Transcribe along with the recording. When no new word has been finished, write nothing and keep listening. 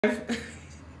I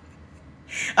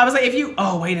was like,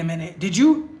 oh, wait a minute. Did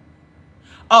you?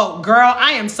 Oh, girl,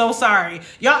 I am so sorry.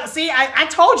 Y'all, see, I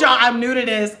told y'all I'm new to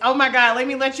this. Oh my God, let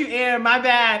me let you in. My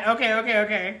bad. Okay.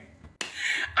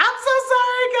 I'm so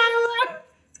sorry, Kyla.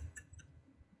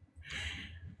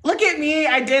 Look at me.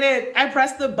 I did it. I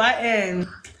pressed the button.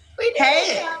 We did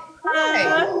it.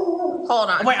 Hey.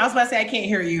 Hold on. Wait, I was about to say I can't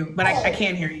hear you, but I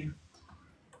can hear you.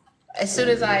 As soon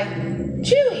as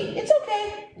Chewy, it's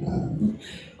okay.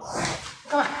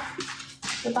 Come on.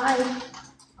 Goodbye.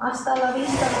 Hasta la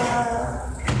vista.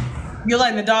 You're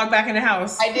letting the dog back in the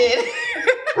house. I did.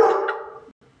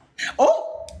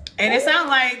 Oh, and it sounds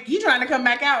like he's trying to come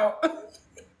back out. You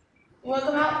want to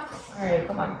come out? All right,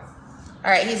 come on.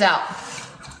 All right, he's out.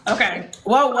 Okay.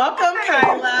 Well, welcome,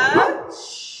 Kyla.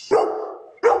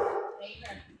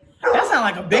 That sounds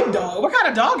like a big dog. What kind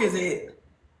of dog is it?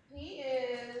 He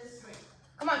is.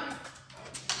 Come on.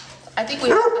 I think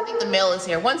the male is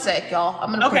here. One sec, y'all.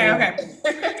 I'm gonna. Okay.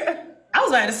 I was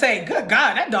about to say, good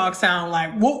God, that dog sound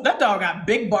like whoop. That dog got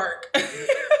big bark.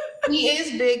 He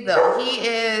is big though.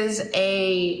 He's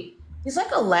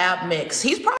like a lab mix.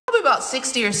 He's probably about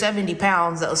 60 or 70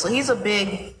 pounds though. So he's a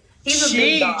big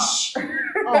dog.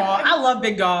 Oh, I love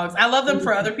big dogs. I love them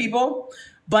for other people,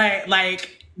 but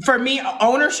like for me,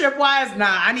 ownership wise,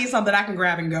 nah. I need something I can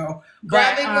grab and go.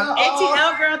 Grab and go.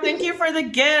 ATL girl, thank you for the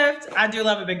gift. I do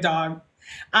love a big dog.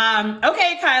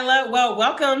 Okay, Kyla. Well,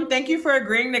 welcome. Thank you for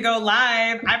agreeing to go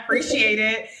live. I appreciate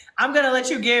it. I'm gonna let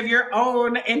you give your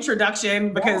own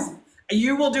introduction because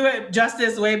you will do it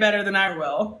justice way better than I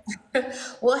will.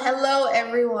 Well, hello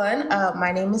everyone.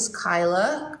 My name is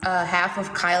Kyla, half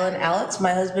of Kyla and Alex.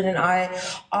 My husband and I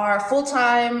are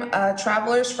full-time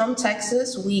travelers from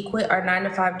Texas. We quit our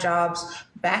 9-to-5 jobs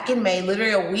back in May,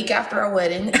 literally a week after our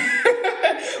wedding.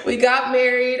 We got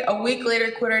married, a week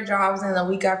later quit our jobs, and a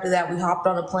week after that we hopped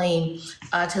on a plane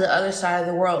to the other side of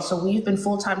the world. So we've been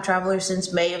full-time travelers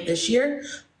since May of this year.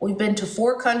 We've been to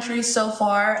 4 countries so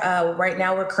far. Right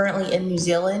now we're currently in New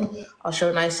Zealand. I'll show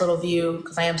a nice little view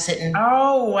because I am sitting.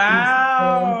 Oh,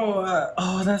 wow.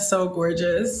 Oh, that's so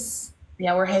gorgeous.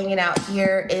 Yeah, we're hanging out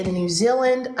here in New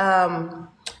Zealand. And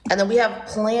then we have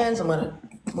plans. I'm going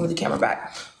to move the camera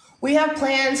back. We have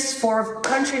plans for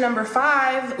country number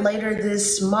 5 later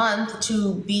this month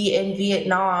to be in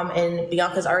Vietnam. And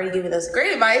Bianca's already given us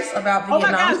great advice about Vietnam. Oh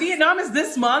my God, Vietnam is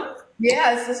this month?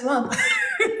 Yeah, it's this month.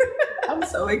 I'm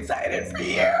so excited for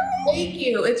you. Thank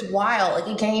you. It's wild.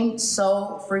 Like, it came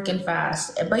so freaking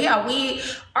fast. But yeah,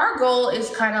 our goal is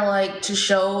kind of like to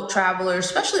show travelers,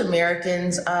 especially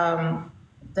Americans,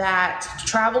 that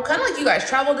travel, kind of like you guys,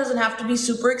 travel doesn't have to be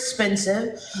super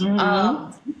expensive.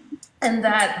 Mm-hmm. And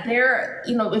that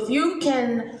if you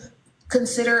can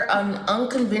consider an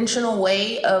unconventional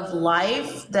way of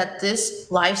life, that this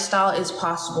lifestyle is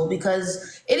possible,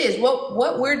 because it is.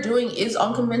 What we're doing is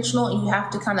unconventional, and you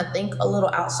have to kind of think a little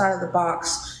outside of the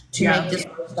box to make this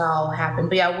lifestyle happen.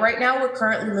 But yeah, right now we're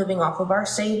currently living off of our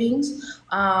savings.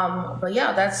 But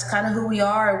yeah, that's kind of who we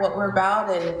are and what we're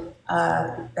about, and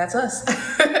that's us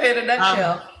in a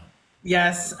nutshell.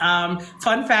 Yes.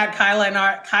 Fun fact, Kyla and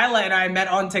I met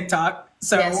on TikTok.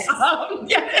 So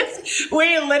yes,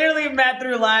 we literally met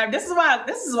through live. This is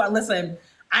why, listen,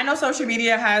 I know social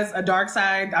media has a dark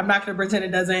side. I'm not going to pretend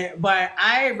it doesn't, but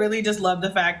I really just love the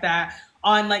fact that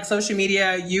on like social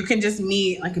media, you can just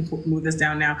meet, I can move this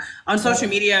down now. On social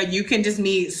media, you can just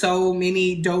meet so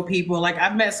many dope people. Like,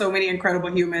 I've met so many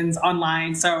incredible humans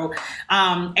online. So,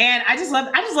 and I just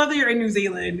love that you're in New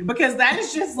Zealand, because that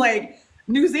is just like,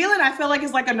 New Zealand, I feel like,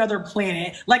 is like another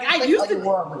planet. Like, I used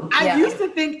to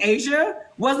think Asia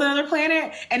was another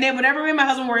planet. And then whenever me and my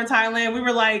husband were in Thailand, we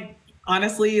were like,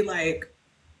 honestly, like,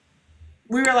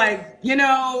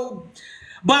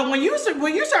 but when you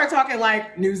start talking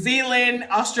like New Zealand,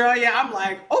 Australia, I'm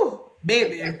like, oh,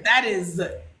 baby,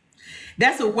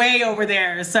 that's a way over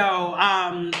there. So,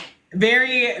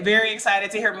 very, very excited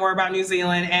to hear more about New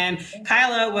Zealand. And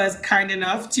Kyla was kind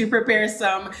enough to prepare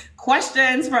some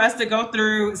questions for us to go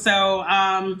through. So,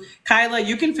 Kyla,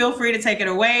 you can feel free to take it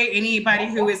away. Anybody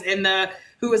who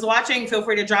is watching, feel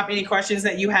free to drop any questions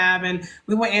that you have, and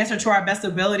we will answer to our best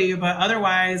ability. But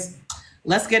otherwise,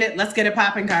 let's get it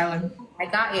popping, Kyla. I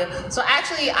got you. So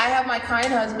actually, I have my kind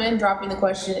husband dropping the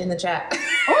question in the chat.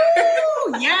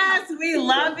 Oh, yes, we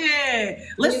love it.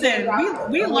 Listen,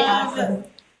 we love.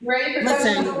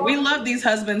 Listen, we love these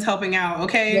husbands helping out,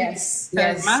 okay? Yes.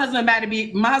 My husband about to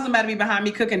be behind me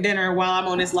cooking dinner while I'm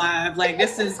on this live. Like,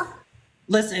 this is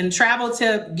Listen, travel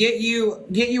tip, get you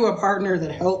a partner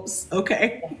that helps,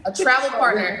 okay? A travel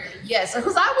partner, yes.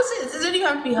 Because I was saying, it doesn't even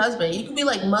have to be husband. You could be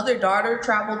like mother-daughter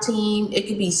travel team. It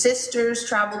could be sisters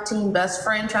travel team, best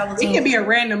friend travel team. It could be a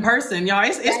random person, y'all.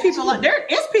 It's people out there.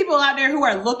 It's people out there who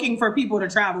are looking for people to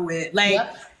travel with. Like,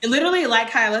 literally, like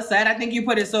Kyla said, I think you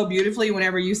put it so beautifully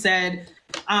whenever you said,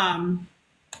 oh,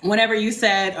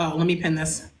 let me pin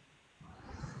this.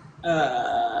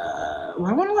 Why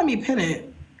won't it let me pin it?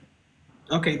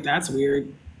 Okay, that's weird.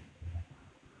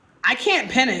 I can't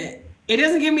pin it. It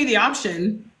doesn't give me the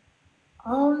option.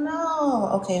 Oh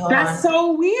no. Okay, hold on. That's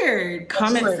so weird.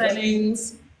 Comment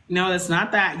settings. No, that's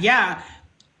not that. Yeah.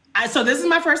 So this is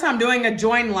my first time doing a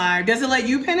join live. Does it let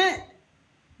you pin it?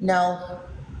 No.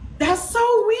 That's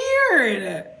so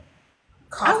weird.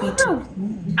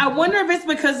 I wonder if it's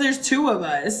because there's two of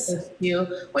us.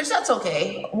 Which that's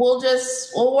okay. We'll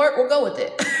go with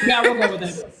it. Yeah, we'll go with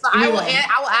it. So I will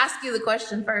ask you the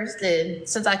question first, then,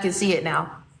 since I can see it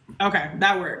now. Okay,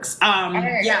 that works.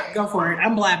 Yeah, go for it.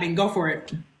 I'm blabbing. Go for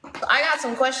it. I got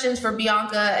some questions for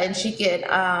Bianca, and she can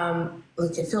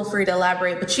feel free to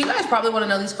elaborate. But you guys probably want to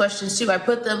know these questions too. I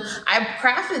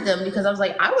crafted them because I was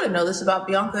like, I want to know this about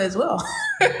Bianca as well.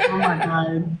 Oh my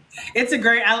god, it's a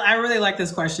great. I really like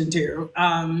this question too.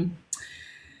 Yeah,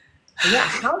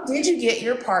 how did you get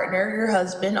your partner, your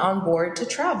husband, on board to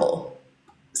travel?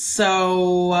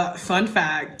 So, fun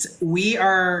fact, we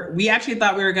actually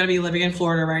thought we were going to be living in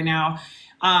Florida right now.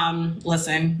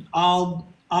 Listen, all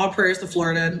prayers to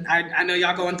Florida. I know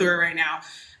y'all going through it right now.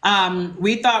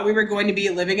 We thought we were going to be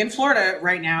living in Florida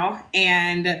right now.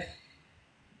 And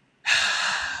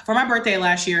for my birthday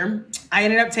last year, I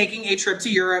ended up taking a trip to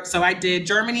Europe. So I did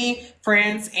Germany,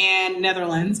 France, and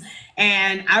Netherlands.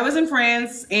 And I was in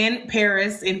France, in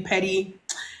Paris, in Petit.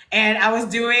 And I was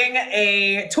doing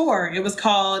a tour. It was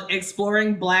called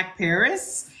Exploring Black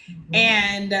Paris. Mm-hmm.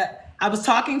 And I was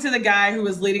talking to the guy who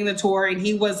was leading the tour, and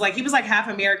he was like half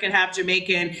American, half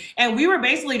Jamaican. And we were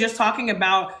basically just talking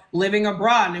about living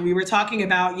abroad. And we were talking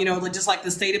about, just like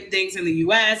the state of things in the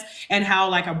US and how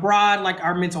like abroad, like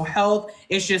our mental health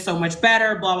is just so much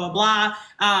better, blah, blah,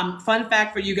 blah. Fun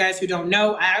fact for you guys who don't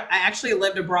know, I actually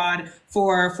lived abroad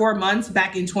for 4 months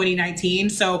back in 2019.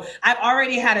 So I've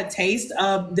already had a taste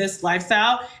of this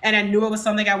lifestyle, and I knew it was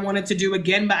something I wanted to do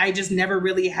again, but I just never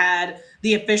really had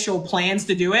the official plans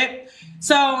to do it.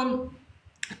 So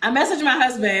I messaged my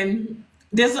husband.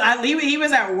 He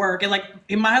was at work, and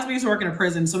my husband used to work in a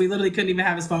prison, so we literally couldn't even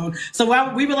have his phone. So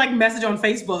we would message on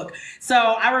Facebook. So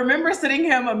I remember sending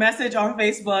him a message on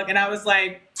Facebook, and I was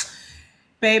like,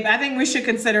 babe, I think we should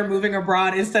consider moving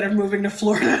abroad instead of moving to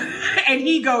Florida. And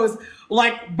he goes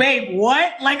babe,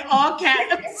 what? All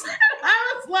caps.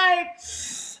 I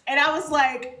was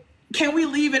like, can we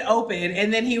leave it open?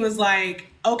 And then he was like,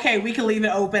 okay, we can leave it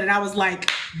open. And I was like,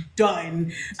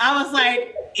 done. I was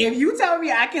like, if you tell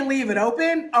me I can leave it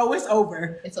open, oh, it's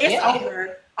over. It's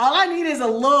over. All I need is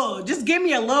just give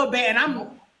me a little bit, and I'm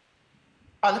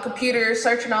on the computer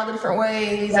searching all the different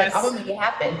ways. Yes. I'm gonna make it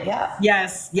happen. Yeah.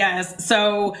 Yes.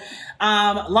 So,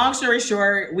 long story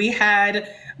short, we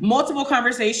had multiple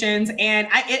conversations, and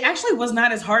it actually was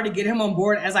not as hard to get him on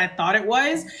board as I thought it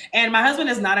was. And my husband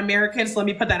is not American, so let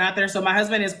me put that out there. So my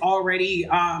husband is already,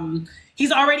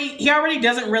 he already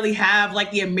doesn't really have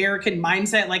the American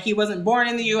mindset. He wasn't born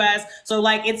in the US. So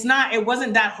it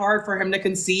wasn't that hard for him to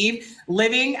conceive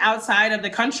living outside of the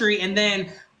country. And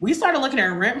then we started looking at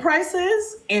rent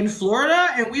prices in Florida,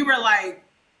 and we were like,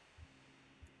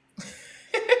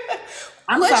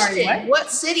 I'm sorry, what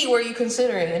city were you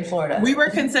considering in Florida? We were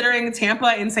considering Tampa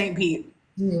and St. Pete.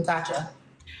 Gotcha.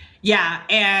 Yeah,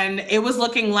 and it was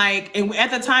looking and at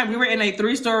the time we were in a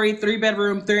 3-story,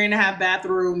 3-bedroom, 3.5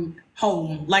 bathroom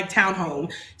home,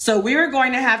 townhome. So we were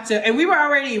going to have to, and we were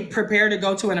already prepared to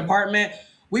go to an apartment.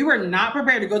 We were not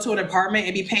prepared to go to an apartment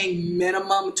and be paying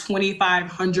minimum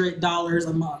 $2,500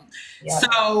 a month. Yep.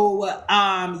 So,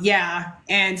 yeah.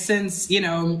 And since, he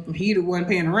the one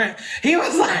paying the rent, he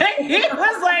was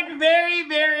very,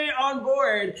 very on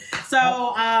board.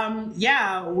 So,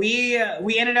 yeah, we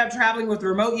ended up traveling with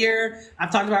Remote Year.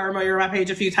 I've talked about Remote Year on my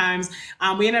page a few times.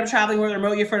 We ended up traveling with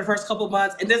Remote Year for the first couple of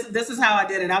months. And this is how I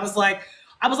did it. I was like,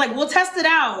 we'll test it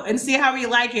out and see how we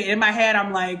like it. In my head,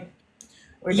 I'm like,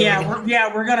 we're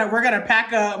gonna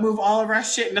pack up, move all of our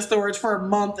shit into storage for a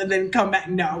month and then come back.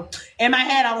 No. In my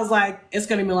head, I was like, it's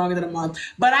gonna be longer than a month.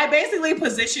 But I basically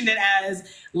positioned it as,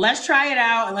 let's try it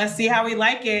out and let's see how we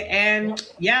like it. And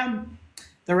yeah,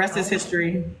 the rest is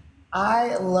history.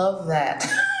 I love that.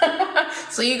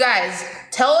 So you guys,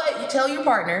 tell your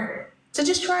partner to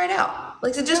just try it out.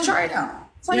 Try it out.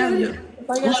 That's all you do.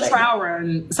 Little trial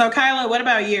run. So Kyla, what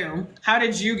about you? How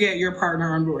did you get your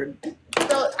partner on board?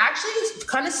 So actually, it's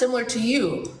kind of similar to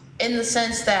you in the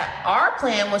sense that our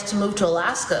plan was to move to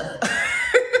Alaska.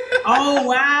 Oh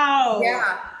wow!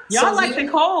 Yeah, y'all like the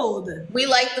cold. We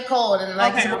like the cold, and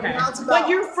like okay. But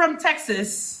you're from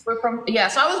Texas. We're from So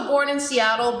I was born in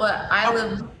Seattle, but I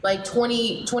lived like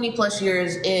 20 plus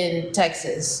years in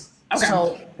Texas. Okay.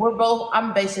 So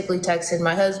I'm basically Texan.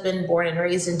 My husband born and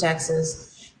raised in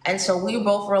Texas. And so we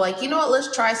both were like, you know what,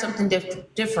 let's try something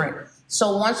different.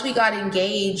 So once we got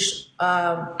engaged,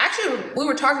 actually we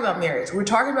were talking about marriage. We were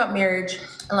talking about marriage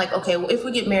and like, okay, well, if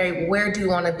we get married, where do you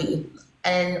want to be?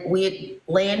 And we had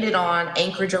landed on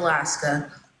Anchorage,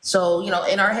 Alaska. So, you know,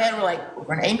 in our head, we're like, we're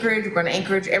going to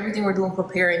Anchorage, everything we're doing,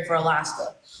 preparing for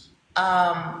Alaska.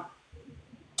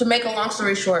 To make a long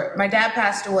story short, my dad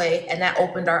passed away, and that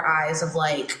opened our eyes of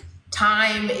like,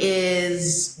 time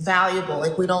is valuable.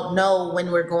 Like, we don't know when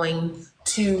we're going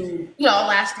to, you know,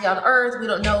 last day on earth. We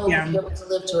don't know if we'll be able to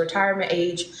live to retirement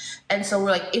age. And so we're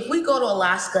like, if we go to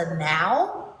Alaska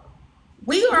now,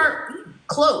 we aren't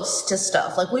close to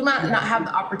stuff. Like, we might not have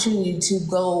the opportunity to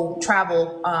go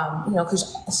travel, you know,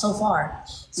 because it's so far.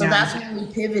 So that's when we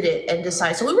pivoted and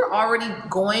decided. So we were already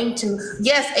going to,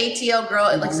 yes, ATL girl.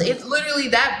 Like, it's literally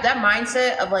that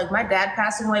mindset of like, my dad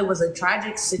passing away was a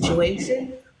tragic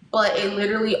situation, but it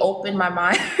literally opened my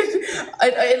mind.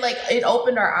 it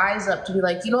opened our eyes up to be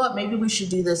like, you know what, maybe we should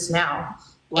do this now.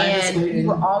 And we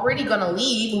were already going to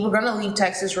leave. We were going to leave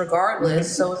Texas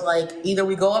regardless. So it's like, either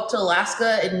we go up to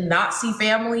Alaska and not see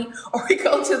family, or we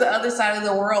go to the other side of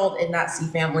the world and not see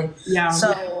family.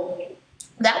 So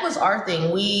that was our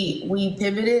thing. We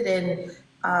pivoted, and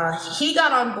he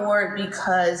got on board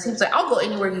because he was like, I'll go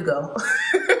anywhere you go.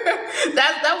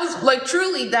 that was like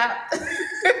truly that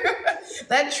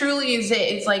truly is it.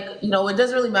 It's like, you know, it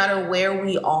doesn't really matter where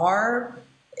we are.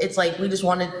 It's like, we just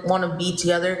want to be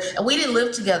together, and we didn't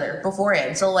live together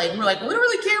beforehand. So like, we're like, we don't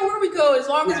really care where we go as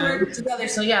long as we're together.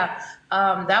 So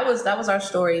that was our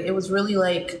story. It was really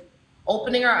like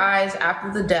opening our eyes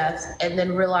after the death, and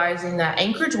then realizing that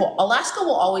Alaska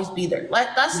will always be there.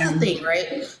 Like, that's the thing,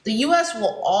 right? The U.S.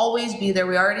 will always be there.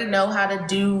 We already know how to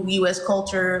do U.S.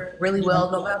 culture really well,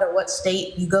 no matter what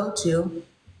state you go to.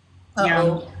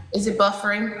 Is it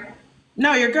buffering?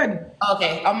 No, you're good.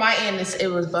 Okay, on my end, it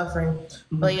was buffering.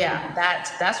 But yeah,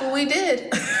 that's what we did.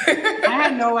 I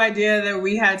had no idea that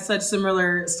we had such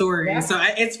similar stories. Yeah. So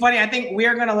it's funny. I think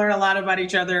we're going to learn a lot about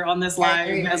each other on this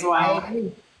live as well.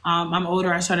 I'm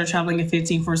older. I started traveling at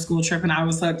 15 for a school trip, and I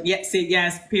was like, yes,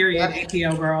 period.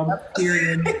 ATL girl,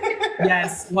 period.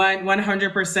 Yes,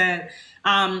 100%.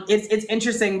 It's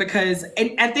interesting because,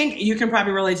 and I think you can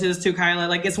probably relate to this too, Kyla.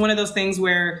 Like, it's one of those things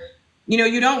where, you know,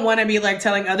 you don't want to be like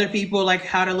telling other people like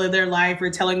how to live their life or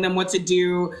telling them what to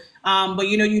do. But,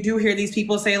 you know, you do hear these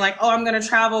people say like, oh, I'm going to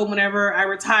travel whenever I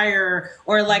retire,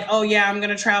 or like, oh, yeah, I'm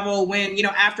going to travel when, you know,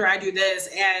 after I do this.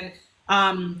 And,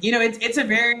 you know, it's a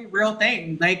very real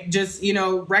thing. Like, just, you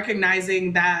know,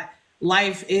 recognizing that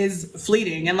life is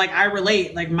fleeting. And like, I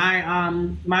relate, like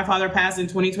my father passed in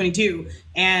 2022,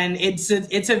 and it's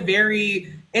a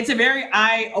very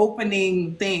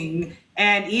eye-opening thing.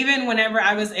 And even whenever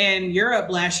I was in Europe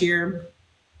last year,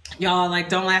 y'all, like,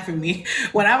 don't laugh at me.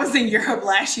 When I was in Europe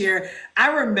last year,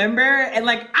 I remember, and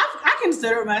like, I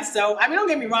consider myself, I mean, don't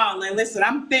get me wrong. Like, listen,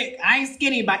 I'm thick. I ain't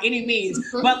skinny by any means,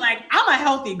 but like, I'm a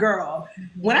healthy girl.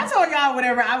 When I told y'all,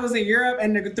 whenever I was in Europe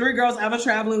and the 3 girls I was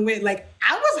traveling with, like,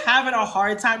 I was having a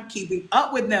hard time keeping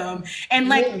up with them. And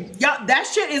like, y'all, that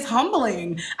shit is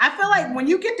humbling. I feel like when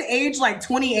you get to age like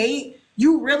 28,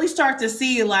 you really start to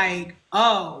see like,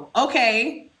 oh,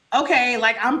 okay,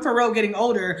 like, I'm for real getting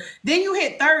older. Then you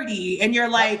hit 30 and you're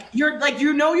like,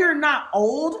 you know, you're not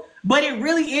old, but it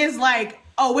really is like,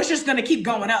 oh, it's just gonna keep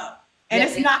going up, and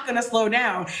it's not gonna slow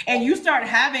down. And you start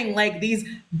having like these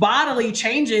bodily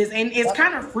changes, and it's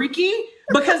kind of freaky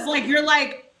because like, you're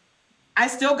like, I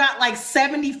still got like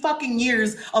 70 fucking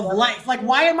years of life. Like,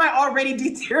 why am I already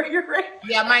deteriorating?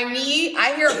 Yeah, my knee,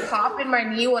 I hear a pop in my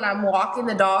knee when I'm walking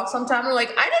the dog sometimes. I'm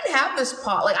like, I didn't have this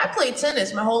pop. Like, I played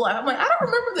tennis my whole life. I'm like, I don't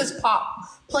remember this pop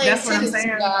playing tennis,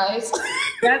 you guys.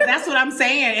 That's what I'm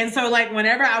saying. And so like,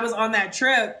 whenever I was on that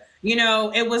trip, you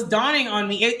know, it was dawning on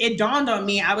me. It dawned on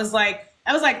me. I was like,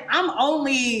 I'm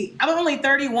only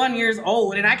 31 years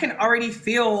old, and I can already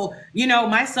feel, you know,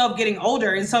 myself getting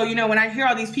older. And so, you know, when I hear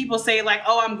all these people say like,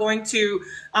 oh, I'm going to, you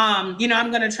know,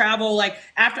 I'm going to travel like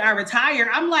after I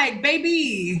retire, I'm like,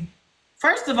 baby,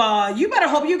 First of all, you better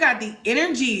hope you got the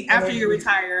energy after you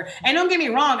retire. And don't get me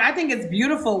wrong, I think it's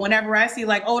beautiful whenever I see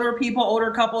like older people,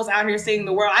 older couples out here seeing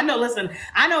the world. I know, listen,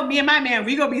 I know me and my man,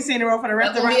 we gonna be seeing the world for the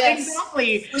rest of our lives.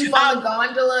 Exactly. Sleep on the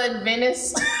gondola in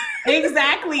Venice.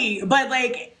 Exactly. But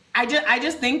like, I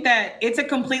just think that it's a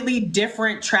completely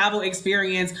different travel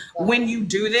experience when you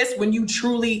do this, when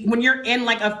you're in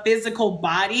like a physical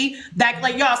body that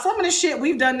like, y'all, some of the shit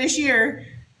we've done this year,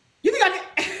 you think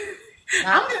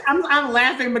I'm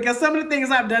laughing because some of the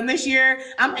things I've done this year,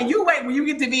 and you wait when you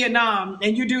get to Vietnam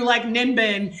and you do like Ninh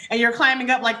Bình and you're climbing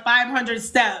up like 500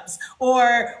 steps,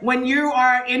 or when you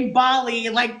are in Bali,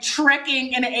 like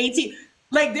trekking in an AT,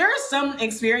 like there are some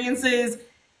experiences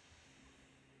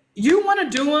you want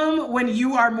to do them when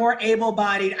you are more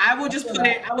able-bodied. I will just put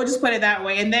it that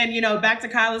way. And then, you know, back to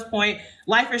Kyla's point,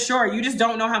 life is short. You just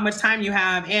don't know how much time you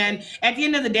have. And at the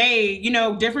end of the day, you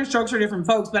know, different strokes for different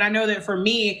folks. But I know that for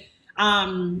me,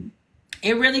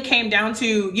 it really came down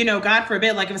to, you know, God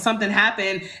forbid, like if something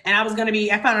happened and I found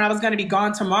out I was going to be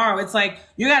gone tomorrow. It's like,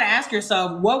 you got to ask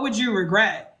yourself, what would you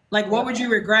regret? Like, what would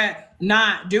you regret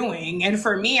not doing? And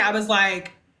for me, I was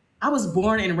like, I was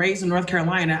born and raised in North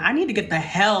Carolina. I need to get the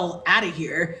hell out of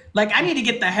here. Like, I need to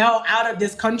get the hell out of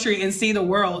this country and see the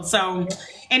world. So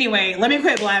anyway, let me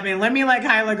quit blabbing. Let me let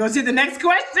Kyla go to the next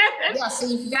question. Yeah, so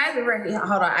if you guys are ready,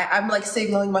 hold on. I'm like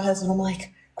signaling my husband. I'm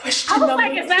like, question number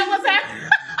one. Is that what's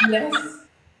happening? Yes.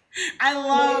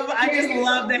 I just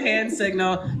love the hand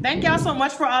signal. Thank y'all so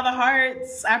much for all the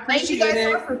hearts. I appreciate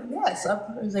it. Yes, I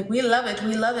was like, we love it.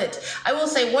 We love it. I will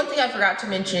say one thing I forgot to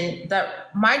mention, that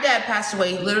my dad passed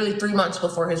away literally 3 months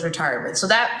before his retirement. So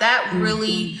that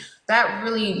really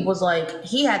was like,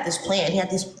 he had this plan. He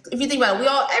had these, if you think about it,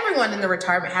 everyone in the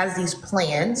retirement has these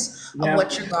plans of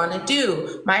what you're going to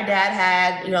do. My dad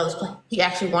had, you know, this plan. He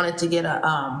actually wanted to get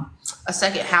a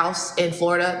second house in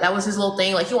Florida. That was his little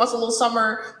thing. Like, he wants a little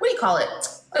summer, what do you call it?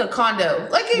 Like a condo.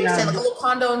 Like you said, like a little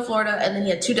condo in Florida. And then he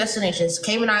had 2 destinations,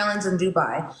 Cayman Islands and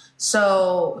Dubai.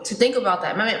 So to think about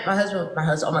that, my husband,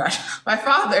 oh my gosh, my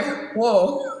father,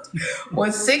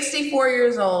 was 64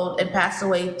 years old and passed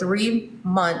away 3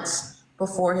 months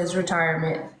before his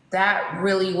retirement. That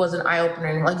really was an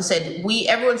eye-opener. Like you said,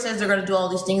 everyone says they're going to do all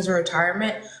these things in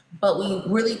retirement, but we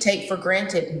really take for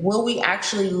granted, will we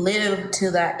actually live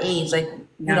to that age? Like,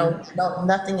 you know,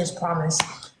 nothing is promised.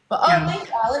 But thanks,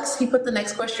 Alex. He put the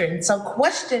next question. So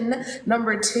question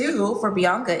number 2 for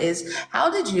Bianca is, how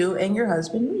did you and your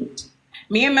husband meet?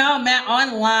 Me and Mel met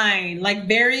online, like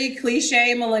very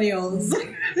cliche millennials.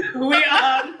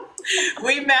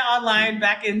 We met online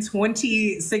back in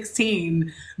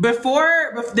 2016.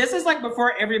 This is like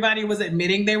before everybody was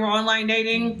admitting they were online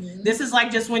dating. Mm-hmm. This is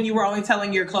like just when you were only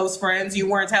telling your close friends. You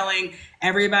weren't telling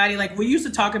everybody. Like, we used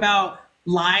to talk about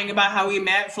lying about how we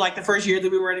met for like the first year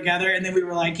that we were together, and then we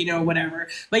were like, you know, whatever.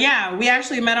 But yeah, we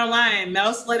actually met online.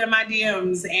 Mel slid in my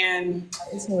DMs, and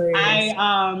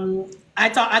I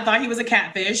thought he was a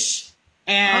catfish,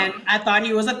 and I thought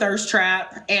he was a thirst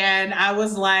trap, and I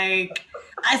was like,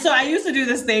 so I used to do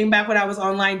this thing back when I was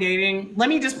online dating. Let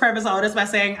me just preface all this by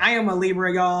saying I am a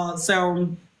Libra, y'all.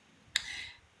 So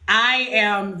I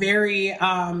am very,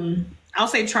 I'll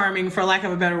say charming for lack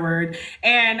of a better word.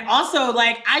 And also,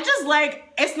 like, I just like,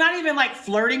 it's not even like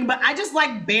flirting, but I just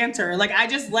like banter. Like, I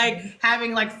just like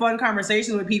having like fun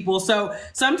conversations with people. So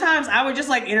sometimes I would just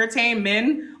like entertain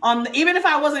men even if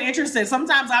I wasn't interested.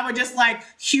 Sometimes I would just like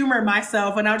humor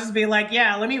myself, and I would just be like,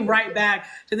 yeah, let me write back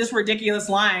to this ridiculous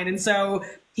line. And so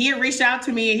he had reached out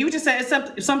to me. He would just say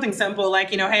something simple,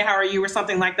 like, you know, hey, how are you? Or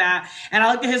something like that. And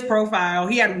I looked at his profile.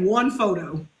 He had one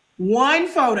photo.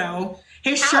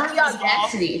 His shirt was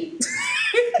off.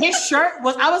 His shirt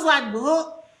was, I was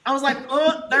like,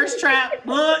 thirst trap,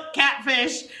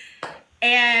 catfish.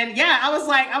 And yeah, I was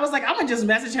like, I'm gonna just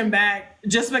message him back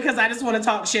just because I just want to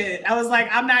talk shit. I was like,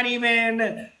 I'm not even,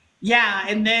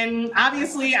 And then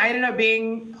obviously I ended up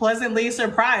being pleasantly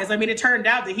surprised. I mean, it turned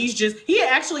out that he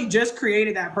actually just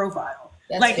created that profile.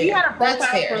 That's like fair. He had a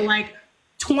profile for like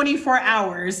 24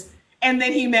 hours, and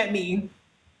then he met me.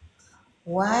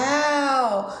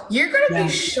 Wow. You're going to be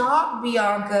shocked,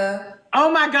 Bianca.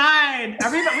 Oh my God.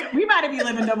 We might be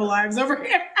living double lives over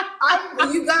here.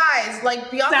 You guys,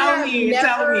 like, Bianca tell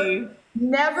me.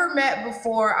 Never met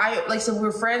before. So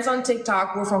we're friends on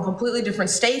TikTok. We're from completely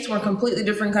different states. We're in completely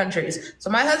different countries.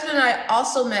 So my husband and I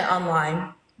also met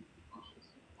online.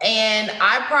 And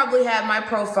I probably had my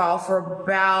profile for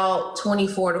about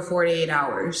 24 to 48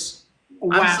 hours.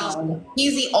 Wow.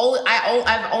 He's the only,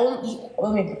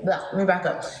 let me back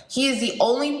up. He is the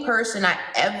only person I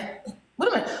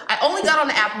only got on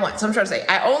the app once. I'm trying to say,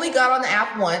 I only got on the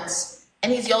app once,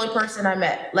 and he's the only person I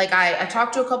met. Like I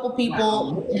talked to a couple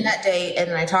people in that day, and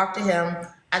then I talked to him,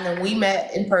 and then we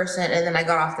met in person, and then I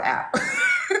got off the app.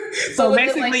 So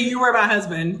basically, you were my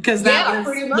husband, because that was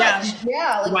pretty much.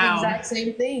 Yeah, like the exact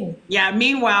same thing. Yeah.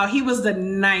 Meanwhile, he was the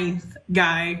 9th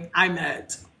guy I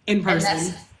met in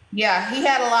person. Yeah, he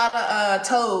had a lot of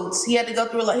toads. He had to go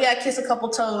through. He had to kiss a couple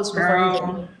toads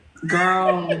before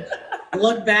Girl,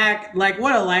 look back, like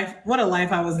what a life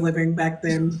I was living back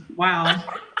then. Wow.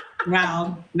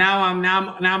 Now I'm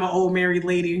an old married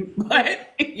lady.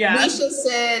 But yeah. Nisha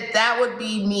said that would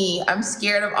be me. I'm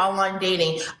scared of online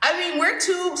dating. I mean, we're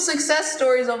two success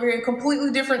stories over here in completely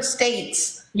different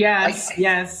states. Yes,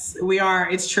 yes, we are.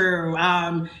 It's true.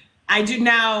 I do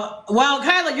now. Well,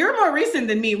 Kyla, you're more recent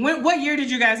than me. What year did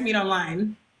you guys meet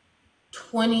online?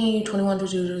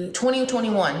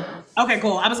 2021. Okay,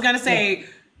 cool. I was gonna say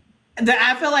that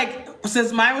I feel like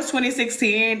since mine was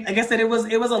 2016, like I said, it was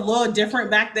a little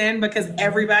different back then because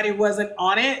everybody wasn't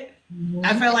on it.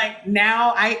 I feel like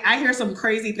now I hear some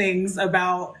crazy things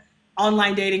about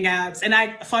online dating apps. And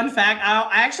fun fact, I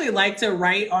actually like to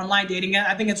write online dating apps.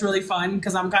 I think it's really fun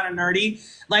because I'm kind of nerdy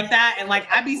like that. And like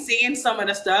I be seeing some of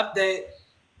the stuff that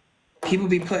people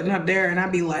be putting up there, and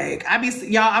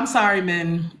y'all, I'm sorry,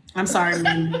 men.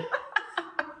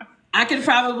 I could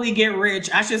probably get rich.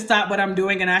 I should stop what I'm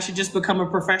doing and I should just become a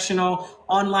professional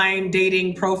online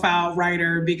dating profile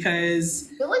writer because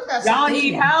I feel like that's y'all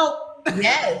need help.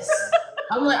 Yes.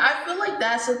 I feel like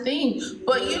that's a thing.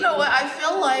 But you know what? I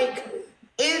feel like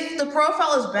if the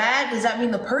profile is bad, does that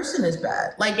mean the person is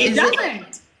bad? Like it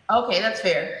doesn't. Okay, that's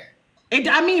fair.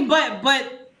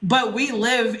 But we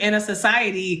live in a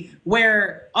society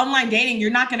where online dating, you're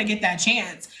not going to get that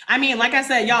chance. I mean, like I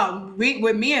said, y'all,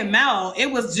 with me and Mel,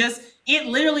 it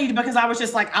literally because I was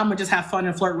just like, I'm going to just have fun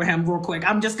and flirt with him real quick.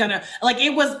 I'm just going to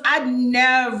I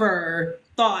never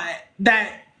thought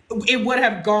that it would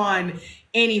have gone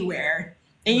anywhere.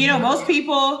 And, you know, most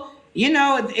people, you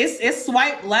know, it's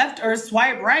swipe left or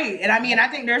swipe right. And I mean, I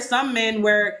think there's some men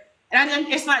where, and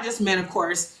it's not just men, of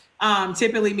course,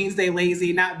 typically means they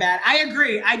lazy, not bad. I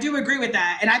agree. I do agree with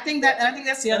that. And I think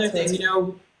that's the other thing, you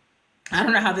know, I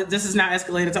don't know how this is now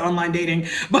escalated to online dating,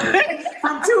 but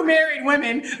from two married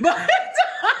women, but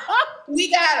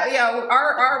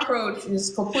our approach is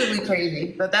completely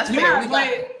crazy, but that's fair.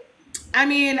 I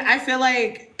mean, I feel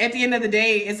like at the end of the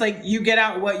day, it's like you get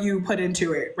out what you put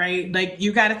into it, right? Like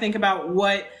you got to think about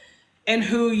what and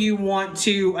who you want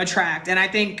to attract. And I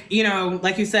think, you know,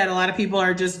 like you said, a lot of people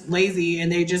are just lazy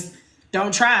and they just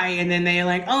don't try. And then they're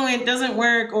like, oh, it doesn't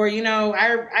work. Or, you know,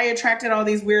 I attracted all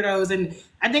these weirdos. And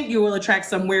I think you will attract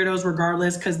some weirdos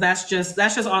regardless, because that's just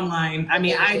online. I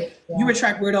mean, you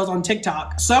attract weirdos on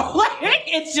TikTok. So like,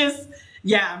 it's just,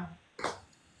 yeah.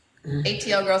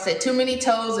 ATL girl said, too many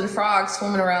toads and frogs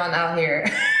swimming around out here.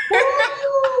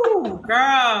 Ooh,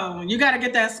 girl, you got to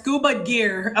get that scuba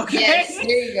gear, okay? Yes, there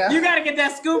you go. You got to get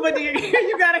that scuba gear.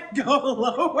 You got to go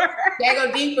lower. You got to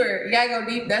go deeper. You got to go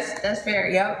deep. That's fair.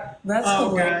 Yep. That's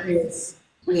hilarious.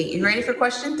 Wait, you ready for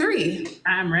question 3?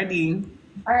 I'm ready.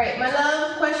 All right, my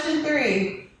love, question 3.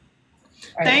 Right,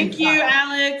 thank you,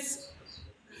 Alex.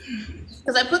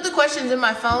 Because I put the questions in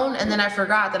my phone and then I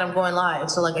forgot that I'm going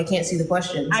live. So like I can't see the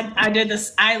questions. I did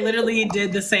this. I literally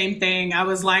did the same thing. I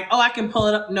was like, oh, I can pull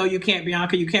it up. No, you can't,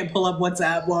 Bianca. You can't pull up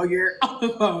WhatsApp while you're on the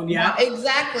phone. Yeah,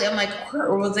 exactly. I'm like,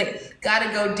 or was it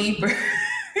gotta go deeper?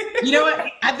 You know what?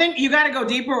 I think you got to go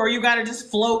deeper, or you got to just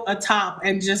float atop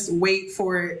and just wait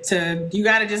for it to, you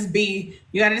got to just get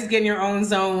in your own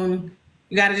zone.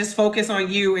 You got to just focus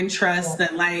on you and trust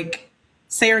that like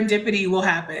serendipity will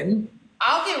happen.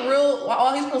 I'll get real,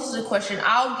 while he's posted a question,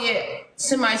 I'll get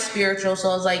semi-spiritual. So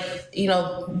I was like, you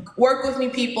know, work with me,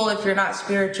 people, if you're not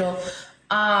spiritual.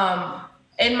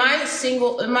 In my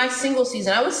single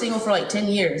season, I was single for like 10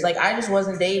 years. Like I just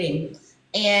wasn't dating.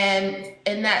 And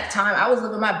in that time, I was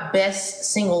living my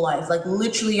best single life. Like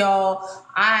literally, y'all,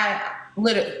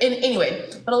 anyway,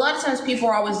 but a lot of times people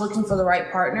are always looking for the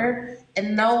right partner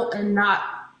and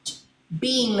not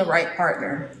being the right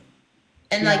partner.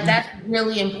 And like, that's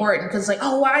really important because like,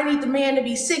 oh, I need the man to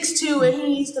be 6'2" and he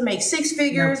needs to make 6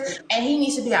 figures and he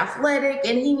needs to be athletic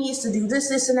and he needs to do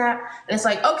this and that. And it's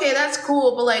like, okay, that's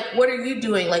cool. But like, what are you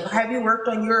doing? Like, have you worked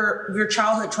on your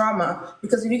childhood trauma?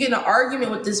 Because if you get in an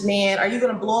argument with this man, are you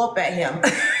going to blow up at him?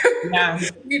 Yeah.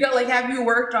 You know, like, have you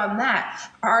worked on that?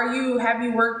 Have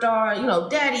you worked on, you know,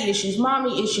 daddy issues,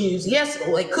 mommy issues? Yes.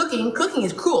 Like cooking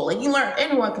is cool. Like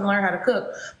anyone can learn how to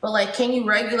cook, but like, can you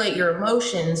regulate your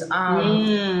emotions?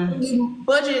 You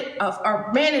budget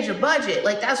or manage a budget.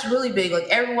 Like that's really big. Like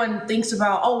everyone thinks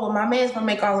about, oh, well, my man's gonna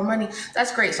make all the money.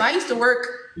 That's great. So I used to work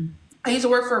I used to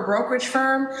work for a brokerage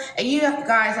firm, and you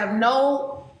guys have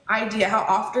no idea how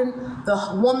often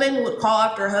the woman would call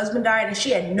after her husband died and she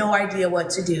had no idea what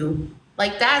to do.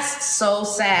 Like, that's so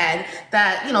sad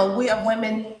that, you know, we have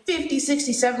women 50,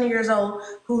 60, 70 years old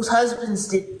whose husbands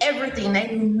did everything.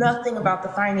 They knew nothing about the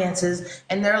finances,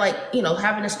 and they're like, you know,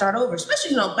 having to start over.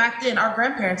 Especially, you know, back then, our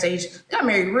grandparents' age, they got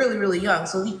married really, really young.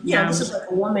 So, you know, this is like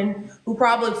a woman who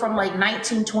probably from like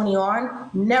 19, 20 on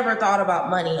never thought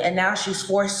about money, and now she's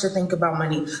forced to think about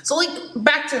money. So, like,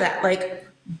 back to that, like,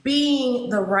 being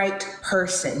the right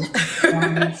person,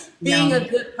 being a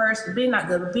good person, being not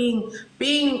good, being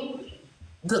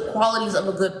the qualities of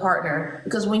a good partner,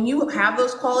 because when you have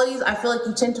those qualities, I feel like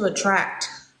you tend to attract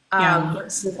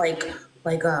versus like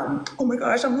oh my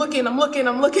gosh, I'm looking like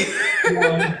your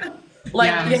head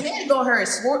gonna hurt,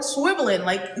 swiveling,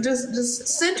 like just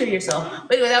center yourself.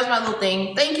 But anyway, that was my little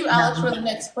thing. Thank you, Alex, for the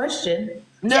next question.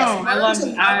 No, yes,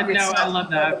 I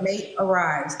love that. The mate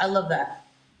arrives. I love that.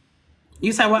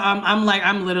 You said, well,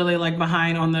 I'm literally like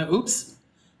behind on the oops.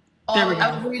 There we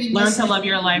go. Learn to love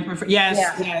your life.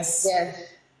 Yes.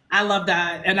 I love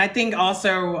that. And I think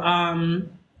also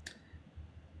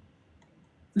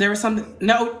there was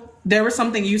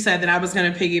something you said that I was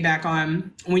going to piggyback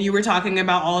on when you were talking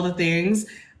about all the things.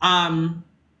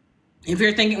 If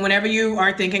you're thinking, whenever you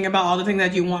are thinking about all the things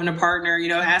that you want in a partner, you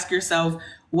know, ask yourself,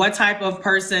 what type of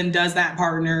person does that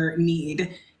partner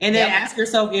need? And then ask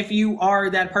yourself if you are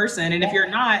that person. And if you're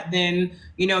not, then,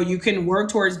 you know, you can work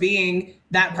towards being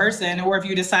that person. Or if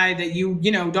you decide that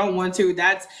you know, don't want to,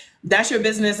 that's your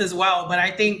business as well. But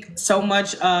I think so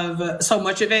much of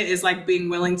it is like being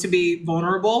willing to be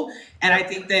vulnerable. And I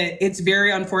think that it's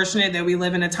very unfortunate that we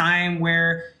live in a time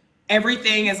where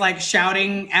everything is like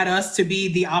shouting at us to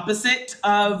be the opposite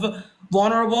of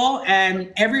vulnerable.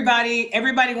 And everybody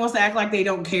wants to act like they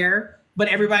don't care, but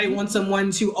everybody wants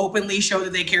someone to openly show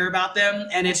that they care about them.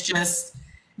 And it's just,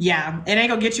 it ain't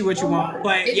gonna get you what you want.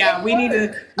 But we need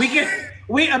to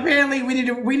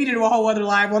do a whole other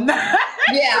live on that.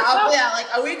 I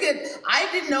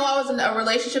didn't know I was a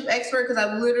relationship expert because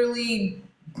I've literally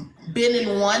been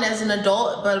in one as an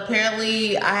adult, but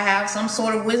apparently I have some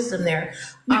sort of wisdom there.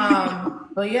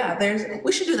 But yeah,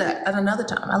 we should do that at another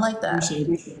time. I like that.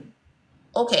 We should.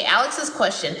 Okay, Alex's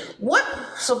question.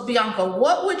 So Bianca,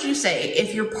 what would you say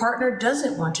if your partner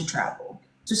doesn't want to travel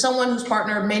to someone whose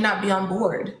partner may not be on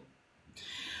board?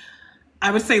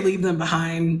 I would say leave them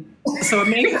behind. So it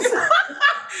makes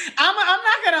I'm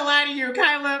not gonna lie to you,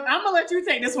 Kyla. I'm gonna let you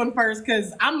take this one first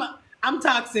because I'm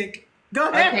toxic. Go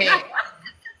ahead. Okay.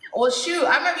 Well, shoot,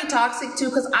 I might be toxic too,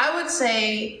 because I would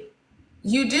say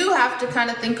you do have to kind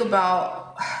of think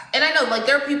about, and I know like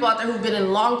there are people out there who've been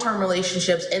in long-term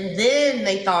relationships and then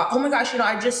they thought, oh my gosh, you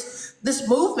know, this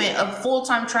movement of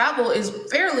full-time travel is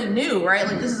fairly new, right?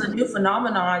 Like this is a new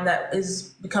phenomenon that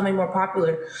is becoming more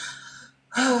popular.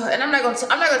 And I'm not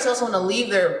gonna tell someone to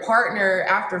leave their partner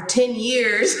after 10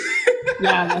 years.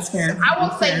 Yeah, that's fair. I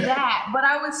won't say that, but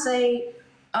I would say,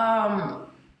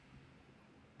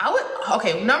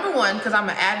 number one, because I'm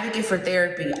an advocate for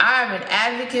therapy. I'm an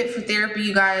advocate for therapy,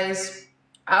 you guys.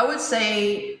 I would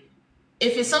say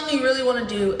if it's something you really want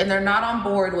to do and they're not on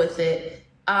board with it,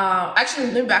 actually,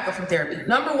 let me back up from therapy.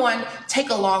 Number one, take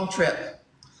a long trip.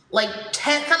 Like,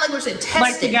 kind of like we're saying, testing.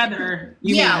 Like together.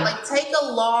 Like take a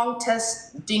long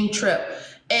testing trip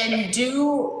and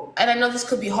I know this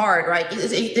could be hard, right?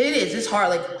 It is. It's hard,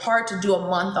 like hard to do a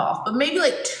month off, but maybe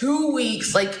like 2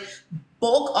 weeks, like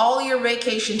bulk all your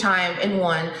vacation time in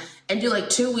one and do like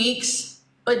 2 weeks,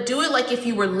 but do it like if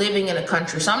you were living in a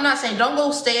country. So I'm not saying don't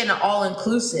go stay in an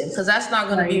all-inclusive because that's not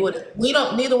going to be what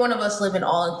neither one of us live in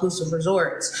all-inclusive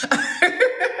resorts.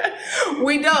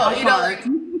 We don't, you know,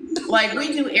 like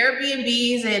we do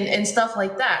Airbnbs and stuff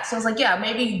like that. So it's like,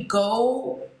 maybe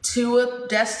go to a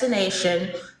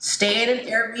destination, stay at an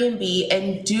Airbnb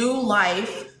and do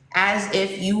life as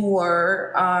if you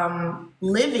were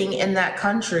living in that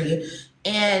country.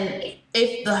 And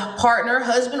if the partner,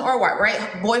 husband or wife,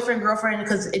 right, boyfriend, girlfriend,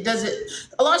 because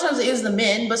a lot of times it is the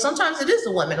men, but sometimes it is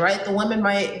the women, right? The women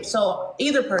so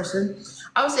either person,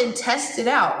 I would say test it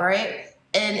out, right?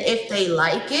 And if they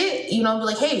like it, you know, be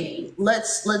like, hey,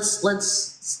 let's see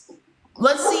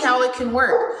how it can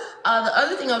work. The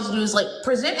other thing I was do is like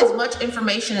present as much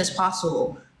information as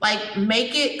possible. Like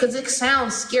make it, because it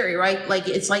sounds scary, right? Like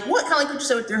it's like what, kind of like what you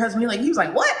said with your husband. Like he was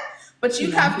like, what? But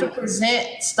you have to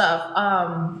present stuff.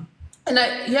 And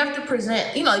you have to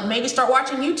present, you know, like maybe start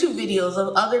watching YouTube videos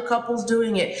of other couples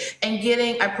doing it and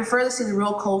I prefer to see the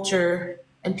real culture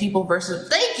and people versus,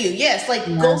 thank you. Yes. Like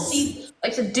go see,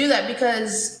 like to do that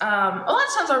because a lot of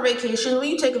times our vacation, when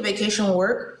you take a vacation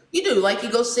work, You do. Like, you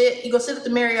go sit at the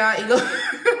Marriott, you go,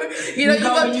 you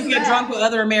get drunk with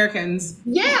other Americans.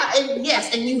 Yeah, and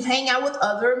yes, and you hang out with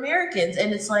other Americans,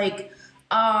 and it's like,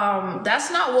 that's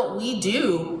not what we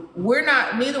do. We're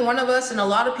not, neither one of us, and a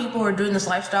lot of people who are doing this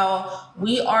lifestyle,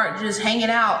 we aren't just hanging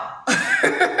out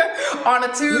on a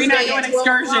Tuesday. We're not doing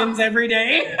excursions every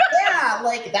day. Yeah,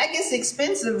 like, that gets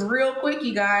expensive real quick,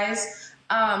 you guys.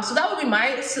 So that would be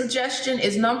my suggestion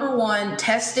is, number one,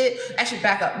 test it. Actually,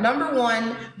 back up. Number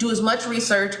one, do as much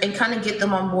research and kind of get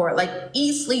them on board. Like,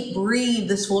 eat, sleep, breathe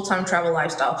this full-time travel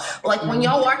lifestyle. Like, when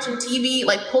y'all watching TV,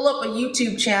 like, pull up a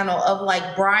YouTube channel of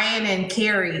like Brian and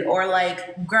Carrie, or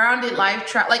like Grounded Life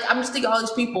Travel. Like, I'm just thinking all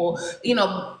these people, you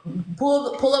know,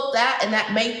 pull up that, and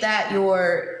that, make that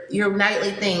your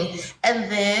nightly thing.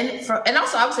 And then and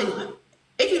also I would say,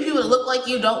 if you people that look like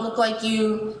you, don't look like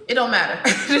you, it don't matter.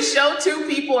 Just show two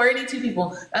people, or any two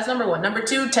people. That's number one. Number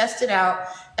two, test it out.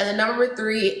 And then number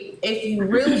three, if you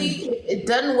really, it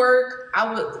doesn't work,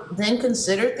 I would then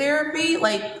consider therapy,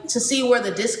 like, to see where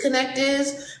the disconnect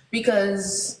is,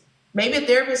 because maybe a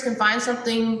therapist can find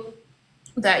something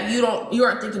that you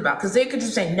aren't thinking about, because they could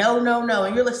just say no, no, no,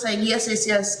 and you're like saying yes, yes,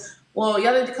 yes. Well,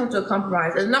 y'all need to come to a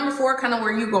compromise. And number four, kind of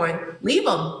where you going, leave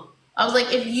them. I was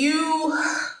like, if you,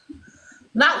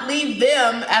 not leave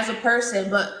them as a person,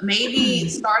 but maybe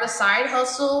start a side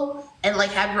hustle and like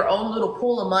have your own little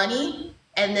pool of money.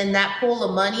 And then that pool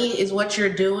of money is what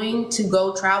you're doing to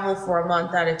go travel for a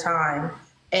month at a time.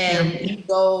 And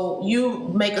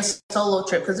you make a solo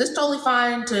trip, because it's totally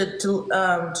fine to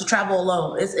travel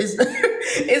alone. It's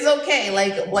it's okay.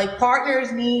 Like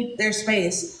partners need their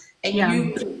space, and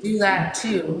you can do that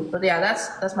too. But yeah,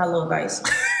 that's my little advice.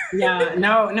 Yeah,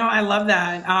 no, I love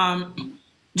that.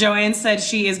 Joanne said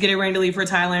she is getting ready to leave for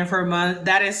Thailand for a month.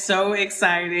 That is so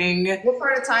exciting. What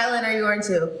part of Thailand are you going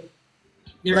to?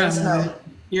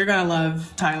 You're gonna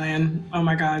love Thailand. Oh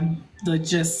my God. I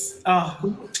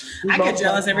get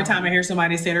jealous every time I hear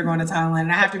somebody say they're going to Thailand.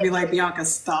 And I have to be like, Bianca,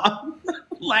 stop.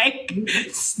 Like,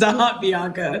 stop,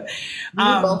 Bianca. We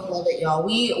both love it, y'all.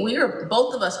 We are,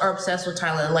 both of us are obsessed with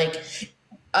Thailand. Like,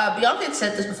 Bianca had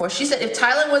said this before. She said, if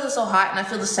Thailand wasn't so hot, and I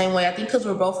feel the same way, I think because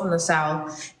we're both from the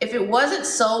South, if it wasn't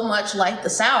so much like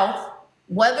the South,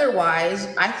 weather-wise,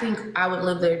 I think I would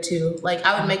live there too. Like,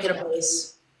 I would make it a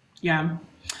place. Yeah.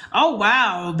 Oh,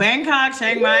 wow. Bangkok,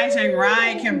 Chiang Mai, Chiang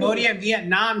Rai, Cambodia,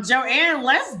 Vietnam. Joanne,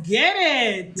 let's get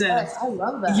it. Yes, I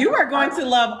love that. You are going to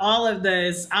love all of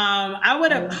this. I'm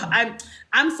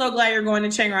so glad you're going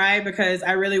to Chiang Rai, because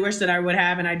I really wish that I would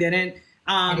have, and I didn't.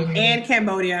 And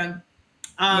Cambodia.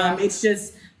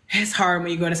 It's hard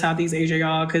when you go to Southeast Asia,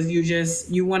 y'all, because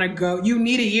you want to go. You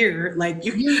need a year, like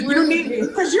you need,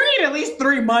 because you need at least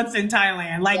 3 months in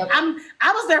Thailand. Like,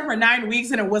 I was there for 9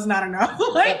 weeks and it was not enough.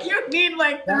 Like, you need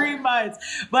like 3 months.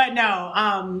 But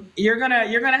no, you're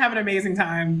gonna have an amazing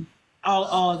time.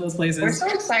 All of those places. We're so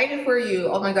excited for you.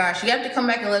 Oh my gosh, you have to come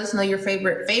back and let us know your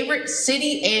favorite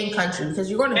city and country, because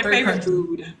you're going to 3 countries.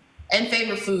 Food. And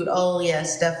favorite food. Oh,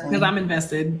 yes, definitely. Because I'm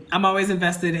invested. I'm always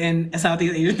invested in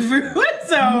Southeast Asian food.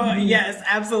 So, yes,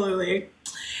 absolutely.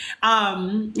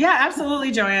 Yeah,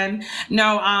 absolutely, Joanne.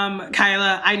 No,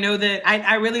 Kyla, I know that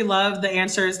I really love the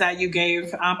answers that you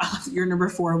gave. Your number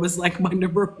 4 was like my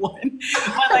number 1.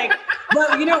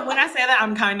 But you know, when I say that,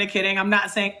 I'm kind of kidding. I'm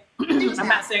not saying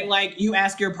like you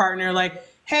ask your partner, like,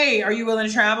 hey, are you willing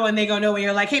to travel? And they go no, and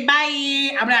you're like, hey,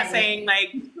 bye. I'm not saying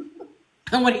like,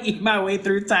 I want to eat my way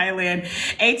through Thailand.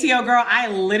 ATO girl, I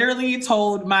literally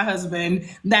told my husband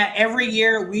that every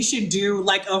year we should do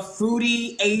like a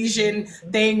foodie Asian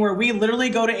thing where we literally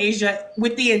go to Asia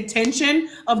with the intention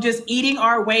of just eating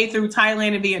our way through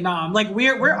Thailand and Vietnam. Like,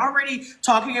 we're already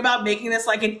talking about making this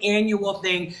like an annual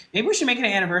thing. Maybe we should make it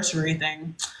an anniversary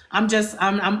thing. I'm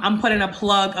putting a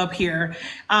plug up here.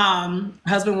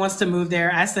 Husband wants to move there.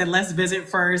 I said, let's visit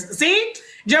first. See?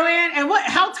 Joanne, and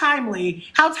how timely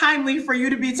for you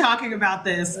to be talking about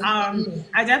this.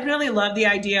 I definitely love the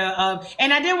idea of,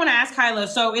 and I did want to ask Kyla,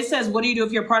 so it says, what do you do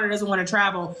if your partner doesn't want to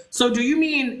travel? So do you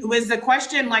mean, was the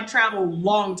question like travel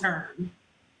long-term?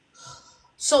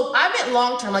 So I meant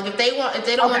long-term, like if they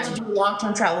don't want to do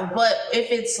long-term travel, but if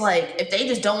it's like, if they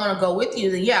just don't want to go with you,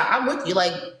 then yeah, I'm with you.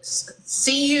 Like,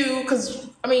 see you, because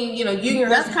I mean, you know, you and your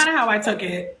husband, that's kind of how I took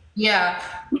it. Yeah,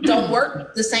 don't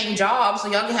work the same job, so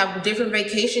y'all can have different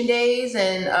vacation days,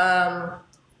 and I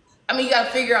mean, you got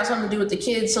to figure out something to do with the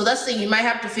kids. So that's the thing, you might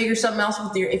have to figure something else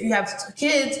with if you have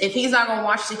kids. If he's not going to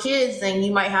watch the kids, then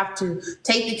you might have to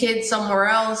take the kids somewhere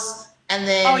else, and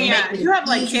then if you have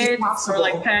like kids or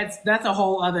like pets, that's a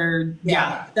whole other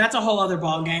that's a whole other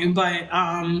ball game. But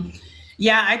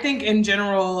yeah, I think in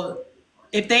general,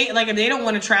 if they don't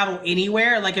want to travel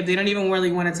anywhere, like if they don't even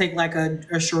really want to take like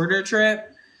a shorter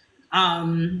trip,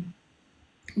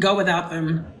 go without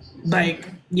them. Like,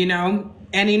 you know,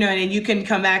 and you can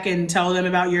come back and tell them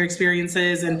about your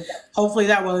experiences, and hopefully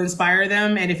that will inspire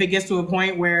them. And if it gets to a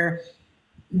point where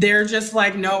they're just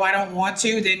like, no, I don't want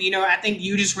to, then, you know, I think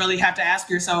you just really have to ask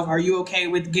yourself, are you okay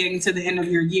with getting to the end of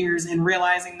your years and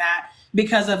realizing that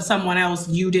because of someone else,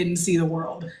 you didn't see the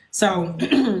world? So,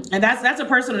 and that's a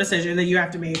personal decision that you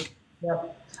have to make.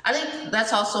 Yep. I think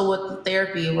that's also with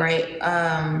therapy, right?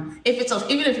 Even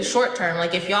if it's short term,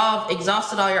 like if y'all have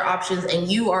exhausted all your options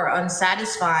and you are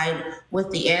unsatisfied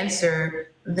with the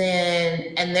answer,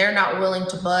 then, and they're not willing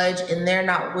to budge and they're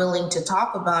not willing to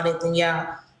talk about it, then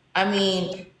yeah. I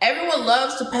mean, everyone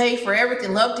loves to pay for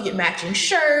everything, love to get matching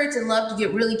shirts and love to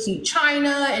get really cute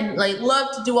china and like love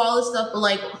to do all this stuff. But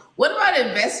like, what about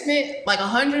investment? Like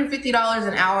 $150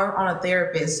 an hour on a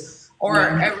therapist, or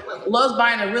everyone loves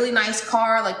buying a really nice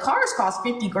car. Like cars cost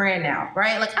 50 grand now,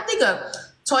 right? Like I think a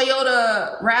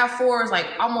Toyota RAV4 is like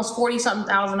almost $40-something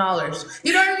thousand.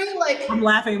 You know what I mean? Like I'm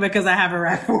laughing because I have a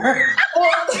RAV4.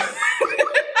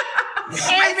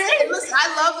 Listen, I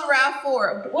love the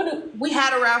RAV4. We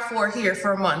had a RAV4 here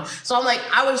for a month. So I'm like,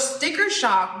 I was sticker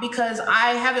shocked because I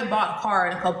haven't bought a car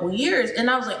in a couple of years. And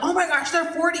I was like, oh my gosh,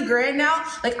 they're 40 grand now.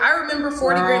 Like I remember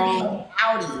 40 grand being an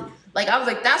Audi. Like I was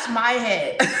like, that's my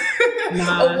head of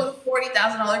what a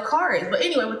 $40,000 car is. But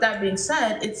anyway, with that being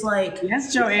said, it's like,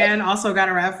 yes, Joanne also got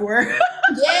a RAV4.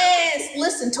 Yes,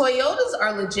 listen, Toyotas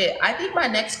are legit. I think my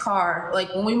next car,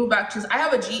 like when we move back to, I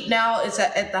have a Jeep now. It's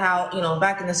at the house, you know,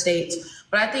 back in the States.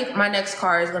 But I think my next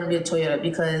car is going to be a Toyota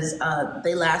because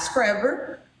they last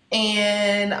forever.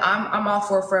 And I'm all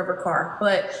for a forever car.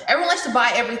 But everyone likes to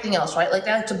buy everything else, right? Like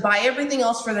they like to buy everything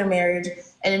else for their marriage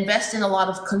and invest in a lot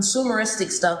of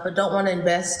consumeristic stuff, but don't want to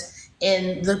invest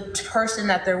in the person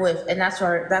that they're with. And that's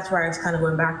where I was kind of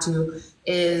going back to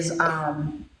is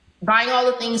buying all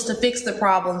the things to fix the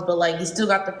problems, but like you still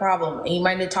got the problem and you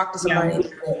might need to talk to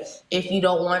somebody if you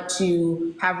don't want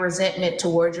to have resentment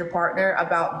towards your partner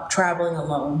about traveling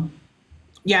alone.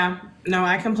 Yeah, no,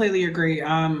 I completely agree.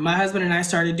 My husband and I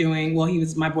started doing, well, he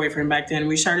was my boyfriend back then.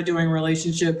 We started doing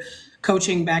relationship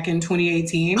coaching back in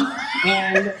 2018.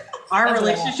 And our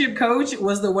relationship coach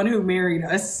was the one who married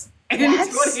us in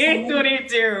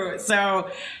 2022. So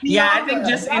yeah, I think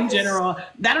just in general,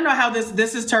 I don't know how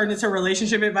this has turned into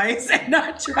relationship advice and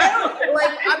not travel.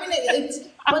 Like, I mean, it's,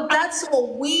 but that's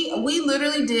what we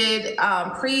literally did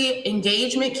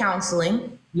pre-engagement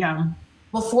counseling. Yeah.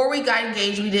 Before we got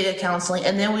engaged, we did counseling,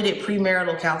 and then we did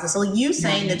premarital counseling. So like you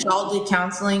saying that y'all did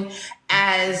counseling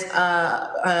as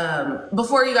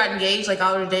before you got engaged, like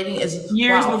all your dating is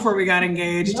years before we got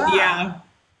engaged. Yeah.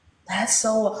 That's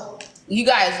so, you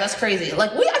guys, that's crazy.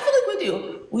 Like I feel like we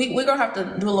do. We're gonna have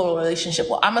to do a little relationship.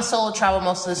 Well, I'm a solo traveler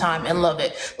most of the time and love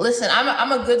it. Listen,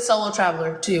 I'm a good solo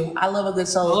traveler too. I love a good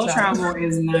solo travel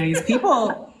is nice.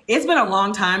 People, it's been a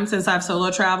long time since I've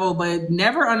solo traveled, but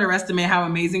never underestimate how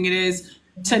amazing it is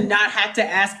to not have to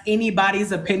ask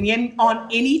anybody's opinion on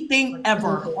anything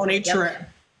ever on a trip.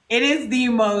 It is the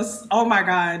most, oh my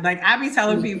God. Like I be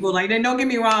telling people, like, don't get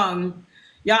me wrong.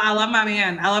 Y'all, I love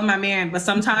my man. But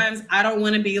sometimes I don't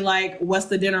want to be like, what's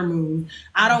the dinner move?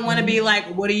 I don't want to be like,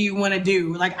 what do you want to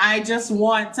do? Like, I just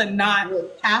want to not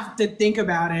have to think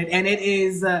about it. And it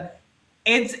is,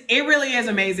 it really is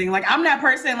amazing. Like, I'm that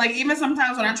person, like, even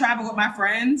sometimes when I travel with my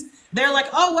friends, they're like,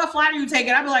 oh, what flight are you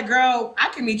taking? I'll be like, girl, I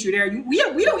can meet you there.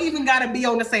 We don't even got to be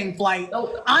on the same flight.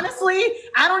 Honestly,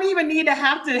 I don't even need to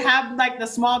have like the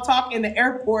small talk in the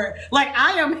airport. Like,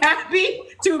 I am happy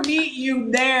to meet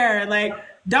you there. Like,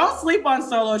 don't sleep on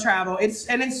solo travel. It's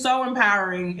so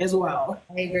empowering as well.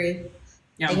 I agree.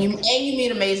 Yeah. And you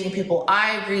meet amazing people.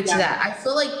 I agree to that. I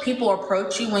feel like people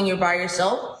approach you when you're by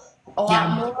yourself a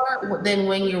lot more than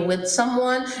when you're with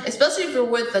someone, especially if you're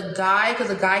with a guy, because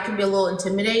a guy can be a little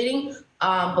intimidating.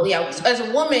 But yeah, as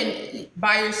a woman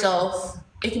by yourself,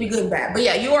 it can be good and bad. But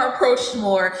yeah, you are approached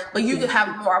more, but you could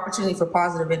have more opportunity for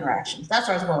positive interactions. That's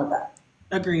where I was going with that.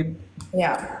 Agreed.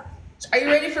 Yeah. So are you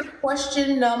ready for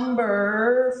question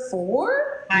number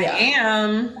 4? I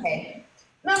am. Okay.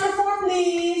 Number 4,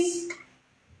 please.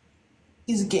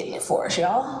 He's getting it for us,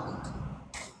 y'all.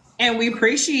 And we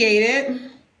appreciate it.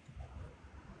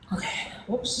 Okay,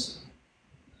 whoops.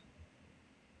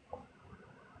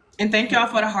 And thank y'all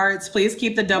for the hearts. Please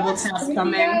keep the double taps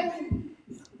coming.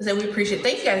 So we appreciate it.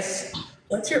 Thank you guys.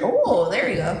 What's your, oh, there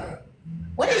you go.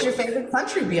 What is your favorite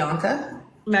country, Bianca?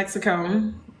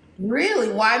 Mexico.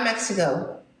 Really? Why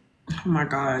Mexico? Oh my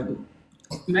God.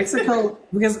 Mexico,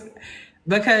 because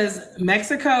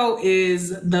Mexico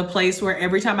is the place where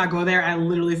every time I go there, I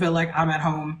literally feel like I'm at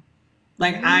home.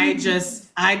 Like as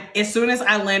soon as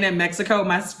I land in Mexico,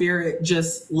 my spirit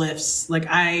just lifts. Like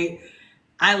I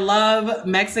love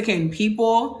Mexican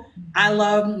people. I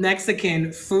love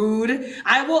Mexican food.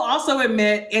 I will also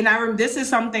admit, and this is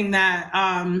something that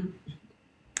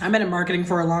I've been in marketing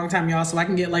for a long time, y'all, so I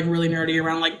can get like really nerdy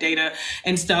around like data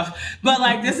and stuff. But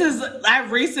like I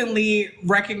recently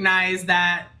recognized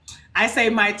that I say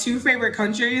my two favorite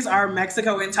countries are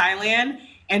Mexico and Thailand.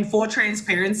 And full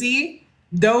transparency,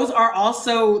 those are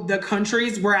also the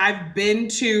countries where I've been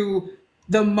to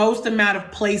the most amount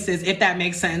of places, if that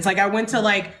makes sense. Like I went to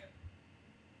like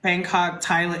Bangkok,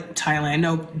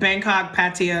 Bangkok,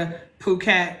 Pattaya,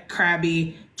 Phuket,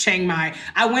 Krabi, Chiang Mai.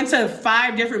 I went to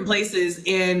 5 different places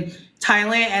in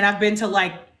Thailand, and I've been to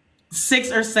like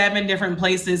 6 or 7 different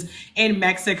places in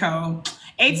Mexico.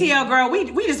 ATL girl,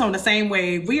 we just on the same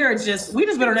wave. We just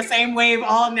been on the same wave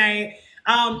all night.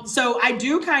 So I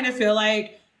do kind of feel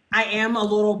like I am a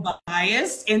little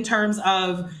biased in terms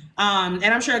of, and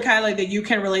I'm sure Kyla that you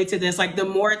can relate to this. Like the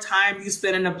more time you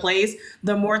spend in a place,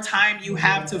 the more time you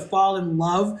have to fall in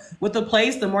love with the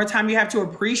place, the more time you have to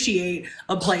appreciate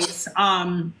a place.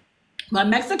 But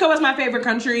Mexico is my favorite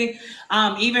country.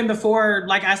 Even before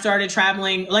like I started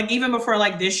traveling, like even before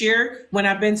like this year when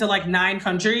I've been to like 9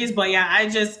 countries. But yeah, I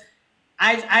just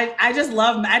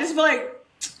love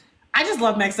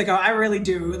Mexico. I really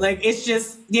do. Like, it's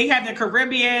just, you have the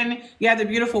Caribbean, you have the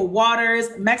beautiful waters.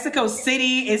 Mexico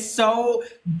City is so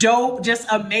dope, just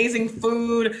amazing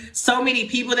food. So many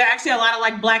people. There are actually a lot of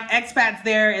like Black expats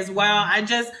there as well. I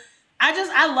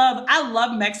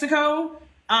love Mexico.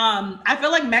 I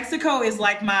feel like Mexico is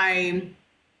like my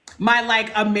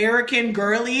like American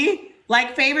girly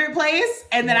like favorite place.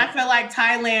 And then I feel like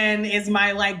Thailand is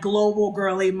my like global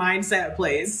girly mindset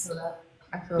place.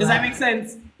 Does that make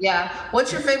sense? Yeah.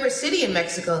 What's your favorite city in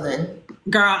Mexico then?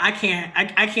 Girl, I can't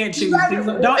choose.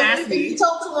 Don't ask me. If you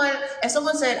told someone, if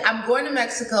someone said, I'm going to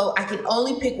Mexico, I can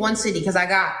only pick one city because I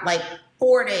got like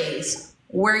 4 days.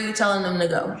 Where are you telling them to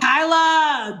go?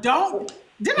 Kyla,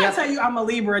 didn't I tell you I'm a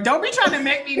Libra? Don't be trying to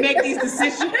make me make these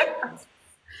decisions.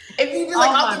 If you just like,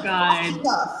 oh my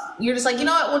God. You're just like, you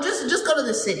know what? Well, just go to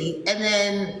the city and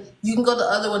then you can go to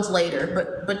other ones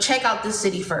later. But check out this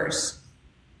city first.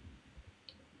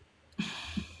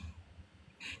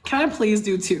 Can I please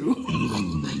do 2?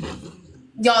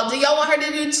 Y'all, do y'all want her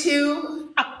to do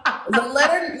 2?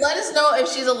 Let us know if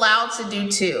she's allowed to do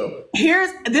 2.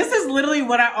 This is literally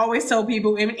what I always tell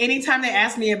people. Anytime they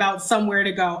ask me about somewhere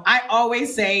to go, I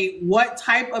always say, what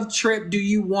type of trip do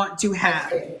you want to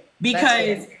have?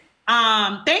 Because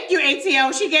thank you,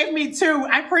 ATL. She gave me 2.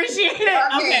 I appreciate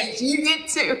it. Okay. You get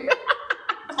 2.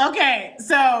 Okay,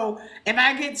 so if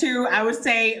I get 2, I would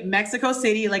say Mexico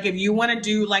City. Like if you want to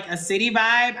do like a city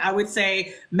vibe, I would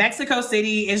say Mexico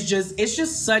City is it's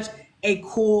just such a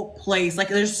cool place. Like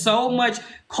there's so much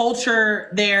culture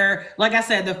there. Like I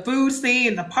said, the food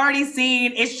scene, the party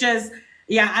scene, it's just,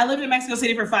 yeah, I lived in Mexico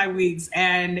City for 5 weeks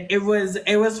and it was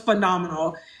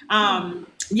phenomenal.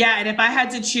 Yeah, and if I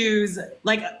had to choose,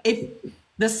 like if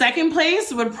the second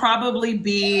place would probably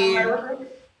be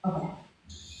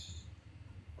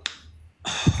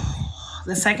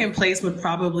the second place would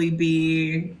probably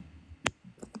be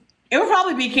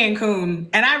Cancun.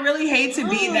 And I really hate to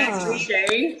be that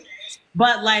cliche,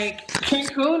 but like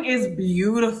Cancun is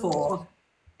beautiful.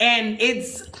 And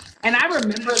I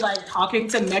remember like talking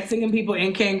to Mexican people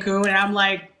in Cancun and I'm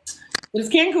like, is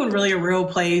Cancun really a real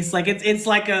place? Like it's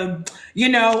like a,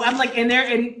 I'm like, and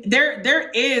there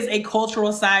is a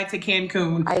cultural side to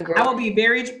Cancun. I agree. I will be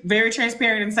very, very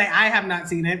transparent and say I have not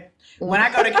seen it. When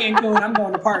I go to Cancun, I'm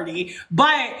going to party.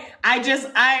 But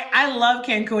I love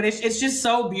Cancun. It's just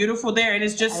so beautiful there, and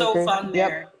it's just so fun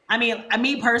there. I mean,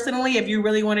 me personally, if you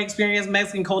really want to experience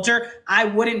Mexican culture, I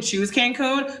wouldn't choose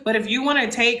Cancun. But if you want to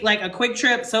take like a quick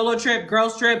trip, solo trip,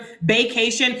 girls trip,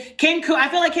 vacation, Cancun, I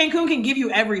feel like Cancun can give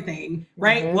you everything,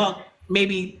 right? Mm-hmm. Well,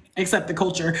 maybe except the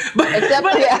culture. But as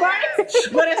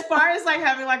far as like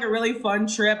having like a really fun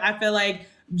trip, I feel like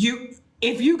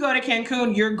if you go to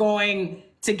Cancun, you're going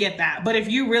to get that. But if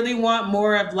you really want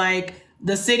more of like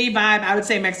the city vibe, I would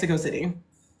say Mexico City.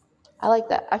 I like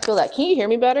that. I feel that. Can you hear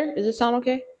me better? Does it sound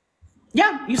okay?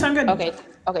 Yeah, you sound good.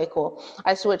 Okay, cool.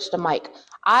 I switched the mic.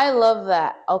 I love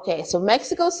that. Okay, so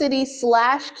Mexico City /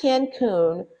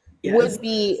 Cancun would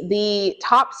be the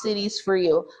top cities for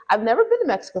you. I've never been to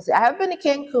Mexico City. I have been to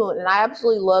Cancun and I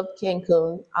absolutely loved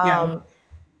Cancun.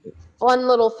 Fun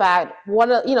little fact,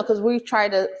 because we try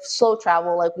to slow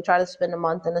travel, like we try to spend a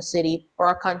month in a city or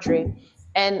a country,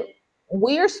 and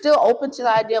we are still open to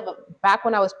the idea. But back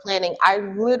when I was planning, I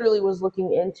literally was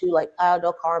looking into like Playa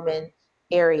del Carmen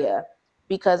area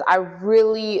because I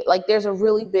really like, there's a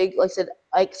really big, like I said,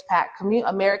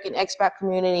 American expat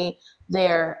community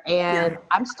there, and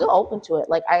I'm still open to it.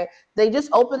 Like they just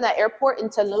opened that airport in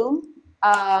Tulum.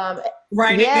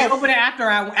 Right. Yes. They opened it after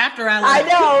I left. I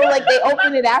know, like they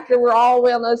opened it after we're all the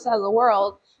way on the other side of the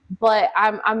world. But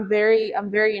I'm very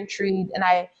intrigued, and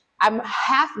I'm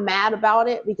half mad about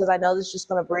it because I know this is just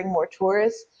going to bring more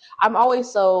tourists. I'm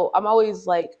always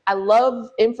like, I love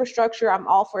infrastructure. I'm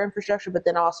all for infrastructure, but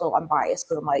then also I'm biased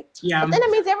because I'm like, but then it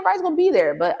means everybody's going to be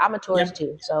there. But I'm a tourist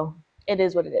too, so it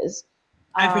is what it is.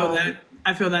 I feel that.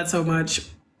 I feel that so much.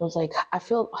 I was like, I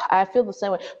feel the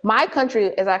same way. My country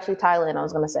is actually Thailand. I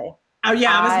was going to say. Oh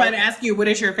yeah, I was about to ask you, what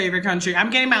is your favorite country?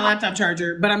 I'm getting my laptop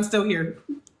charger, but I'm still here.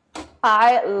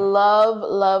 I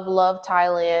love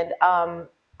Thailand.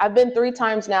 I've been 3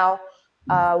 times now.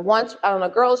 Once on a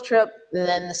girls' trip, and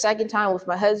then the second time with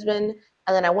my husband,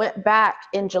 and then I went back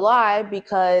in July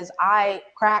because I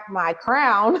cracked my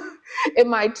crown in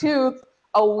my tooth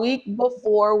a week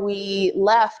before we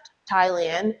left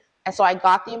Thailand, and so I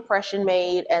got the impression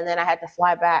made, and then I had to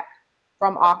fly back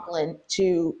from Auckland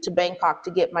to Bangkok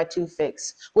to get my tooth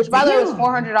fixed, which by the way was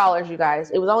 $400, you guys.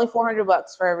 It was only $400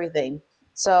 for everything.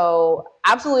 So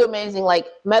absolutely amazing. Like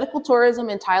medical tourism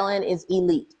in Thailand is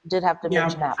elite. Did have to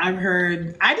mention that. I've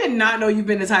heard. I did not know you've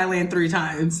been to Thailand 3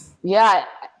 times. Yeah.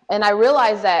 And I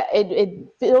realized that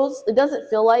it doesn't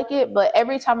feel like it, but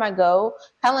every time I go,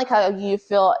 kind of like how you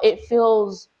feel, it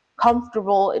feels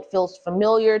comfortable. It feels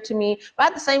familiar to me. But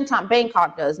at the same time,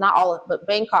 Bangkok does. Not all of it, but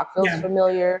Bangkok feels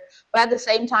familiar. But at the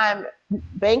same time,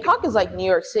 Bangkok is like New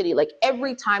York City. Like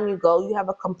every time you go, you have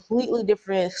a completely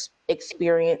different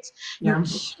experience.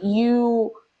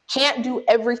 You can't do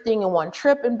everything in one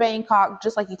trip in Bangkok,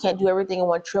 just like you can't do everything in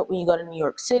one trip when you go to New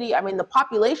York City. I mean, the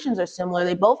populations are similar.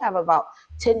 They both have about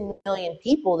 10 million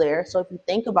people there. So if you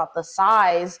think about the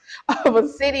size of a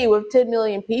city with 10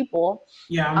 million people,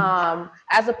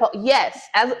 as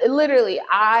literally,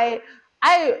 I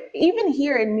even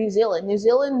here in New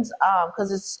Zealand's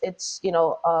because it's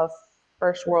a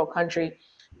first world country.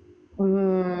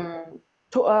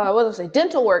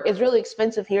 Dental work is really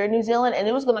expensive here in New Zealand, and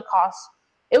it was going to cost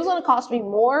me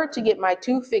more to get my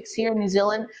tooth fixed here in New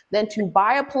Zealand than to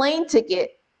buy a plane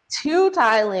ticket to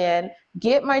Thailand,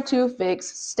 get my tooth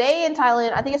fixed, stay in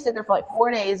Thailand. I think I stayed there for like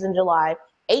 4 days in July,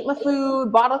 ate my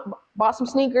food, bought some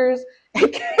sneakers,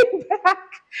 and came back,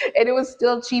 and it was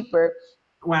still cheaper.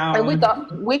 Wow. And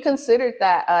we considered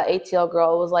that ATL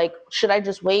girl. It was like, should I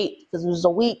just wait? Because it was a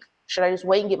week. Should I just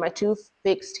wait and get my tooth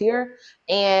fixed here?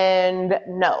 And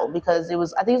no, because I think it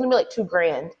was gonna be like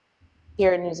 $2,000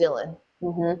 here in New Zealand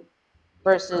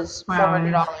versus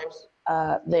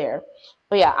 $400 there.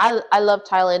 But yeah, I love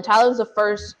Thailand. Thailand's the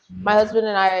first. My husband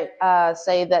and I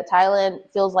say that Thailand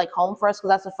feels like home for us because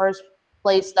that's the first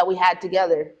place that we had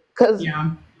together. Because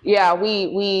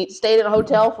we stayed in a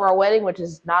hotel for our wedding, which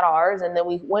is not ours, and then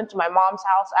we went to my mom's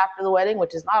house after the wedding,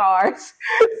 which is not ours.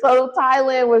 So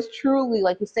Thailand was truly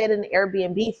like, we stayed in an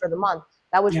Airbnb for the month.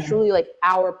 That was truly like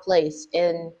our place.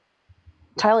 And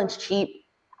Thailand's cheap.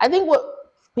 I think what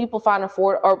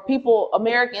people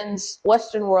Americans,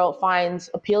 Western world finds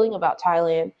appealing about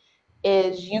Thailand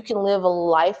is you can live a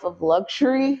life of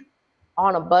luxury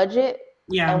on a budget.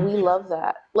 Yeah. And we love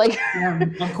that. Like,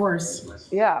 of course.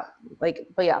 Yeah. Like,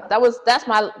 but yeah, that's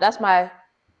my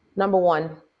number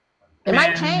one. It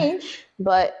might change,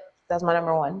 but that's my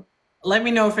number one. Let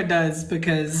me know if it does,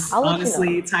 because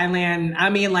honestly, Thailand, I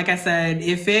mean, like I said,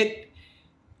 it's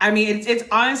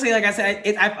honestly, like I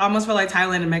said, I almost feel like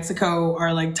Thailand and Mexico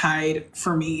are like tied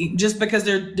for me, just because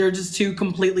they're just 2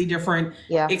 completely different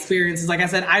experiences. Like I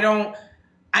said, I don't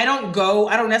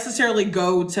necessarily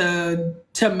go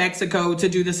to Mexico to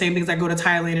do the same things I go to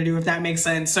Thailand to do, if that makes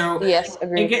sense. So yes,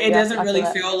 agreed. It doesn't really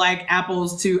feel like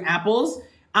apples to apples.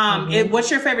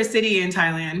 What's your favorite city in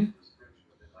Thailand?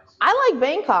 I like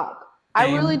Bangkok.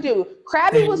 I really do.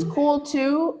 Krabi was cool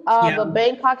too, but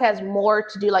Bangkok has more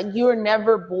to do. Like, you are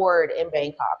never bored in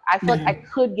Bangkok. I feel like I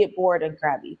could get bored in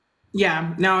Krabi.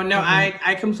 Yeah, no,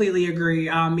 I completely agree.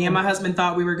 Me and my husband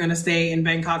thought we were going to stay in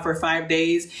Bangkok for 5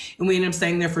 days, and we ended up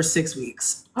staying there for 6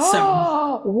 weeks.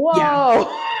 So, whoa.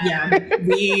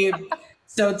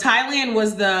 So Thailand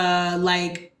was the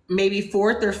like maybe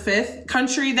 4th or 5th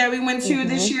country that we went to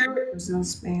this year. Brazil,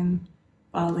 Spain,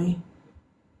 Bali.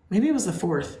 Maybe it was the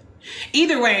 4th.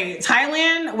 Either way,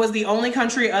 Thailand was the only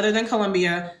country other than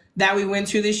Colombia that we went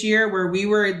to this year where we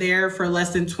were there for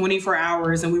less than 24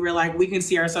 hours, and we were like, we can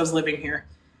see ourselves living here.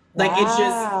 Like, it's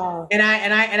just, and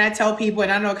I tell people,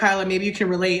 and I know, Kyla, maybe you can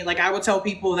relate. Like, I would tell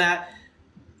people that,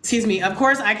 of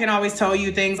course I can always tell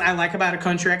you things I like about a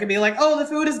country. I can be like, oh, the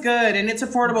food is good and it's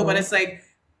affordable, but it's like,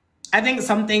 I think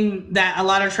something that a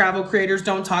lot of travel creators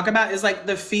don't talk about is like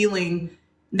the feeling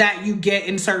that you get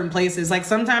in certain places. Like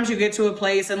sometimes you get to a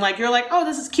place and like, you're like, oh,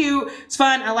 this is cute. It's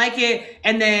fun. I like it.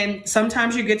 And then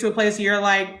sometimes you get to a place and you're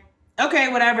like, okay,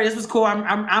 whatever. This was cool.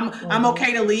 I'm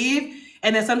okay to leave.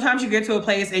 And then sometimes you get to a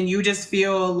place and you just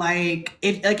feel like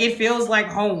it feels like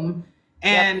home.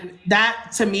 And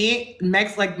that to me,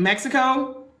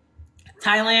 Mexico,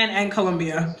 Thailand, and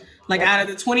Colombia, like out of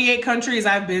the 28 countries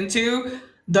I've been to,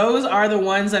 those are the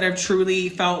ones that have truly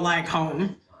felt like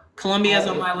home. Colombia is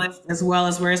on my list, as well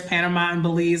as where's Panama and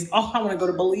Belize. Oh, I want to go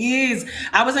to Belize.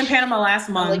 I was in Panama last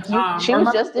month. She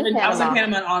was just in Panama. I was in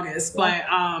Panama in August, but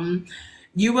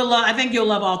you will love. I think you'll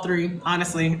love all three.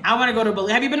 Honestly, I want to go to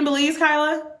Belize. Have you been to Belize,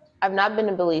 Kyla? I've not been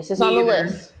to Belize. It's on the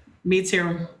list. Me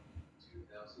too.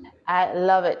 I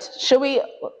love it. Should we?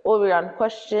 What are we on?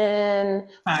 Question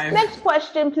 5. Next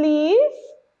question, please.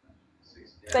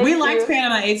 We liked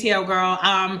Panama, ATL girl.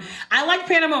 I liked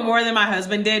Panama more than my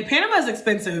husband did. Panama is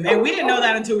expensive, and we didn't know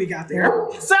that until we got there.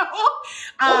 So,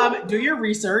 do your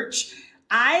research.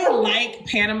 I like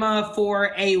Panama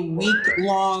for a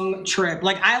week-long trip.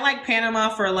 Like, I like Panama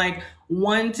for like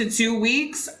 1 to 2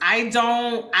 weeks. I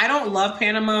don't love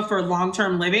Panama for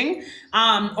long-term living,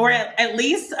 or at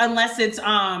least unless it's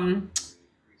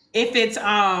if it's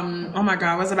oh my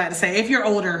god, what was I about to say? If you're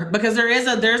older, because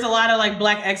there's a lot of like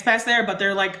Black expats there, but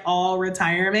they're like all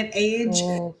retirement age.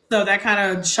 So that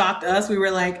kind of shocked us. We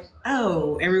were like,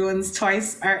 oh, everyone's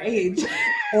twice our age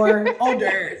or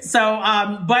older. So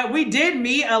but we did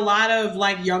meet a lot of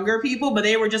like younger people, but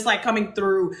they were just like coming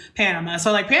through Panama.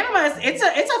 So like Panama it's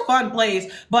a fun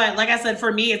place, but like I said,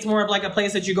 for me it's more of like a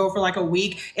place that you go for like a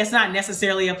week. It's not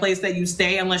necessarily a place that you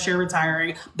stay unless you're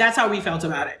retiring. That's how we felt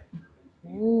about it.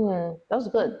 That's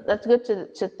good. That's good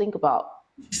to think about.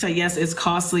 So yes, it's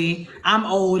costly. I'm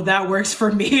old. That works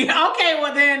for me. Okay,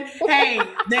 well then, hey,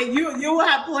 then you will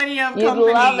have plenty of company.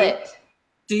 You love it.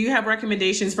 Do you have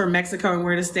recommendations for Mexico and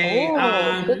where to stay?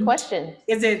 Good question.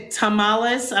 Is it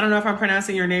Tamales? I don't know if I'm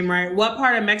pronouncing your name right. What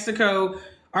part of Mexico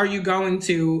are you going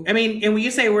to? I mean, and when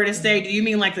you say where to stay, do you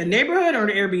mean like the neighborhood or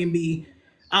the Airbnb?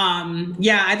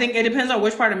 Yeah, I think it depends on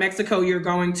which part of Mexico you're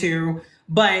going to,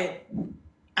 but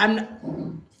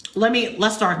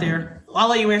let's start there. I'll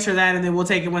let you answer that and then we'll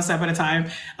take it one step at a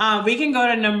time. We can go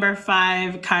to number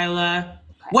 5, Kyla.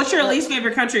 What's your least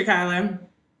favorite country, Kyla?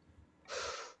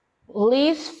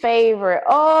 Least favorite.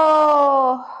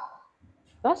 Oh,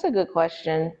 that's a good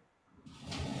question.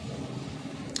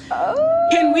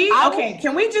 Can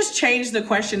we just change the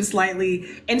question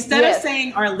slightly? Instead of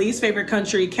saying our least favorite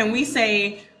country, can we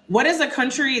say, what is a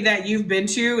country that you've been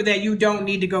to that you don't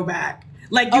need to go back?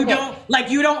 Like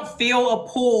you don't feel a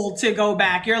pull to go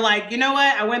back. You're like, you know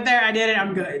what? I went there, I did it,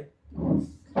 I'm good.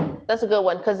 That's a good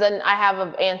one, because then I have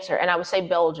an answer, and I would say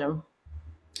Belgium.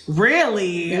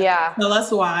 Really? Yeah. Tell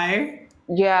us why.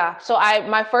 Yeah. So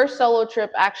my first solo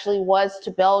trip actually was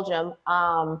to Belgium.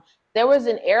 There was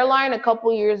an airline a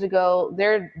couple years ago.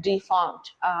 They're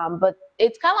defunct, but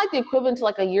it's kind of like the equivalent to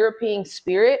like a European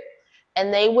Spirit,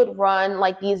 and they would run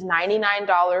like these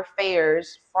 $99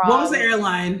 fares from. What was the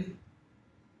airline?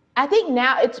 I think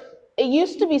now it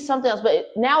used to be something else, but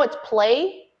now it's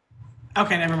Play.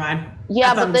 Okay, never mind.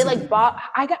 Yeah, but they like bought.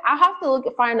 I have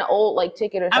to find an old like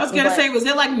ticket or something. I was gonna say, was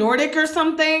it like Nordic or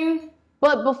something?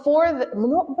 But before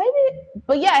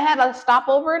but yeah, it had a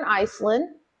stopover in Iceland.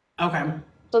 Okay.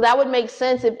 So that would make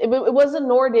sense if it was a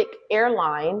Nordic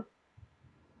airline.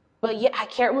 But yeah, I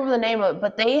can't remember the name of it.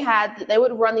 But they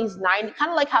would run these kind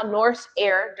of like how Norse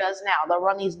Air does now. They'll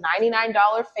run these $99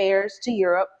 fares to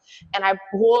Europe, and I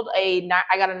got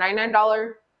a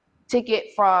 $99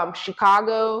 ticket from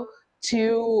Chicago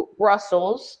to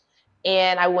Brussels,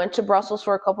 and I went to Brussels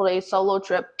for a couple of days solo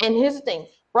trip. And here's the thing: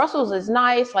 Brussels is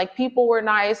nice. Like people were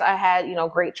nice. I had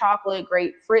great chocolate,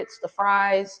 great frites, the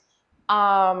fries.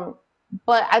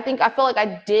 But I feel like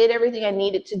I did everything I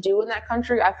needed to do in that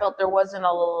country. I felt there wasn't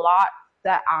a lot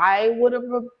that I would have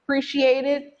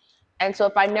appreciated. And so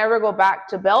if I never go back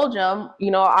to Belgium,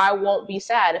 I won't be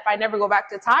sad. If I never go back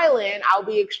to Thailand, I'll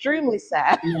be extremely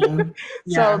sad. Yeah.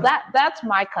 So that's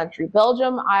my country.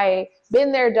 Belgium, I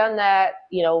been there, done that,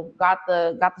 got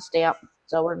the stamp.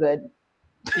 So we're good.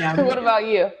 Yeah. What about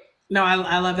you? No,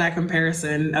 I love that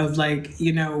comparison of like,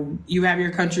 you have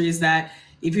your countries that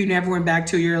if you never went back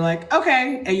to, you're like,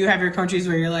 okay. And you have your countries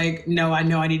where you're like, no, I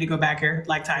know I need to go back here,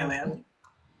 like Thailand.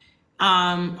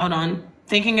 Hold on.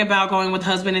 Thinking about going with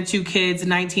husband and 2 kids,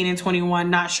 19 and 21,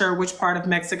 not sure which part of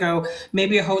Mexico,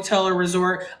 maybe a hotel or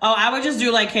resort. Oh, I would just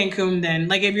do like Cancun then.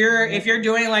 Like if you're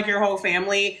doing like your whole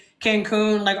family,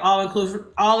 Cancun, like all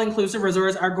inclusive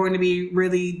resorts are going to be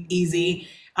really easy.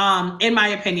 in my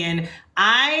opinion.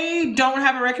 I don't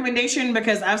have a recommendation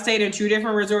because I've stayed in 2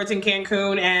 different resorts in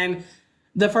Cancun, and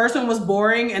the first one was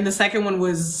boring and the second one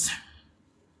was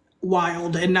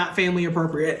wild and not family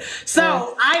appropriate.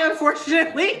 So I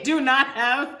unfortunately do not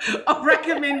have a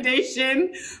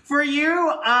recommendation for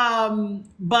you.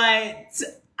 But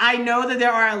I know that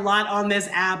there are a lot on this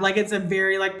app. Like, it's a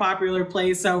very like popular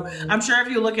place. So I'm sure if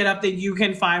you look it up that you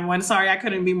can find one. Sorry, I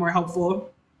couldn't be more helpful.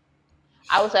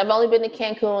 I've only been to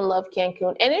Cancun, love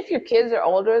Cancun. And if your kids are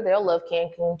older, they'll love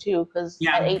Cancun too. Because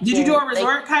at 18, did you do a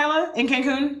resort, Kyla, in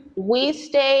Cancun? We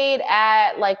stayed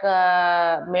at like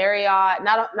a Marriott,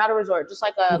 not a resort, just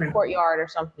like a courtyard or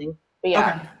something. But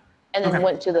yeah. And then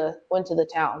went to the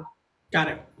town. Got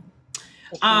it.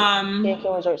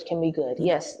 Cancun resorts can be good.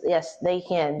 Yes, they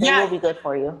can. They will be good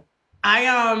for you.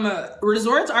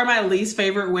 Resorts are my least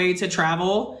favorite way to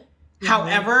travel.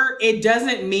 However, it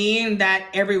doesn't mean that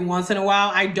every once in a while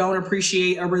I don't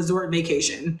appreciate a resort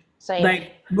vacation. Same.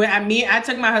 Like, I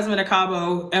took my husband to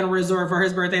Cabo at a resort for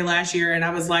his birthday last year, and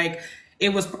I was like,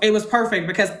 it was perfect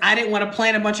because I didn't want to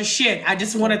plan a bunch of shit. I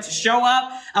just wanted to show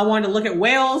up. I wanted to look at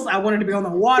whales. I wanted to be on the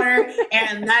water,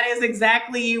 and that is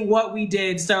exactly what we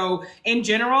did. So in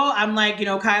general, I'm like,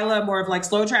 Kyla, more of like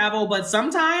slow travel, but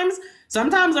sometimes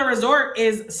a resort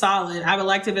is solid. I would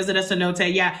like to visit a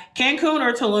cenote. Yeah, Cancun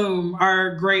or Tulum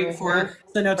are great for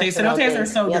cenotes. Cenotes are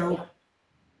so dope.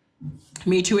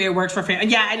 Me too. It works for family.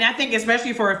 Yeah, and I think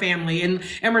especially for a family.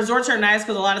 And resorts are nice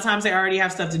because a lot of times they already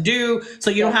have stuff to do, so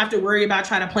you don't have to worry about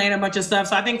trying to plan a bunch of stuff.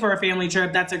 So I think for a family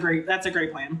trip, that's a great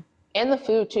plan. And the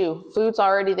food too. Food's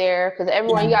already there because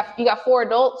everyone you got 4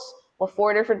 adults with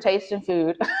 4 different tastes in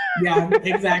food. Yeah,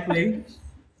 exactly.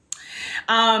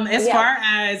 As far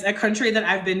as a country that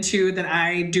I've been to that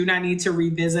I do not need to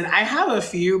revisit, I have a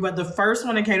few, but the first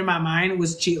one that came to my mind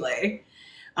was Chile.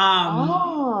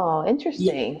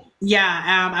 Interesting.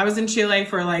 Yeah. I was in Chile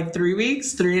for like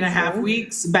 3.5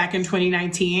 weeks back in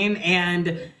 2019.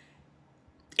 And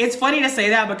it's funny to say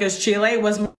that because Chile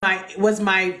was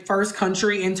my first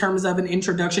country in terms of an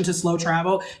introduction to slow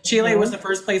travel. Chile was the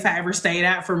first place I ever stayed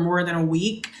at for more than a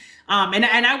week. And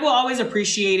I will always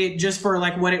appreciate it just for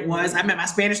like what it was. I met my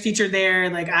Spanish teacher there.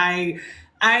 Like I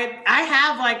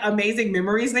have like amazing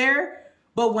memories there,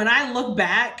 but when I look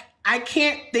back, I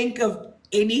can't think of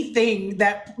anything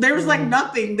that there was like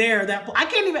nothing there that I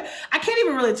can't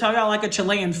even really tell y'all like a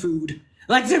Chilean food.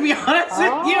 Like, to be honest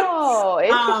with you. Oh,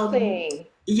 interesting.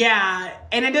 Yeah.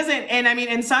 And it doesn't, and I mean,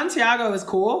 and Santiago is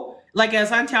cool. Like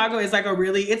Santiago is like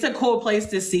it's a cool place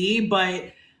to see,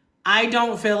 but I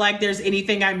don't feel like there's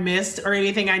anything I missed or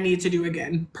anything I need to do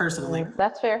again, personally.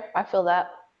 That's fair. I feel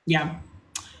that. Yeah.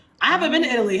 I haven't been to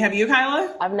Italy. Have you,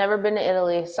 Kyla? I've never been to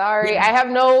Italy. Sorry. I have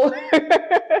no...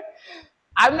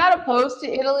 I'm not opposed to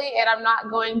Italy, and I'm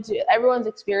not going to... Everyone's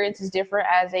experience is different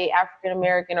as a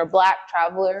African-American or Black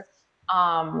traveler.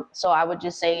 So I would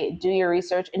just say, do your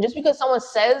research. And just because someone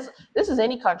says, this is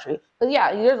any country. Because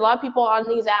yeah, there's a lot of people on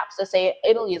these apps that say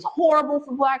Italy is horrible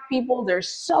for Black people. They're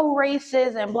so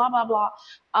racist and blah, blah, blah.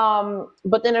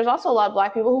 But then there's also a lot of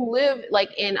Black people who live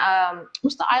like in,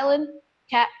 what's the island?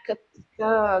 I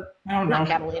don't know. Not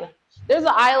Catalina. There's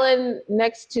an island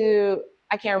next to,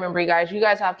 I can't remember, you guys. You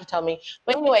guys have to tell me.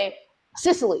 But anyway,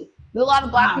 Sicily. There's a lot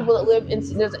of Black people that live in,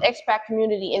 there's an expat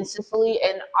community in Sicily.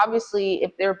 And obviously,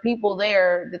 if there are people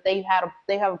there that they have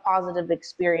a positive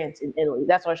experience in Italy.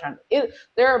 That's what I'm trying to do.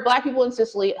 There are Black people in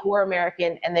Sicily who are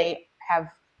American and they have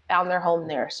found their home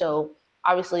there. So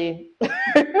obviously,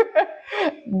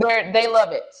 they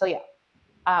love it. So yeah,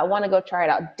 I want to go try it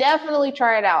out. Definitely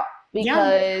try it out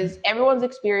because everyone's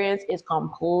experience is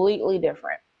completely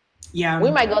different. Yeah.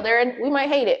 We might go there and we might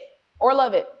hate it or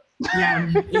love it.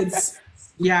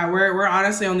 Yeah, we're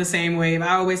honestly on the same wave.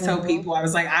 I always tell people, I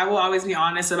was like, I will always be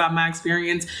honest about my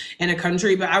experience in a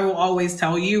country, but I will always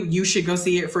tell you, you should go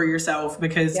see it for yourself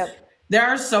because there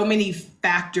are so many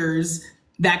factors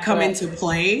that come into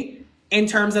play in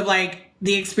terms of like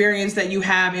the experience that you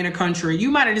have in a country. You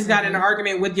might have just got in an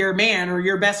argument with your man or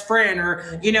your best friend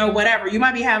or, you know, whatever. You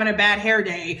might be having a bad hair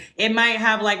day. It might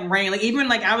have like rain. Like even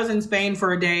like I was in Spain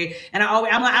for a day and I'm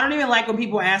like, I don't even like when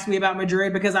people ask me about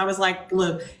Madrid because I was like,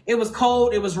 look, it was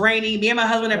cold. It was rainy. Me and my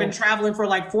husband have been traveling for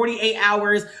like 48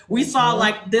 hours. We saw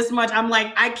like this much. I'm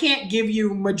like, I can't give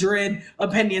you Madrid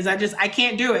opinions. I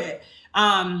can't do it.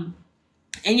 And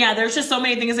yeah, there's just so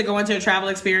many things that go into a travel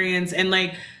experience. And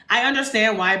like, I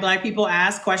understand why Black people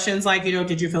ask questions like, you know,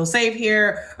 did you feel safe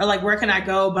here? Or like, where can I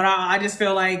go? But I just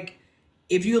feel like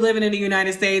if you living in the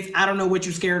United States, I don't know what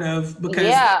you're scared of, because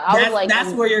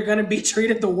that's where you're gonna be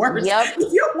treated the worst. Yep.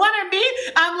 If you want to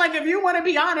be, I'm like, if you want to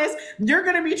be honest, you're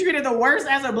gonna be treated the worst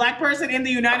as a Black person in the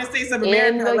United States of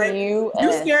America. Like,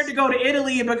 you're scared to go to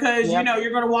Italy because you know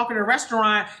you're gonna walk in a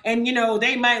restaurant and you know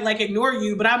they might like ignore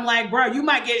you. But I'm like, bro, you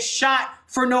might get shot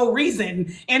for no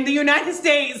reason in the United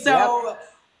States. So.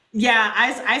 Yeah,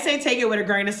 I say take it with a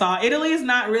grain of salt. Italy is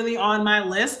not really on my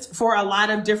list for a lot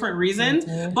of different reasons,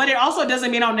 but it also doesn't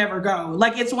mean I'll never go.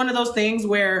 Like, it's one of those things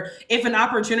where if an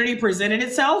opportunity presented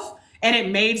itself and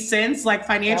it made sense, like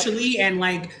financially and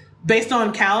like based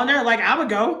on calendar, like I would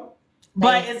go.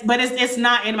 But it's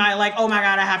not in my like, oh my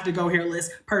God, I have to go here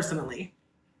list personally.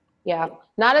 Yeah,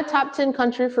 not a top 10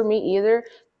 country for me either.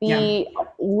 The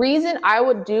reason I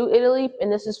would do Italy, and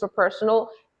this is for personal,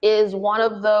 is one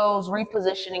of those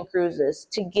repositioning cruises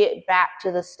to get back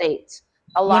to the States.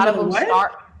 A lot of them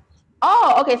start.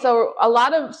 Oh, okay.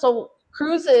 So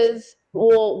cruises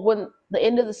will, when the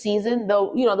end of the season,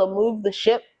 they'll move the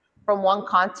ship from one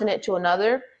continent to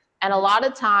another. And a lot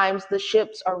of times the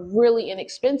ships are really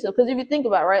inexpensive. Because if you think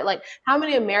about it, right, like how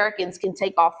many Americans can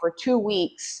take off for 2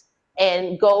 weeks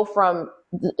and go from,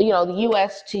 the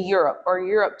US to Europe or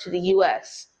Europe to the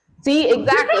US? See,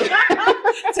 exactly.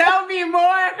 Tell me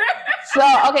more. So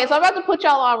I'm about to put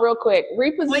y'all on real quick.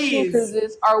 Repositioning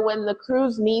cruises are when the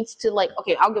cruise needs to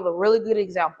I'll give a really good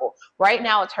example. Right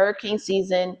now it's hurricane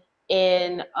season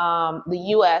in the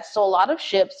US. So a lot of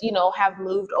ships, have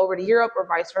moved over to Europe or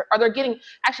vice versa. Or they're getting,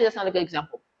 actually, that's not a good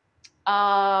example.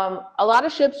 A lot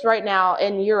of ships right now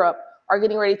in Europe are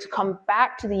getting ready to come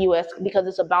back to the US because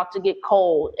it's about to get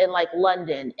cold in like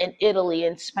London and Italy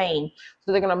and Spain.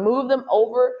 So they're going to move them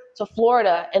over to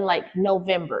Florida in like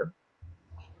November.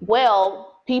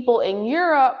 Well, people in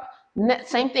Europe,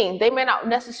 same thing. They may not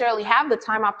necessarily have the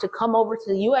time off to come over to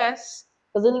the US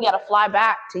because then you got to fly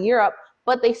back to Europe.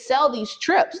 But they sell these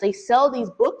trips, they sell these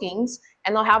bookings,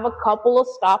 and they'll have a couple of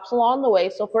stops along the way.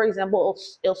 So for example,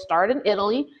 it'll start in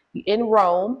Italy, in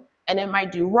Rome, and it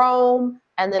might do Rome,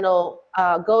 and then it'll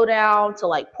go down to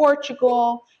like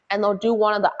Portugal, and they'll do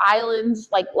one of the islands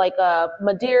like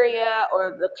Madeira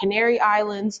or the Canary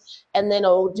Islands, and then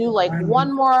it'll do like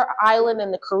one more island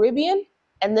in the Caribbean,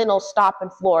 and then it'll stop in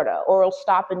Florida or it'll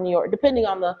stop in New York, depending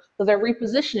on because they're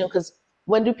repositioning. Because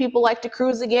when do people like to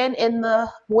cruise again in the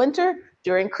winter?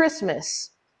 During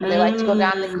Christmas, and they like to go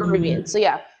down to the Caribbean. So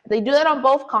yeah, they do that on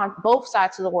both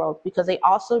sides of the world, because they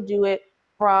also do it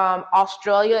from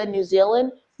Australia and New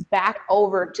Zealand back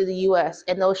over to the US,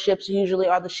 and those ships usually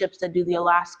are the ships that do the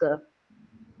Alaska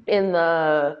in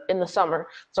the summer.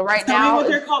 So now, what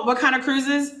they're called? What kind of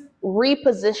cruises?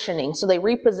 Repositioning. So they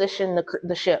reposition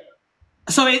the ship.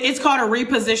 So it's called a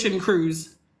reposition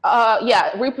cruise.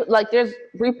 There's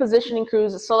repositioning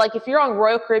cruises. So like if you're on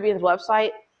Royal Caribbean's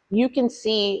website, you can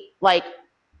see like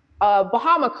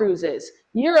Bahama cruises,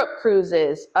 Europe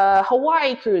cruises,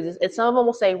 Hawaii cruises, and some of them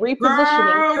will say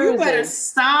repositioning cruises. You better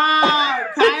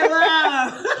stop,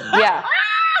 Kyla. Yeah.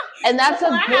 And that's a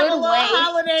good way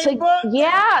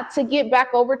to get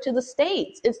back over to the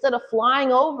States. Instead of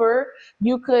flying over,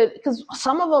 you could, because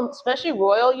some of them, especially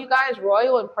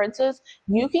Royal and Princess,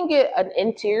 you can get an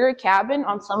interior cabin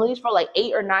on some of these for like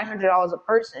 $800 or $900 a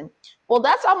person. Well,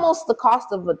 that's almost the cost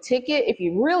of a ticket if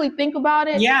you really think about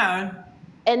it. Yeah.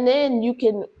 And then you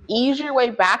can ease your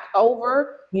way back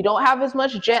over. You don't have as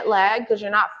much jet lag because you're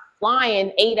not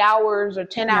flying 8 hours or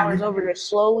 10 hours over. You're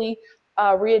slowly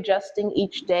readjusting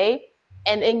each day.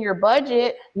 And in your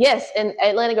budget, yes, and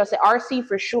Atlantic I'll say RC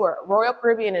for sure. Royal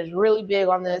Caribbean is really big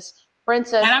on this.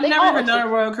 Princess. And I've never even done a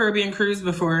Royal Caribbean cruise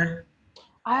before.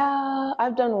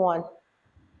 I've done one.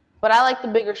 But I like the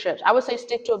bigger ships. I would say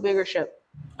stick to a bigger ship.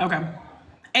 Okay.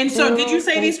 And so did you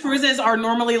say these cruises are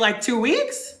normally like 2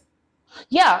 weeks?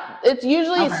 Yeah, it's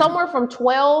usually somewhere from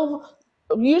 12.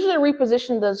 Usually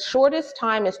reposition, the shortest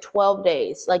time is 12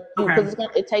 days, because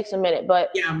it takes a minute, but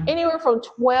anywhere from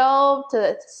 12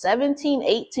 to 17,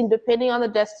 18, depending on the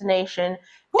destination.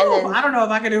 Woo, and then, I don't know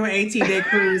if I could do an 18-day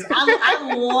cruise.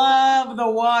 I love the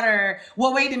water.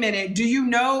 Well, wait a minute. Do you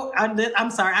know, I'm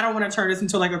sorry, I don't want to turn this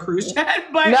into like a cruise chat,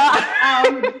 but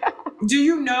do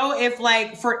you know if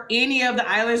like for any of the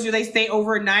islands, do they stay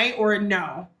overnight or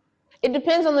no? It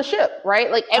depends on the ship, right?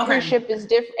 Like every ship is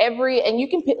different. And you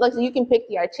can pick, you can pick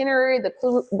the itinerary,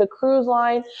 the cruise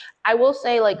line. I will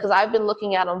say, because I've been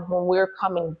looking at them when we're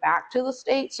coming back to the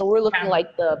States. So we're looking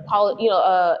like the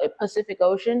Pacific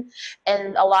Ocean,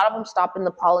 and a lot of them stop in the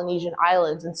Polynesian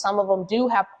islands, and some of them do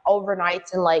have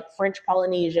overnights in like French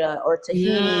Polynesia or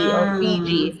Tahiti or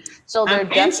Fiji. So they're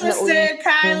definitely interested,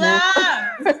 Kyla.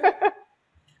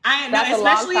 I know,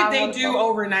 especially if they do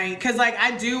overnight, because like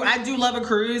I do love a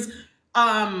cruise.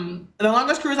 The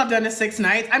longest cruise I've done is 6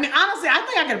 nights. I mean, honestly, I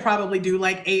think I could probably do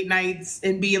like 8 nights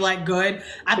and be like good.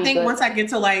 I think once I get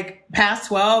to like past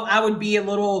 12, I would be a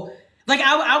little like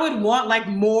I would want like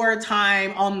more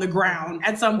time on the ground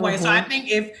at some point. So I think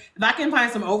if I can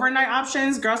find some overnight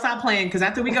options, girl, stop playing. Because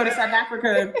after we go to South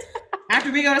Africa,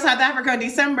 in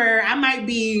December,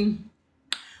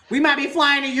 we might be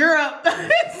flying to Europe.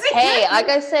 Hey, like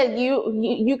I said,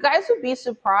 you guys would be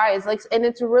surprised. Like, and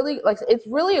it's really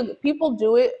people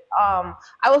do it. I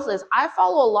will say this: I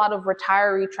follow a lot of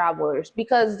retiree travelers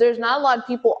because there's not a lot of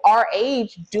people our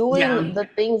age doing the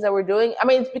things that we're doing. I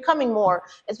mean, it's becoming more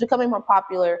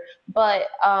popular, but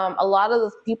a lot of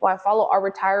the people I follow are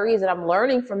retirees, and I'm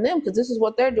learning from them because this is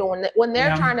what they're doing when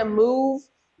they're trying to move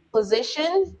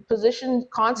position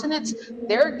continents.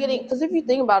 They're getting, because if you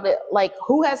think about it, like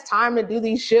who has time to do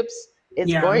these ships? It's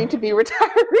going to be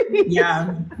retirees.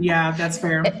 Yeah, that's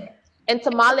fair. And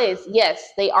tamales, yes,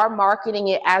 they are marketing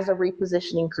it as a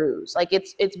repositioning cruise. Like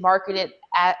it's marketed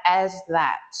as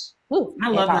that. Ooh, I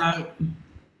love that.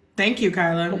 Thank you,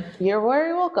 Kyla. You're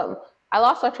very welcome. I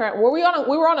lost our train. We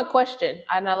were on a question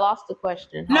and I lost the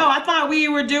question. No, I thought we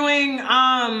were doing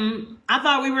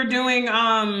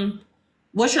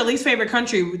what's your least favorite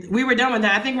country? We were done with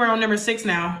that. I think we're on number 6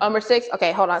 now. Number 6?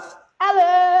 Okay, hold on.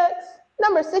 Alex,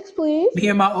 number 6, please. Me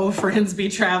and my old friends be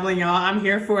traveling, y'all. I'm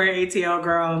here for an ATL,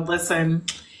 girl. Listen,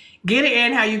 get it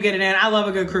in how you get it in. I love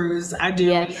a good cruise. I do.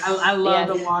 Yes. I love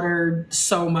the water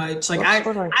so much. Like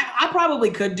I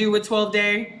probably could do a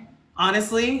 12-day,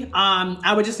 honestly.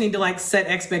 I would just need to like set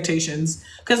expectations.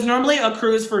 Because normally a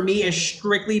cruise for me is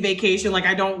strictly vacation. Like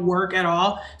I don't work at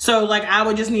all. So like I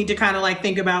would just need to kind of like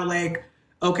think about like,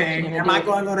 okay, am I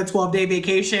going on a 12-day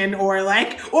vacation or am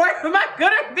I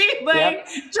gonna be like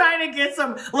trying to get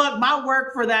some, look, my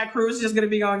work for that cruise is just gonna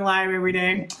be going live every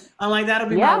day. I'm like, that'll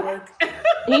be my work.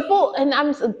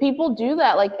 People do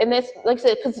that. Like, and it's like I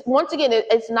said, because once again,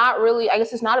 it's not really, I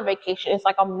guess it's not a vacation. It's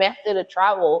like a method of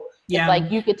travel. Yeah. It's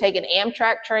like you could take an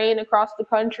Amtrak train across the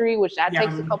country, which that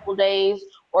takes a couple days,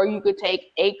 or you could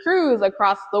take a cruise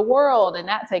across the world and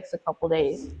that takes a couple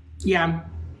days. Yeah.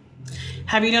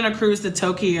 Have you done a cruise to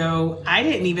Tokyo? I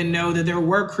didn't even know that there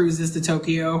were cruises to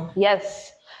Tokyo.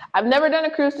 Yes. I've never done a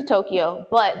cruise to Tokyo,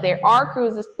 but there are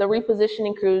cruises, the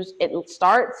repositioning cruise. It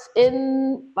starts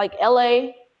in like LA.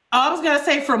 Oh, I was going to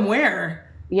say from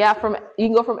where? Yeah, you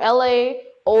can go from LA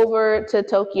over to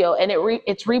Tokyo, and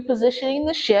it's repositioning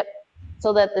the ship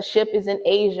so that the ship is in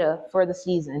Asia for the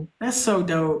season. That's so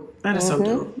dope. That is so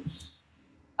dope.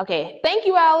 Okay. Thank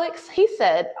you, Alex. He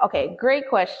said, okay, great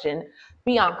question.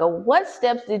 Bianca, what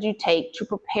steps did you take to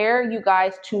prepare you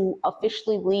guys to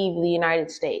officially leave the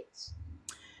United States?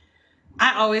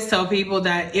 I always tell people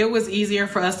that it was easier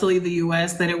for us to leave the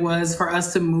US than it was for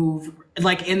us to move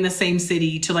like in the same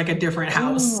city to like a different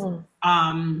house.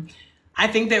 I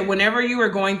think that whenever you are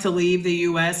going to leave the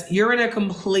US, you're in a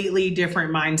completely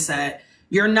different mindset.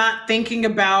 You're not thinking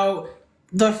about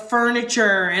the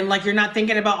furniture and like you're not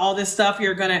thinking about all this stuff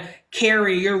you're going to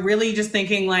carry. You're really just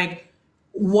thinking like,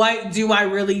 what do I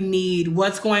really need?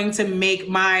 What's going to make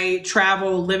my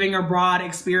travel, living abroad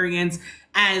experience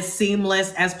as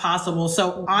seamless as possible?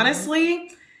 So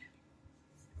honestly,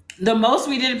 the most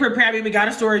we did to prepare, I mean, we got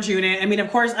a storage unit. I mean, of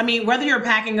course, whether you're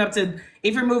packing up to,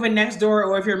 if you're moving next door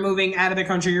or if you're moving out of the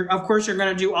country, of course, you're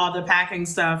going to do all the packing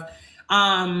stuff.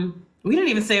 We didn't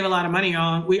even save a lot of money,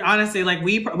 y'all. We honestly, like,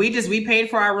 we paid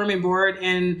for our room and board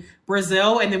in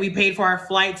Brazil, and then we paid for our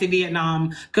flight to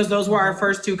Vietnam because those were our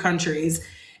first 2 countries.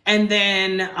 And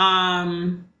then,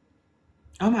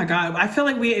 oh my God, I feel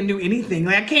like we didn't do anything.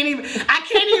 Like I can't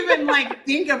even like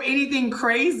think of anything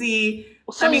crazy.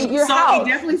 So your house,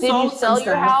 did you sell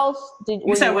your house?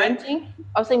 Were you renting?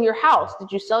 I was saying your house.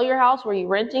 Did you sell your house? Were you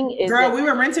renting? Girl, we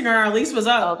were renting and our lease was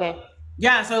up. Okay.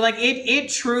 Yeah, so like it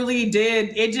truly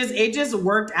did. It just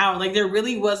worked out. Like there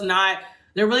really was not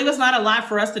a lot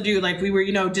for us to do. Like we were,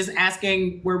 just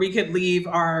asking where we could leave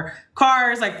our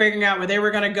cars, like figuring out where they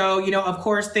were going to go. Of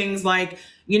course, things like,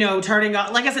 turning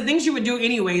off, like I said, things you would do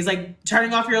anyways, like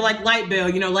turning off your like light bill,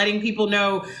 letting people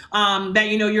know that,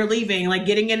 you're leaving, like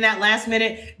getting in that last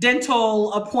minute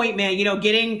dental appointment,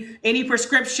 getting any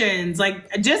prescriptions,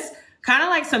 like just kind of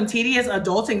like some tedious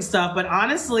adulting stuff. But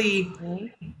honestly,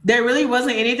 there really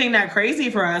wasn't anything that crazy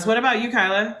for us. What about you,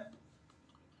 Kyla?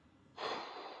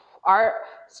 Our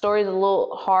story is a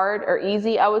little hard or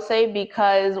easy, I would say,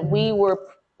 because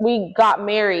we got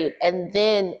married and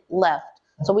then left.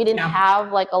 So we didn't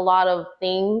have like a lot of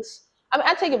things.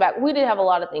 I take it back. We did have a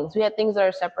lot of things. We had things that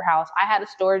are separate house. I had a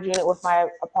storage unit with my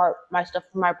stuff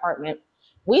from my apartment.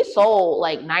 We sold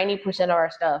like 90% of our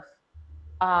stuff.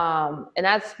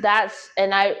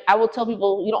 And I will tell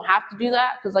people you don't have to do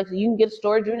that, because like you can get a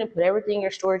storage unit, put everything in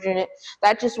your storage unit.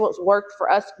 That just what worked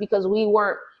for us, because we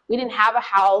didn't have a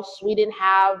house, we didn't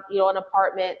have, an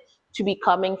apartment to be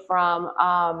coming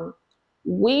from.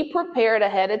 We prepared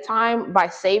ahead of time by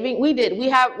saving. We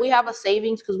have a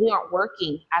savings because we aren't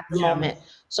working at the moment.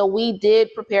 So we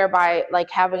did prepare by like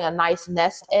having a nice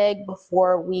nest egg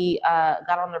before we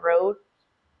got on the road.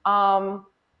 I'm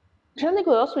trying to think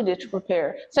what else we did to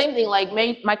prepare. Same thing, like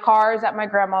my car is at my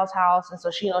grandma's house, and so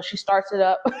she starts it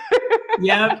up.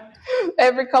 Yep.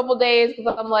 Every couple days,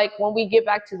 because I'm like, when we get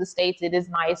back to the States, it is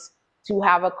nice to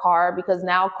have a car, because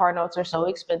now car notes are so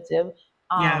expensive.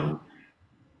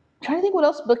 Trying to think what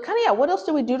else, but what else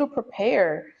did we do to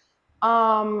prepare?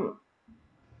 Because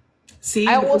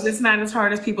it's not as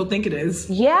hard as people think it is.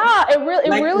 Yeah, it really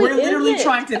we're literally isn't.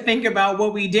 trying to think about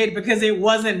what we did, because it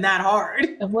wasn't that hard.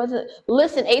 It wasn't.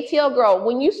 Listen, ATL girl,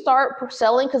 when you start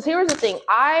selling, because here's the thing,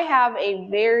 I am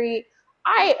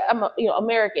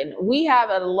American. We have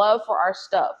a love for our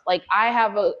stuff. Like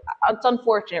it's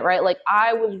unfortunate, right? Like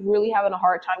I was really having a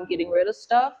hard time getting rid of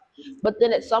stuff. But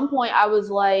then at some point I was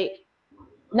like,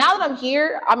 now that I'm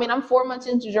here, I'm 4 months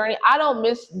into Journey, I don't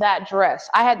miss that dress.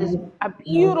 I had this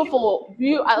beautiful,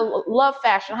 I love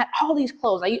fashion. I had all these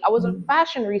clothes. I was a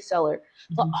fashion reseller.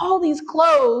 So all these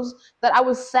clothes that I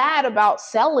was sad about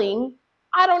selling,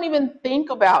 I don't even think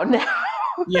about now.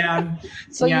 Yeah.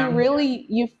 So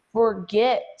you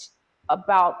forget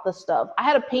about the stuff. I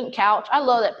had a pink couch. I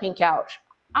love that pink couch.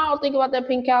 I don't think about that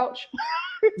pink couch.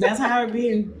 That's how it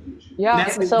be. Yeah.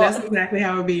 That's exactly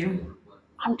how it be.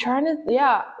 I'm trying to,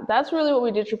 that's really what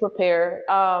we did to prepare.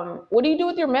 What do you do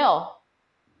with your mail?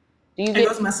 It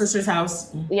goes to my sister's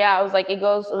house. Yeah, I was like, and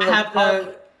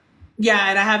I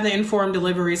have the informed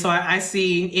delivery, so I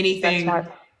see anything,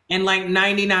 and like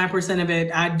 99% of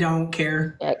it, I don't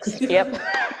care. Yep.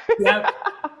 Yep.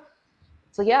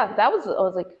 So I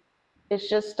was like, it's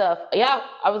just stuff. Yeah,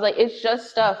 I was like, it's just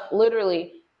stuff,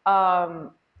 literally.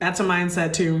 That's a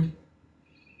mindset too.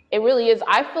 It really is.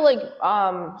 I feel like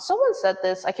someone said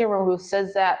this, I can't remember who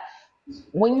says that,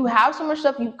 when you have so much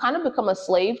stuff, you kind of become a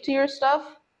slave to your stuff.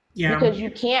 Yeah. Because you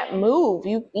can't move.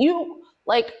 You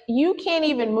can't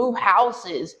even move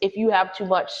houses if you have too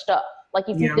much stuff. Like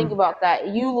if you think about that,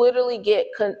 you literally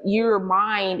your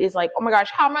mind is like, oh my gosh,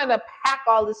 how am I gonna pack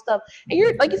all this stuff? And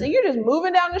you're, like you said, you're just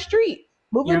moving down the street,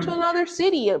 moving to another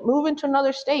city, moving to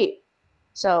another state.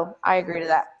 So I agree to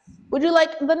that. Would you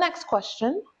like the next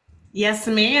question? Yes,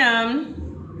 ma'am.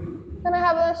 Can I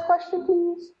have the next question,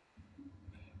 please?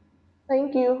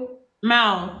 Thank you.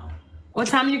 Mel, what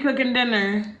time are you cooking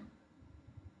dinner?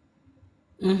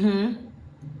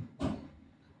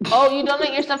 Oh, you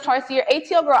donate your stuff twice a year.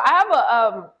 ATL girl, I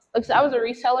was a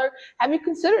reseller. Have you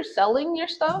considered selling your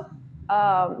stuff?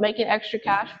 Making extra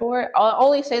cash for it? I'll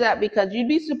only say that because you'd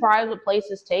be surprised what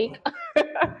places take.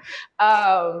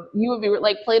 You would be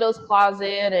like Plato's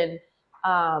Closet and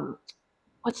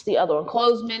what's the other one?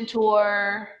 Clothes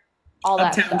Mentor, all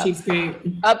that stuff.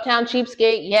 Uptown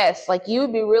Cheapskate, yes. Like you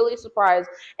would be really surprised.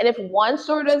 And if one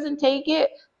store doesn't take it,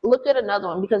 look at another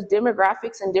one, because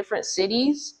demographics in different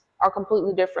cities are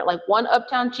completely different. Like one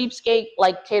Uptown Cheapskate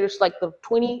like caters like the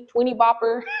 20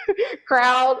 bopper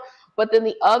crowd, but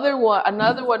then another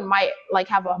one might like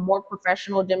have a more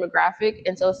professional demographic,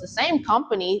 and so it's the same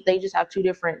company, they just have two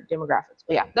different demographics.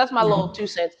 But yeah, that's my little 2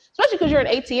 cents. Especially because you're an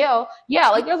ATL. Yeah,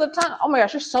 like there's a ton. Oh my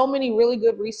gosh, there's so many really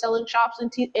good reselling shops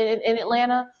in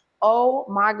Atlanta. Oh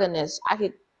my goodness, I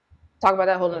could talk about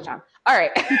that a whole other time. All right.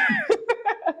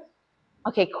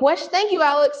 Okay, question. Thank you,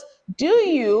 Alex. Do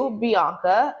you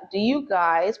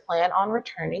guys plan on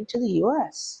returning to the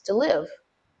U.S. to live?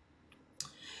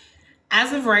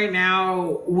 As of right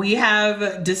now, we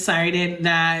have decided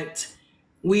that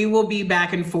we will be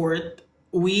back and forth.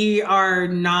 We are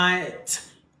not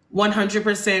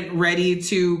 100% ready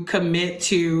to commit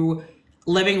to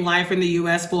living life in the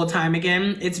U.S. full time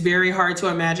again. It's very hard to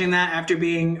imagine that after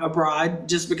being abroad,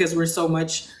 just because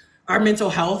our mental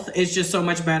health is just so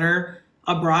much better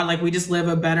abroad. Like we just live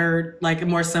a better, like a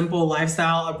more simple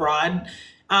lifestyle abroad.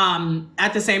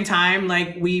 At the same time,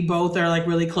 like we both are like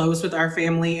really close with our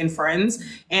family and friends.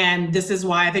 And this is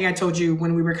why I think I told you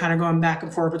when we were kind of going back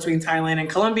and forth between Thailand and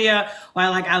Colombia, why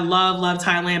like I love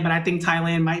Thailand, but I think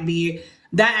Thailand might be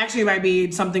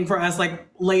something for us like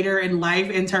later in life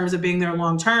in terms of being there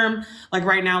long term. Like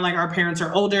right now, like our parents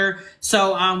are older.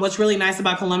 So what's really nice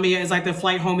about Colombia is like the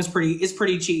flight home is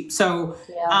pretty cheap. So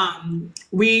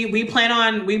we plan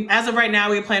on, as of right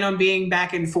now, we plan on being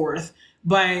back and forth,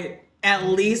 but at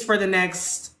least for the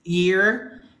next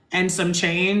year and some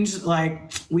change,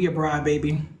 like we abroad,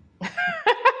 baby.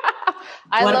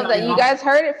 I What love about that. You y'all? guys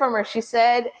heard it from her. She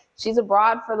said she's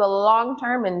abroad for the long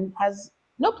term and has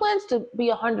no plans to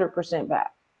be 100%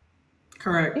 back.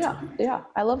 Correct. Yeah.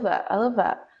 I love that. I love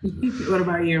that. What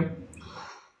about you?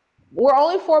 We're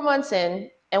only 4 months in,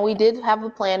 and we did have a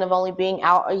plan of only being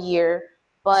out a year.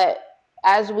 But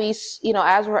as we,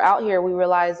 as we're out here, we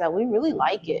realize that we really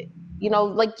like it.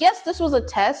 Like, yes, this was a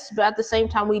test, but at the same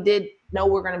time, we did know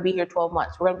we're going to be here 12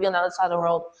 months. We're going to be on the other side of the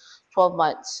world 12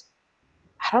 months.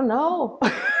 I don't know.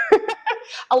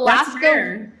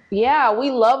 Alaska. Yeah,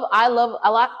 I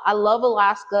love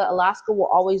Alaska. Alaska will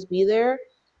always be there.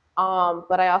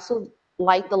 But I also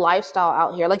like the lifestyle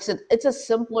out here. Like I said, it's a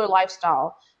simpler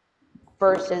lifestyle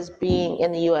versus being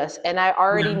in the US. And I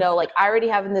already know, like, I already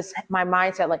have in my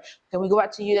mindset, like, can we go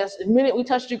back to US? The minute we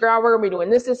touch the ground, we're gonna be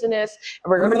doing this, and this, and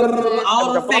we're gonna go do this.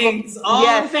 All the things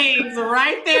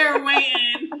right there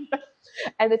waiting.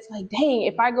 And it's like, dang,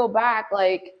 if I go back,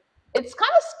 like, it's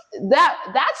kind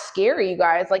of that's scary, you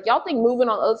guys. Like, y'all think moving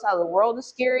on the other side of the world is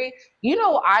scary.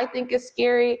 I think it's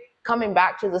scary coming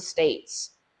back to the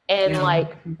States and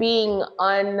like being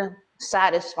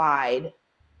unsatisfied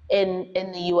in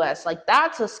the US. Like,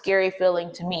 that's a scary feeling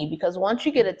to me, because once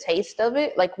you get a taste of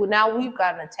it, like now we've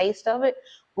gotten a taste of it,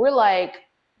 we're like,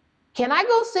 can I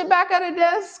go sit back at a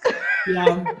desk?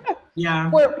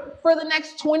 Yeah. For the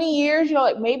next 20 years,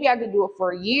 like, maybe I could do it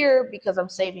for a year because I'm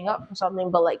saving up for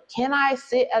something, but like, can I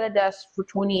sit at a desk for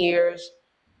 20 years?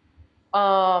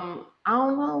 I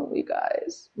don't know, you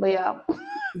guys, but yeah.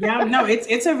 Yeah, no,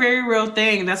 it's a very real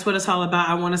thing. That's what it's all about.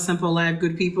 I want a simple life,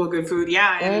 good people, good food.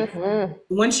 Yeah. And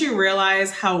once you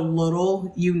realize how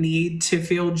little you need to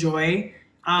feel joy,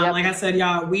 like I said,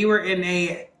 y'all, we were in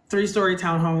a 3-story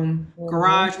townhome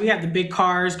garage. We had the big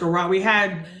cars garage. We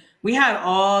had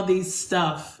all these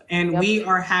stuff, and we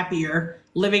are happier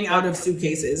living out of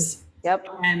suitcases.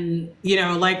 And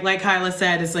like Kyla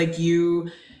said, it's like you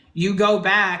go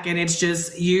back and it's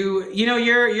just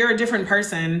you're a different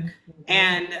person.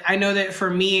 And I know that for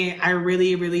me, I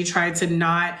really, really tried to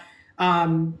not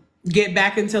get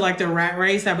back into like the rat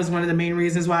race. That was one of the main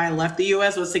reasons why I left the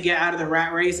US, was to get out of the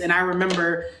rat race. And I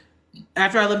remember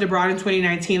after I lived abroad in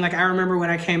 2019, like I remember when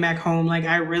I came back home, like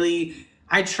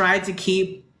I tried to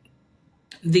keep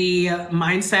the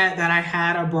mindset that I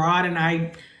had abroad, and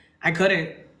I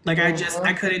couldn't. Like,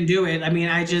 I couldn't do it. I mean,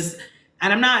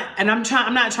 I'm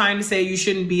not trying to say you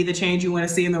shouldn't be the change you want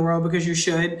to see in the world, because you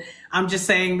should. I'm just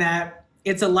saying that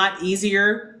it's a lot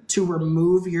easier to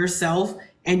remove yourself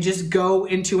and just go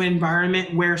into an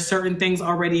environment where certain things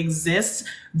already exist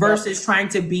versus trying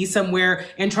to be somewhere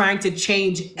and trying to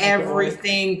change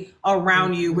everything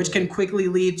around you, which can quickly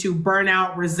lead to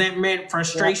burnout, resentment,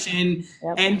 frustration,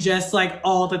 and just like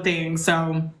all the things.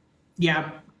 So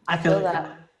yeah, I feel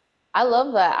that. I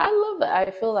love that. I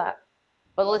feel that.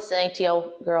 But listen,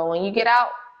 ATL girl, when you get out,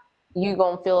 you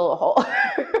gonna feel a whole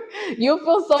you'll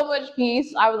feel so much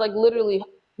peace. I was like, literally,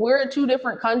 we're in 2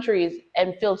 different countries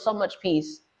and feel so much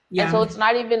peace. And so it's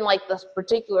not even like this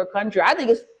particular country. I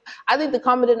think the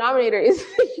common denominator is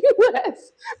the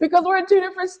US, because we're in 2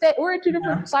 different states, we're in 2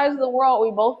 different sides of the world.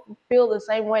 We both feel the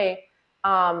same way.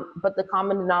 But the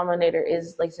common denominator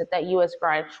is, like I said, that US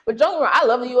grind. But don't get me wrong, I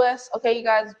love the US. Okay, you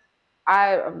guys,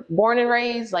 I'm born and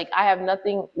raised. Like, I have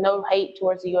no hate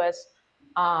towards the US.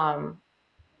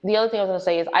 The other thing I was gonna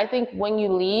say is, I think when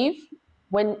you leave,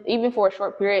 even for a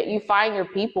short period, you find your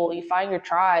people, you find your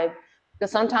tribe.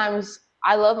 Because sometimes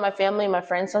I love my family and my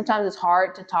friends. Sometimes it's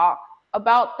hard to talk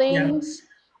about things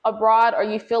abroad, or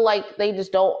you feel like they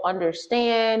just don't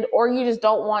understand, or you just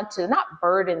don't want to, not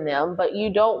burden them, but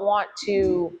you don't want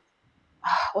to,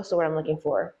 what's the word I'm looking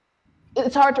for?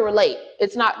 It's hard to relate. They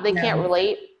can't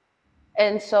relate.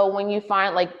 And so when you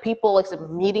find like people, like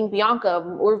meeting Bianca,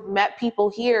 we've met people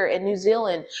here in New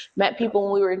Zealand, met people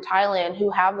when we were in Thailand who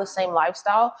have the same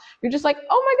lifestyle. You're just like,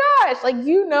 oh my gosh, like,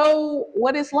 you know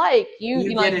what it's like.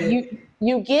 You get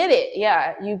it.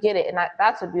 Yeah, you get it. And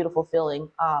that's a beautiful feeling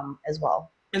as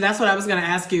well. And that's what I was going to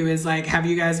ask you is, like, have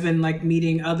you guys been like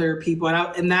meeting other people?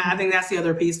 And I think that's the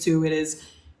other piece to it, is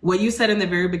what you said in the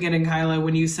very beginning, Kyla,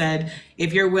 when you said,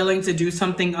 if you're willing to do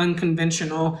something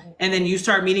unconventional and then you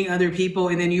start meeting other people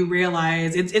and then you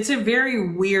realize it's a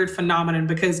very weird phenomenon,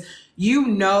 because you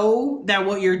know that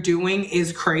what you're doing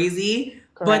is crazy,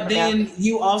 but then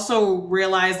you also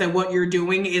realize that what you're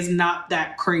doing is not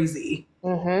that crazy.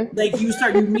 Like,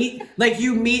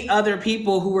 you meet other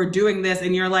people who are doing this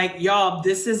and you're like, y'all,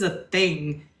 this is a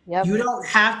thing. You don't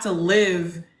have to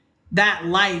live that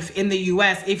life in the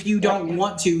US if you don't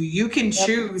want to. You can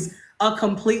choose a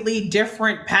completely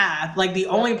different path. Like, the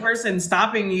only person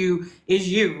stopping you is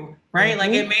you. right?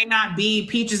 Like it may not be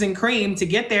peaches and cream to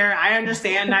get there. I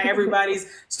understand not everybody's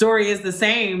story is the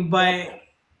same, but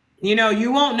you know,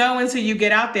 you won't know until you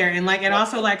get out there. And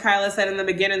also like Kyla said in the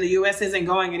beginning, the US isn't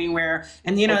going anywhere.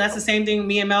 And you know, that's the same thing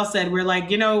me and Mel said. We're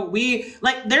like, you know,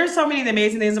 there's so many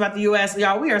amazing things about the US.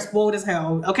 Y'all, we are spoiled as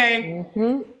hell. Okay.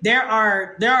 There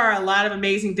are a lot of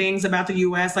amazing things about the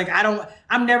US. Like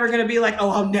I'm never gonna be like,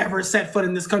 oh, I'll never set foot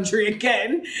in this country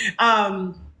again.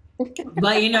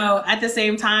 But you know, at the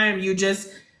same time, you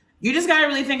just gotta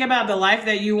really think about the life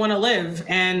that you want to live.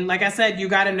 And like I said, you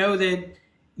gotta know that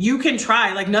you can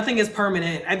try. Like nothing is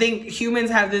permanent. I think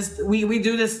humans have this, we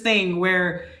do this thing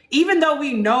where even though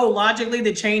we know logically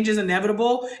the change is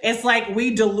inevitable, it's like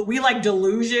we like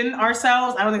delusion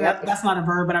ourselves. I don't think that's not a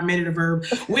verb, but I made it a verb.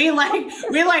 We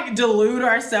delude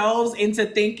ourselves into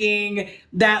thinking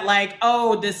that like,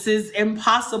 oh, this is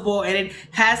impossible and it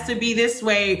has to be this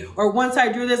way. Or once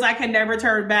I do this, I can never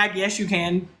turn back. Yes, you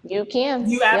can. You can.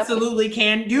 You absolutely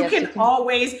can. You can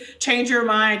always change your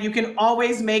mind. You can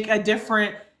always make a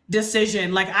different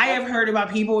decision. Like I have heard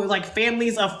about people with like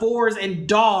families of 4s and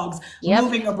dogs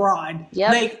moving abroad.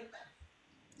 Like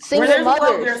single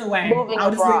mothers there's a way. Moving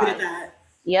I'll just leave abroad. it at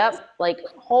that. Like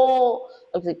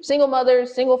single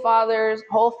mothers, single fathers,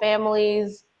 whole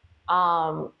families.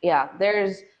 I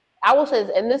will say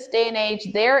this, in this day and age,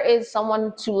 there is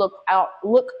someone to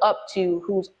look up to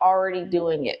who's already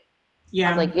doing it. Yeah.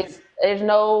 I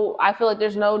feel like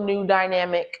there's no new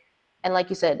dynamic. And like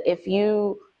you said, if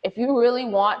you really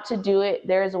want to do it,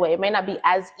 there is a way. It may not be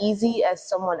as easy as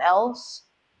someone else,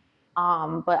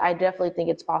 but I definitely think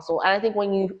it's possible. And I think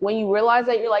when you realize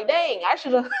that, you're like, dang, I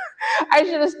should have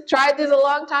tried this a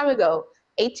long time ago.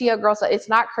 ATL girl said, it's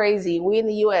not crazy. We in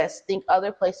the U.S. think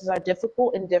other places are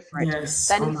difficult and different. Yes.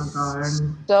 That oh my God.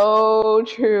 So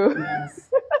true. Yes.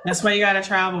 That's why you gotta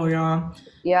travel, y'all.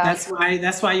 Yeah. That's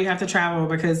why you have to travel,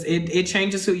 because it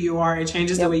changes who you are. It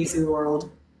changes the way you see the world.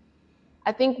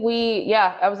 I think we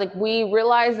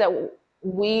realized that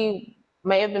we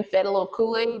may have been fed a little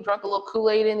Kool-Aid, drunk a little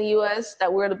Kool-Aid in the US,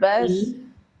 that we're the best.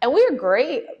 And we're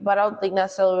great, but I don't think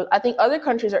necessarily, I think other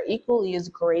countries are equally as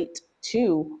great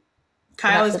too.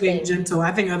 Kyle is being gentle.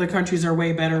 I think other countries are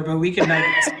way better, but we can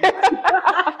digress.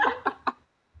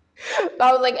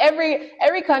 I was like,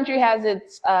 every country has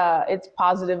its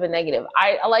positive and negative.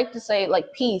 I like to say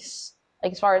like peace,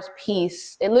 like as far as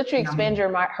peace, it literally expands your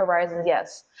horizons.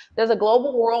 Yes. There's a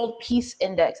global world peace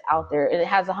index out there, and it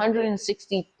has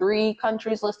 163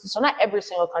 countries listed. So not every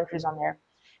single country is on there.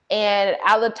 And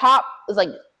at the top is like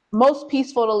most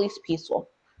peaceful to least peaceful.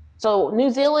 So New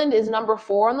Zealand is number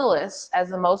 4 on the list as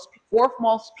the fourth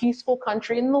most peaceful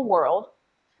country in the world.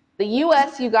 The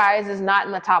US, you guys, is not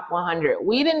in the top 100.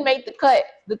 We didn't make the cut,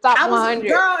 the top 100.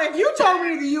 Girl, if you told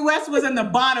me the US was in the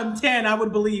bottom 10, I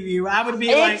would believe you. I would be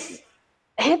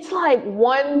it's like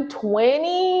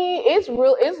 120.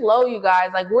 It's low, you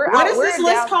guys. Like what is this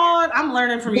list called? I'm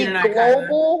learning from you tonight.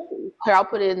 Global, here, I'll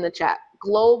put it in the chat.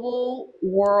 Global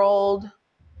World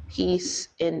Peace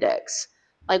Index.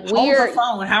 Like hold the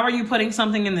phone. How are you putting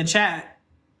something in the chat?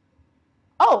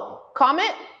 Oh,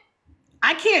 comment?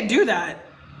 I can't do that.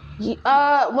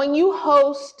 When you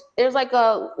host, there's like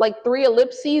 3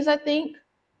 ellipses, I think.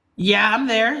 Yeah, I'm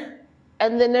there.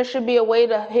 And then there should be a way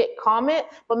to hit comment,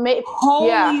 but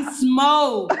holy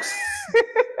smokes.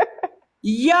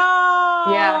 Yo.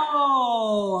 Yeah.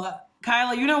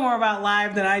 Kyla, you know more about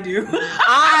live than I do.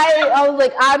 I was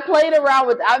like, I played around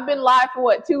with, I've been live for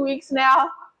what, 2 weeks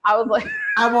now? I was like,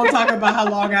 I won't talk about how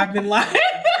long I've been live.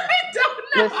 I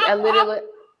don't know. I literally,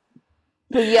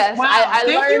 but yes, wow, I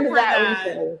learned that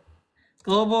recently.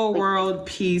 Global World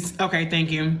Peace. Okay,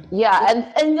 thank you. Yeah,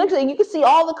 and you can see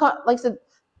all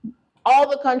all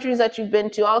the countries that you've been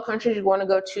to, all the countries you want to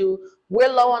go to. We're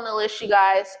low on the list, you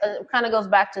guys. It kind of goes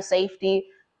back to safety.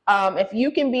 If you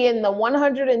can be in the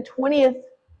 120th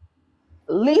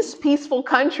least peaceful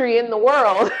country in the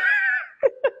world,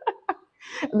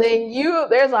 then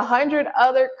there's 100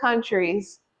 other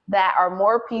countries that are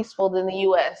more peaceful than the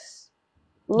US.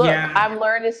 Look, yeah. I'm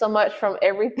learning so much from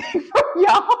everything from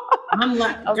y'all. I'm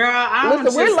like, girl,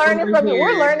 listen, we're learning from you.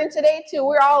 We're learning today too.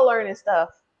 We're all learning stuff.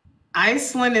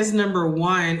 Iceland is number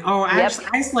 1. Oh, actually,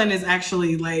 Iceland is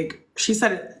actually like, she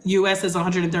said US is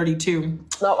 132.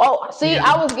 No, see, yeah.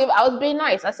 I was being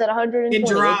nice. I said 120. It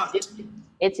dropped.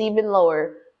 It's even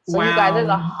lower. So wow. You guys, there's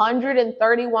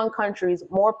 131 countries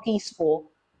more peaceful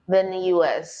than the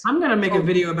US. I'm gonna make a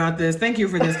video about this. Thank you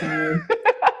for this, Karen.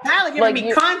 Tyler giving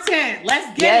me content.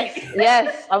 Let's get it.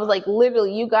 Yes. I was like,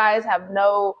 literally, you guys have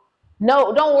no,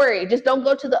 don't worry. Just don't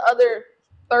go to the other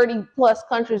 30 plus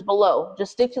countries below.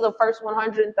 Just stick to the first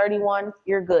 131.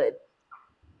 You're good.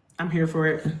 I'm here for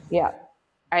it. Yeah.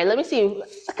 All right, let me see.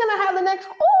 Can I have the next?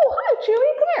 Oh, hi,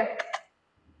 Chewy. Come here.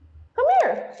 Come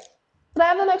here. Can I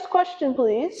have the next question,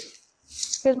 please?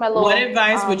 Here's my little. What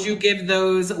advice would you give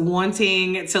those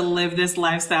wanting to live this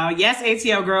lifestyle? Yes,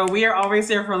 ATL girl, we are always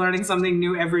here for learning something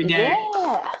new every day.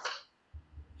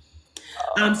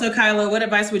 Yeah. So Kyla, what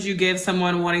advice would you give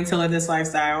someone wanting to live this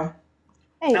lifestyle?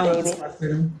 Hey,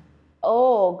 baby.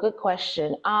 Oh, good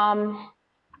question. I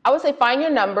would say find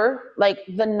your number, like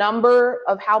the number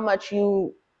of how much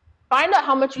you find out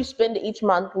how much you spend each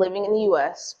month living in the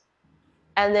US,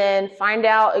 and then find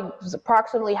out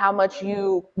approximately how much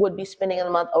you would be spending in a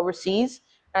month overseas.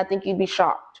 And I think you'd be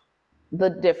shocked the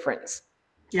difference.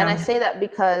 Yeah. And I say that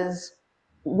because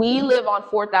we live on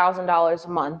 $4,000 a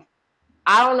month.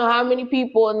 I don't know how many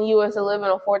people in the US are living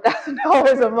on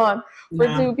 $4,000 a month for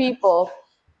two people.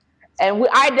 And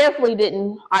I definitely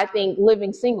didn't, I think,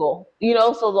 living single, you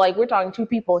know, so like we're talking two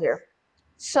people here.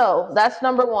 So that's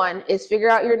number one, is figure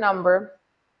out your number.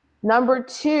 Number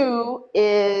two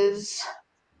is,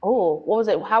 what was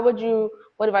it?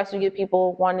 What advice would you give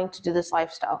people wanting to do this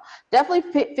lifestyle?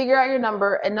 Definitely figure out your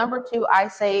number. And number two, I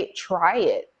say, try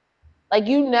it. Like,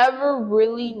 you never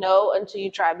really know until you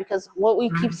try, because what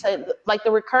we keep saying, like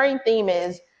the recurring theme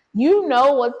is, you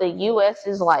know what the US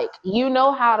is like. You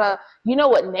know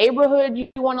what neighborhood you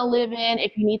want to live in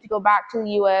if you need to go back to the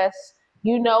US.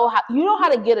 You know how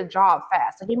to get a job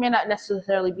fast. Like, it may not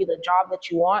necessarily be the job that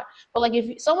you want, but like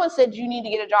if someone said you need to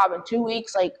get a job in 2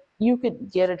 weeks, like you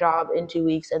could get a job in 2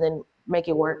 weeks and then make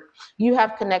it work. You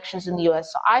have connections in the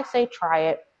US. So I say try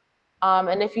it.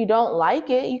 And if you don't like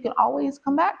it, you can always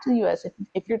come back to the US.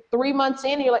 If you're 3 months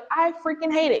in and you're like, I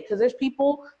freaking hate it, because there's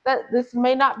people that this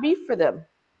may not be for them.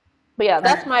 But yeah,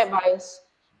 that's my advice.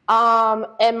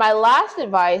 And my last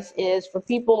advice is for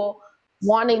people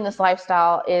wanting this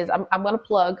lifestyle is I'm going to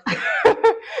plug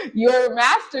your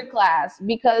masterclass,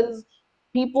 because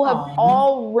people have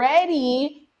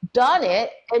already done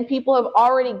it and people have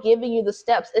already given you the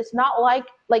steps. It's not like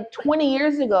 20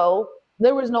 years ago,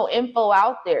 there was no info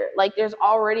out there. Like, there's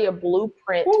already a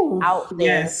blueprint out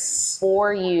there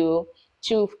for you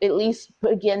to at least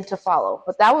begin to follow.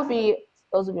 But those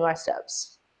would be my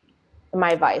steps and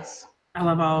my advice. I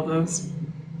love all of those.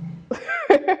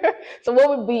 So what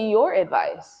would be your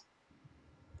advice?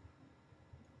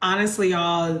 Honestly,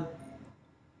 y'all,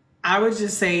 I would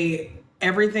just say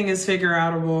everything is figure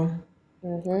outable.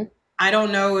 Mm-hmm. I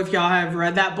don't know if y'all have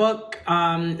read that book.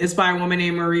 It's by a woman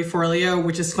named Marie Forleo,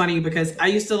 which is funny because I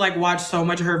used to watch so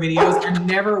much of her videos. I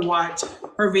never watch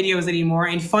her videos anymore.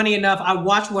 And funny enough, I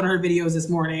watched one of her videos this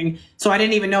morning. So I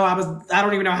didn't even know I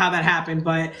don't even know how that happened.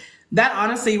 But that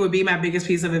honestly would be my biggest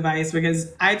piece of advice,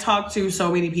 because I talk to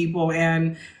so many people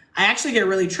and I actually get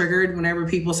really triggered whenever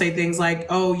people say things like,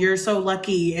 oh, you're so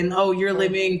lucky, and oh, you're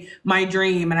living my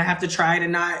dream. And I have to try to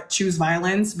not choose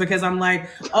violence, because I'm like,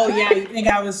 oh yeah, you think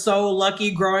I was so lucky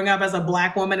growing up as a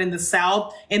Black woman in the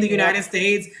South in the United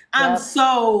States? I'm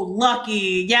so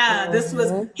lucky. Yeah, this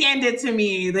was handed to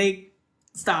me. Like,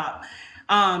 stop.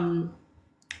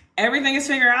 Everything is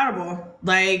figure outable.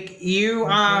 Like, you,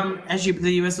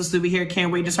 the US will still be here.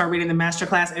 Can't wait to start reading the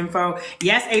masterclass info.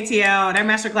 Yes, ATL, that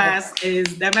masterclass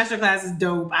is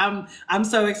dope. I'm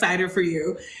so excited for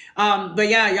you. But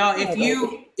yeah, y'all,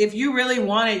 if you really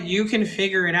want it, you can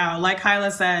figure it out. Like Kyla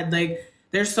said, like,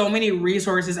 there's so many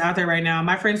resources out there right now.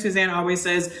 My friend Suzanne always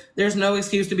says there's no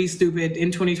excuse to be stupid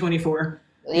in 2024.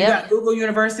 You got Google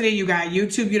University, you got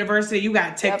YouTube University, you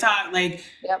got TikTok.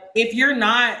 If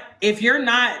you're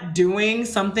not doing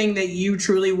something that you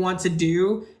truly want to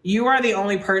do, you are the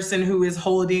only person who is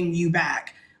holding you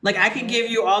back. Like, I can give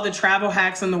you all the travel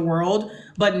hacks in the world,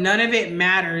 but none of it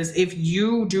matters if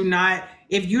you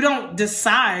don't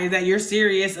decide that you're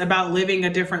serious about living a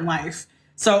different life.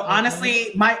 So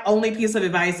honestly, my only piece of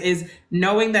advice is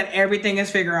knowing that everything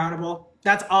is figure outable.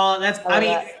 That's all.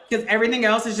 Because everything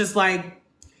else is just like,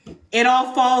 it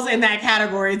all falls in that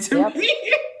category to me.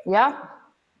 Yeah.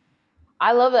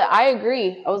 I love that. I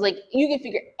agree. I was like, you can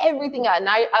figure everything out. And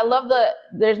I love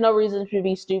there's no reason to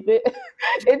be stupid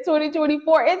in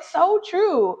 2024. It's so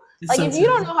true. If you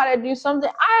don't know how to do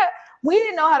something, we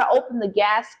didn't know how to open the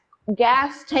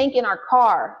gas tank in our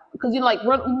car, because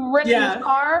renting this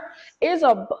car is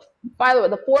by the way,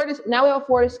 now we have a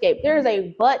Ford Escape. There is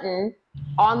a button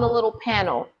on the little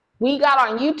panel. We got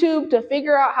on YouTube to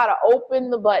figure out how to open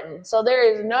the button. So there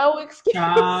is no excuse.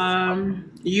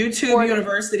 YouTube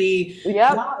University.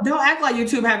 Yep. Don't act like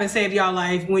YouTube haven't saved y'all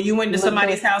life when you went to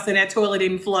somebody's house and that toilet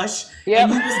didn't flush. Yep.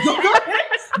 And you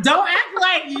was don't act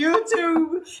like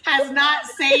YouTube has not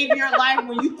saved your life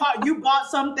when you thought you bought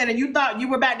something and you thought you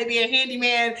were about to be a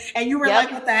handyman and you were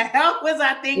like, what the hell was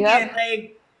I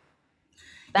thinking?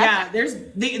 there's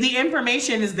the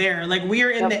information is there. Like we are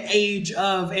in the age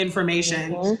of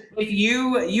information. If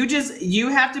you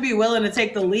have to be willing to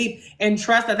take the leap and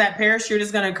trust that that parachute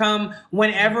is going to come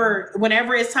whenever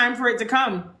it's time for it to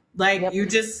come. Like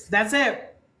that's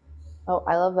it. Oh,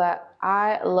 I love that.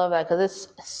 I love that because it's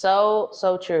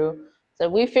so true. So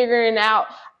we figuring out.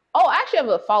 Oh, I actually have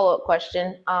a follow-up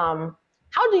question.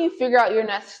 How do you figure out your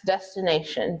next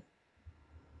destination?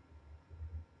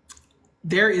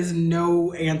 There is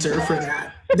no answer for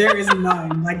that. There is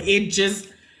none. Like it just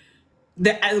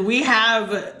we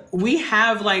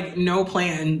have like no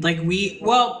plan. Like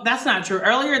well, that's not true.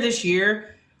 Earlier this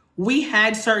year, we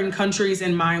had certain countries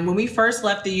in mind. When we first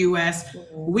left the US,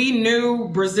 we knew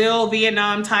Brazil,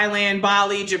 Vietnam, Thailand,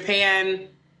 Bali, Japan.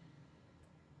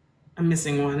 I'm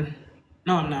missing one.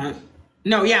 No, I'm not.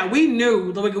 No, yeah, we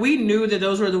knew that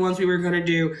those were the ones we were going to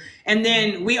do. And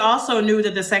then we also knew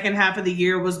that the second half of the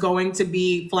year was going to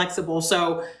be flexible.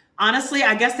 So honestly,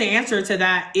 I guess the answer to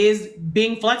that is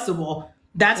being flexible.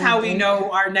 That's how we know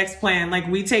our next plan. Like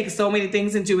we take so many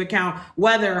things into account,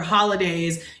 weather,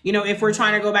 holidays, if we're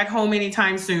trying to go back home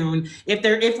anytime soon,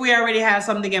 if we already have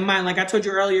something in mind. Like I told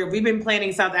you earlier, we've been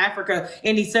planning South Africa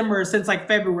in December since like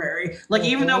February. Like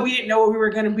even though we didn't know what we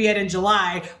were going to be at in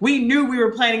July, we knew we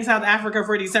were planning South Africa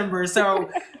for December. So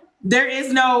there is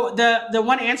the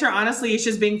one answer, honestly, is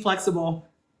just being flexible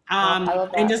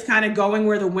and just kind of going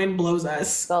where the wind blows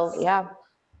us. So, yeah.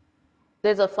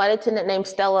 There's a flight attendant named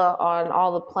Stella on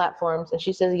all the platforms, and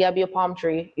she says, you gotta be a palm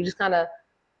tree. You just kind of,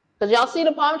 because y'all see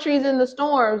the palm trees in the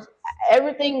storms,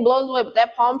 everything blows away, but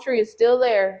that palm tree is still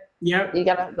there. Yep. You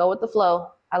gotta go with the flow.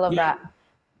 I love that.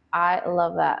 I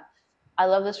love that. I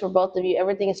love this for both of you.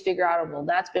 Everything is figure outable.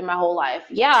 That's been my whole life.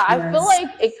 Yeah, I feel like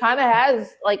it kind of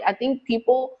has, like, I think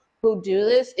people who do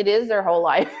this, it is their whole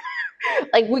life.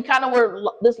 Like we kind of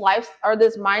were, this life or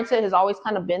this mindset has always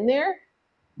kind of been there.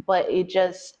 But it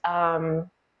just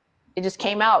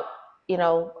came out, I don't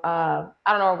know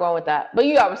where I'm going with that, but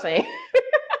you got what I'm saying.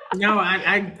 No,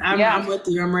 I'm with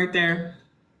you. I'm right there.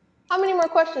 How many more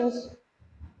questions?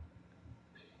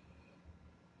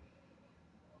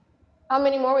 How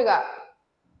many more we got?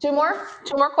 Two more?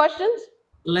 Two more questions?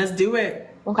 Let's do it.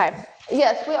 Okay.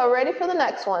 Yes, we are ready for the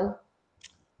next one.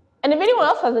 And if anyone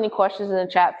else has any questions in the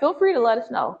chat, feel free to let us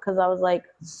know. Because I was like,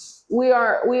 we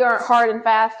aren't hard and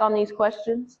fast on these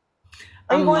questions.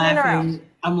 Are you going in or out?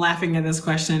 I'm laughing at this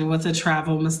question. What's a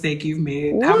travel mistake you've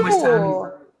made? How much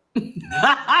time?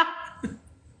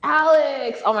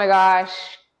 Alex, oh my gosh.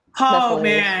 Oh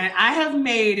man, I have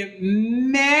made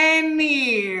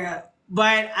many,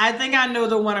 but I think I know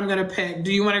the one I'm gonna pick.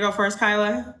 Do you want to go first,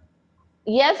 Kyla?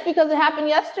 Yes, because it happened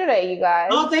yesterday, you guys.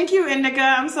 Oh, thank you, Indica.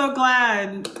 I'm so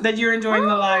glad that you're enjoying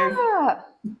the live.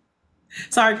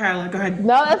 Sorry, Kyla, go ahead.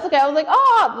 No, that's okay. I was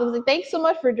like, thanks so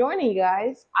much for joining, you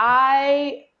guys.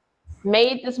 I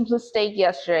made this mistake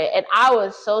yesterday, and I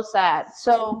was so sad.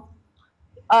 So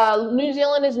New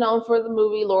Zealand is known for the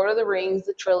movie Lord of the Rings,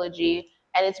 the trilogy,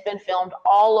 and it's been filmed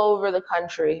all over the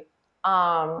country.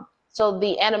 So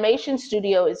the animation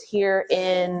studio is here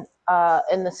in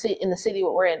the city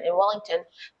we're in Wellington,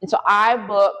 and so I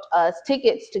booked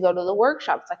tickets to go to the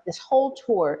workshop. It's like this whole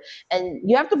tour, and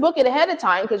you have to book it ahead of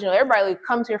time because everybody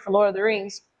comes here for Lord of the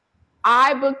Rings.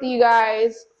 I booked you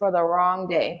guys for the wrong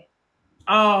day.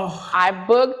 Oh, I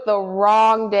booked the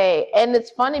wrong day, and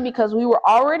it's funny because we were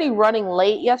already running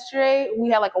late yesterday. We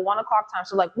had like a 1 o'clock time,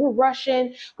 so like we're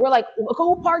rushing. We're like,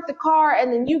 go park the car,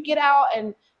 and then you get out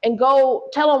and go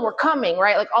tell them we're coming,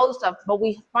 right? Like all this stuff. But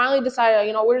we finally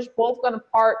decided, we're just both going to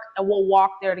park and we'll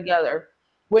walk there together,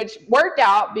 which worked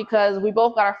out because we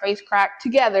both got our face cracked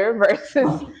together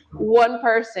versus one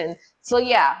person. So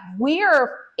yeah, we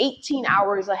are 18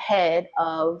 hours ahead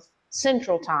of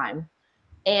Central Time.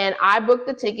 And I booked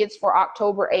the tickets for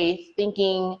October 8th,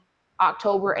 thinking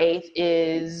October 8th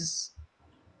is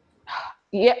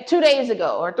 2 days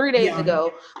ago or 3 days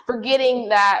ago, forgetting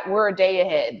that we're a day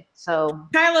ahead. So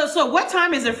Kyla, so what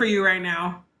time is it for you right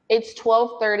now? It's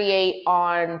 12:38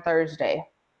 on Thursday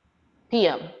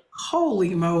p.m.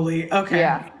 Holy moly. Okay.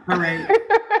 Yeah. All right.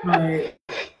 All right.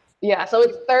 Yeah, so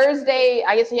it's Thursday,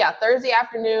 I guess, Thursday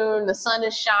afternoon, the sun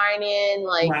is shining,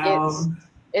 like wow.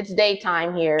 It's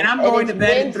daytime here. And I'm going to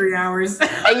bed in 3 hours. And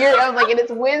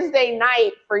it's Wednesday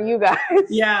night for you guys.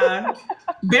 Yeah.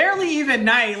 Barely even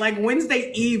night, like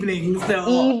Wednesday evening. So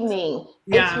evening.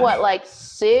 Yeah. It's what, like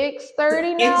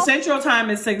 6:30 now? In Central Time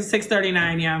is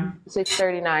 6:39, yeah.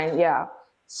 6:39, yeah.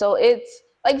 So it's,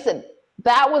 like I said,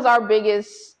 that was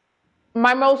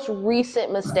my most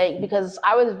recent mistake because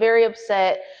I was very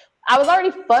upset I was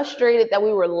already frustrated that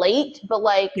we were late, but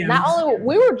like not only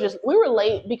we were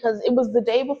late because it was the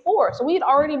day before. So we had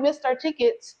already missed our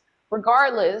tickets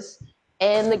regardless.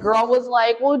 And the girl was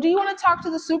like, well, do you want to talk to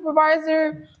the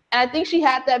supervisor? And I think she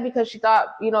had that because she thought,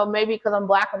 maybe because I'm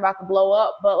Black, I'm about to blow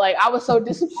up. But like, I was so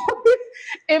disappointed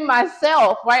in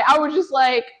myself, right? I was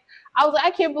like,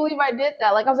 I can't believe I did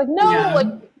that. Like, I was like, no, like,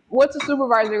 what's the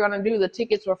supervisor going to do? The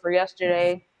tickets were for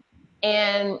yesterday.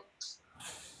 And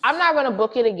I'm not going to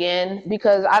book it again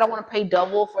because I don't want to pay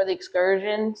double for the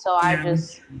excursion. So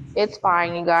it's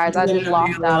fine, you guys. I just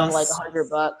lost out on like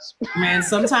 $100. Man,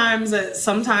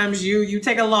 sometimes you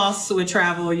take a loss with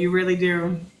travel. You really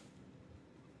do.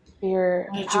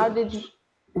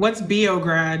 What's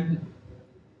Beograd?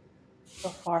 So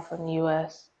far from the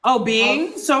U.S. Oh,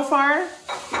 being so far?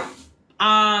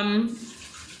 How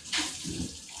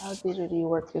did you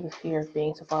work through the fear of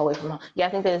being so far away from home? Yeah, I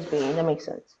think that is being. That makes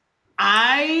sense.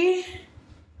 I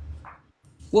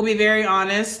will be very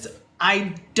honest.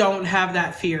 I don't have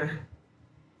that fear.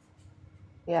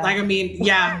 Yeah. Like, I mean,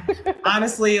 yeah,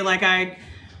 honestly,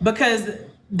 because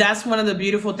that's one of the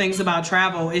beautiful things about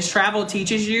travel is travel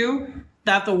teaches you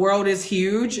that the world is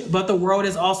huge, but the world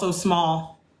is also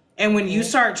small. And when you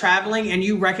start traveling and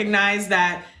you recognize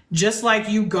that just like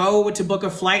you go to book a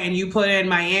flight and you put in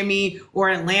Miami or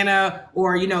Atlanta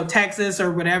or, Texas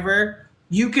or whatever,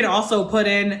 you can also put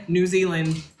in New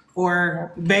Zealand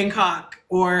or Bangkok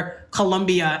or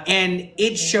Colombia. And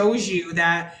it shows you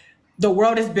that the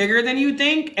world is bigger than you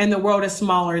think and the world is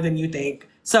smaller than you think.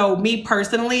 So me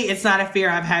personally, it's not a fear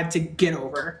I've had to get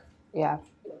over. Yeah.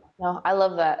 No, I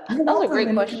love that. That was a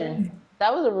great question.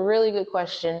 That was a really good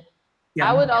question. Yeah.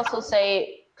 I would also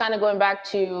say, kind of going back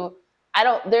to,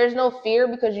 there's no fear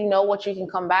because you know what you can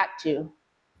come back to.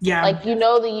 Yeah. Like, the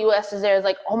U.S. is there. It's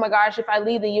like, oh my gosh, if I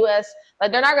leave the U.S.,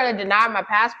 like they're not going to deny my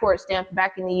passport stamp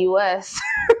back in the U.S.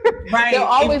 Right. They'll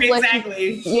always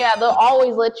exactly. they'll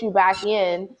always let you back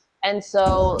in. And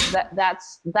so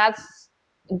that's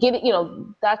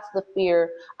getting, that's the fear.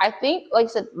 I think, like I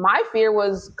said, my fear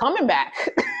was coming back,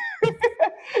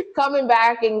 coming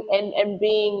back and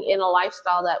being in a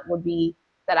lifestyle that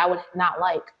I would not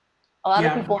like. A lot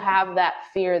of people have that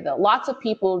fear though. Lots of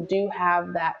people do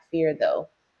have that fear though.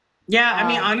 Yeah, I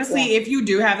mean, honestly, if you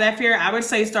do have that fear, I would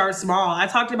say start small. I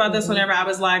talked about this whenever I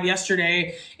was live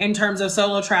yesterday in terms of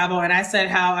solo travel. And I said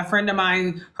how a friend of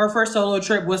mine, her first solo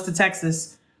trip was to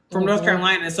Texas from North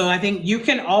Carolina. So I think you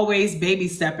can always baby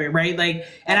step it, right? Like,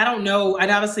 and I don't know, and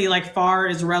obviously like far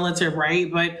is relative, right?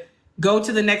 But go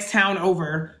to the next town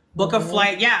over, book a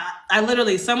flight. Yeah,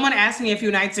 someone asked me a few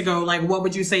nights ago, like, what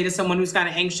would you say to someone who's kind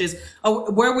of anxious?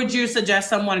 Oh, where would you suggest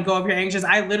someone go if you're anxious?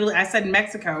 I said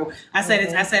Mexico. I said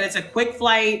it's a quick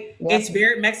flight. Yep.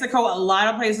 It's Mexico. A lot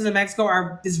of places in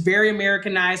Mexico is very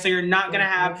Americanized. So you're not going to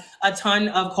have a ton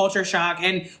of culture shock.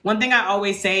 And one thing I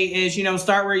always say is,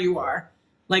 start where you are.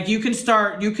 Like you can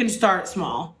start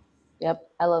small. Yep.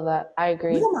 I love that. I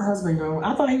agree. Where did my husband go?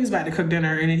 I thought he was about to cook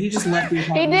dinner and then he just left the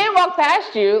apartment. He did walk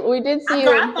past you. We did see him.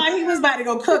 I thought he was about to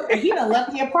go cook and he done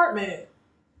left the apartment.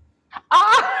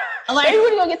 Like, maybe we're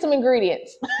going to get some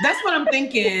ingredients. That's what I'm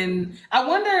thinking. I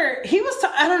wonder,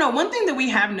 I don't know. One thing that we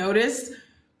have noticed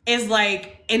is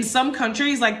like in some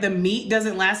countries, like the meat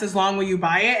doesn't last as long when you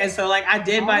buy it. And so like I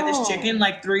did buy this chicken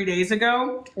like 3 days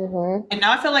ago. And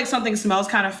now I feel like something smells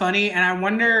kind of funny. And I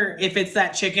wonder if it's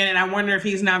that chicken. And I wonder if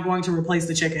he's not going to replace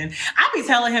the chicken. I be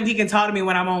telling him he can talk to me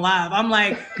when I'm on live. I'm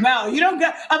like, Mel, you don't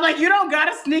got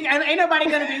to sneak. And ain't nobody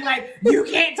going to be like, you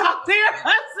can't talk to your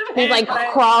husband. He's like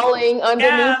crawling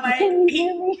underneath. Yeah, like,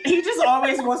 he just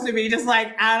always wants to be just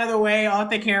like out of the way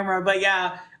off the camera. But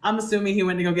yeah, I'm assuming he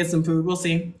went to go get some food. We'll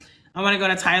see. I want to go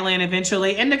to Thailand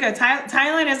eventually. Indica,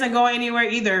 Thailand isn't going anywhere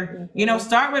either.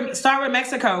 Start with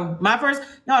Mexico.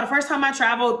 The first time I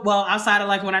traveled, well, outside of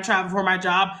like when I traveled for my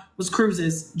job, was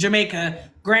cruises, Jamaica,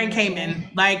 Grand Cayman,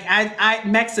 like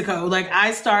Mexico. Like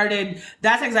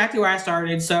that's exactly where I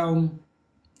started. So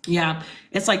yeah,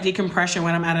 it's like decompression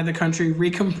when I'm out of the country,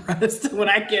 recompressed when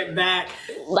I get back.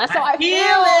 That's how I feel.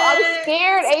 I'm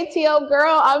scared, ATL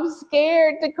girl. I'm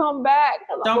scared to come back.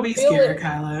 Don't be scared,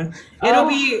 Kyla. It'll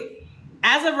be,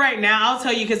 as of right now, I'll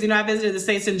tell you, because I visited the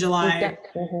States in July.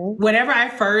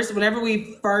 Whenever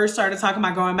we first started talking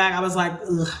about going back, I was like,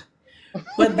 ugh.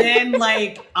 But then,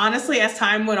 like, honestly, as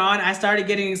time went on, I started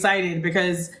getting excited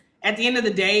because at the end of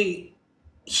the day,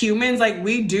 humans, like,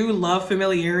 we do love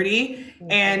familiarity.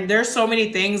 And there's so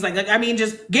many things,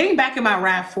 just getting back in my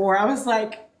RAV4, I was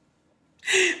like,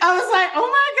 I was like, oh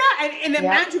my God. And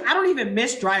imagine, I don't even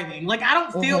miss driving. Like, I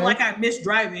don't feel like I miss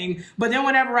driving. But then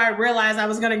whenever I realized I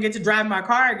was going to get to drive my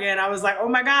car again, I was like, oh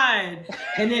my God.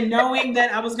 And then knowing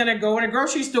that I was going to go in a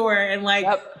grocery store and like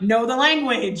know the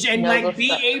language and like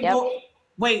be able.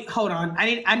 Wait, hold on.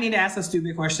 I need to ask a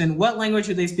stupid question. What language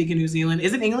do they speak in New Zealand?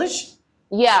 Is it English?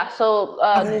 Yeah, so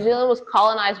New Zealand was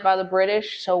colonized by the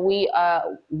British, so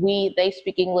they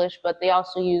speak English, but they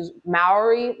also use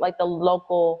Maori, like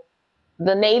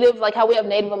the native, like how we have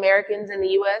Native Americans in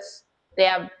the U.S. They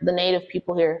have the native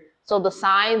people here, so the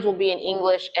signs will be in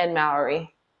English and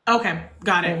Maori. Okay,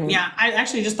 got it. Yeah, I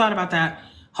actually just thought about that.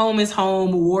 Home is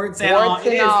home, warts and all.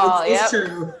 It's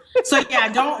true. So yeah,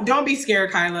 don't be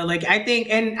scared, Kyla. Like I think,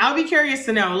 and I'll be curious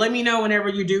to know. Let me know whenever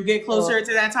you do get closer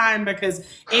to that time, because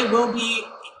it will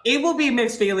be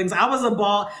mixed feelings. I was a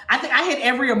ball. I think I had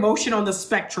every emotion on the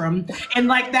spectrum, and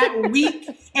like that week,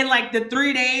 and like the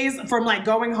 3 days from like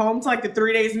going home to like the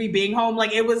 3 days of me being home,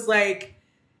 like it was like,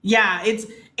 yeah, it's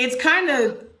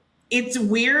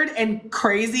weird and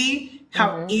crazy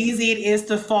how easy it is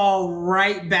to fall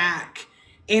right back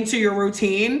into your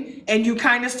routine, and you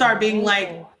kind of start being like,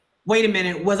 wait a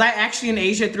minute, was I actually in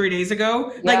Asia 3 days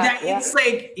ago? Like that, it's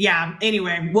like, yeah,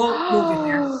 anyway, we'll get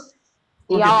there.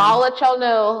 I'll let y'all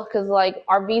know, because like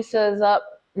our visa is up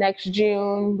next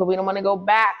June, but we don't want to go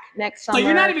back next summer. So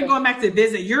you're not even going back to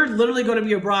visit. You're literally going to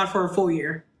be abroad for a full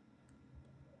year.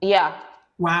 Yeah.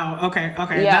 Wow. Okay.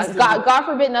 Yeah. God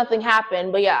forbid nothing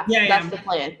happened, but that's the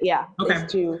plan. Yeah. Okay. Is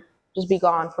to just be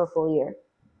gone for a full year.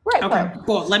 Right. Okay.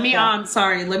 Cool. Let me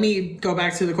let me go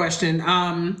back to the question.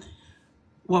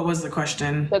 What was the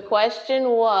question? The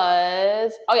question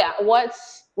was,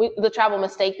 what's the travel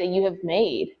mistake that you have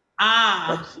made?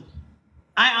 I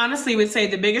honestly would say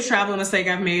the biggest travel mistake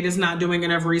I've made is not doing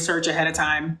enough research ahead of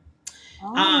time.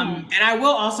 And I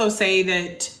will also say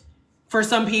that for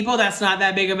some people, that's not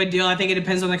that big of a deal. I think it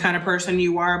depends on the kind of person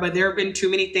you are, but there have been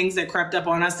too many things that crept up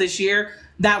on us this year.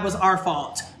 That was our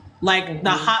fault. Like the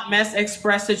hot mess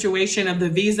express situation of the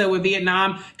visa with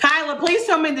Vietnam. Kyla, please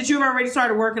tell me that you've already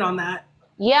started working on that.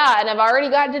 Yeah, and I've already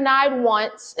got denied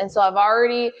once, and so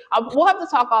we'll have to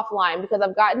talk offline, because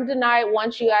I've gotten denied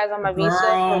once, you guys, on my visa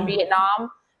for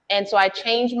Vietnam, and so I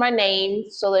changed my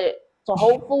name so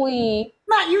hopefully.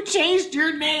 Not you changed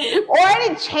your name. Or I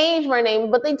didn't change my name,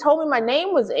 but they told me my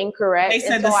name was incorrect. They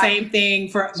said the same thing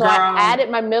for. So I added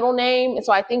my middle name, and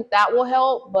so I think that will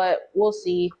help, but we'll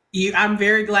see. I'm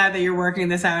very glad that you're working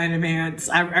this out in advance.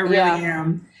 I really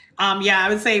am. I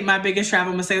would say my biggest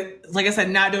travel mistake, like I said,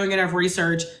 not doing enough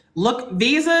research. Look,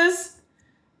 visas,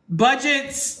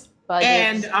 budgets.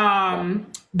 And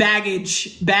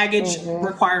baggage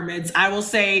requirements. I will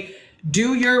say,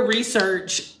 do your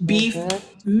research. Be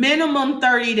minimum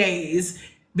 30 days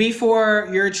before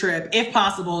your trip, if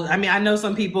possible. I mean, I know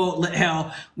some people,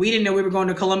 hell, we didn't know we were going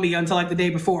to Colombia until like the day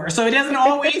before. So it doesn't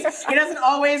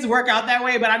always work out that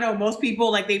way. But I know most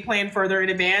people, like, they plan further in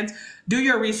advance. Do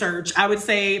your research. I would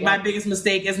say my biggest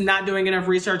mistake is not doing enough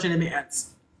research in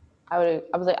advance. I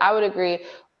would agree.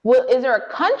 Well, is there a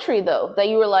country though that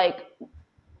you were like,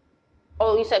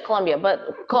 oh, you said Colombia,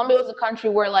 but Colombia was a country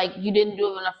where like you didn't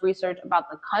do enough research about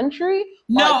the country?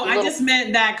 No, I just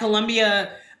meant that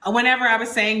Colombia, whenever I was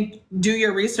saying do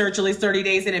your research at least 30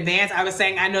 days in advance, I was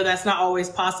saying I know that's not always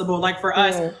possible. Like for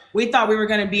us, we thought we were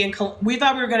going to be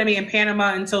in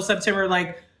Panama until September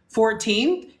like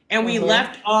 14th. And we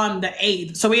left on the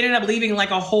 8th. So we ended up leaving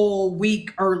like a whole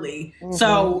week early.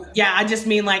 So yeah, I just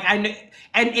mean like, and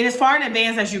as far in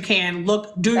advance as you can,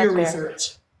 do your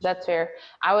research. That's fair.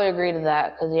 I would agree to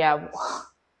that. Cause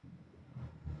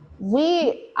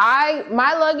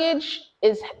my luggage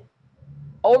is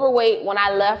overweight when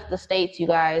I left the States, you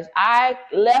guys. I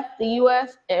left the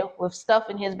US with stuff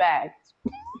in his bags.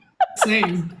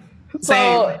 Same.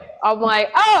 So I'm like,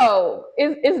 oh,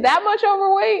 is that much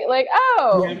overweight? Like,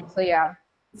 oh, yeah. So yeah.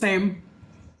 Same.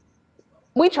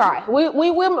 We try.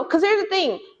 We will, because here's the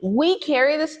thing: we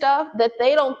carry the stuff that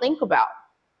they don't think about.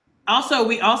 Also,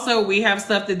 we have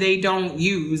stuff that they don't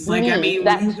use. Like, I mean,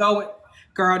 when you go,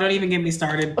 girl, don't even get me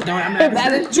started.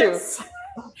 That is true.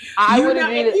 I would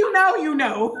agree. If you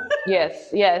know. Yes.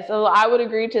 So I would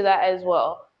agree to that as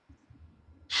well.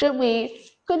 Could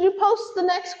you post the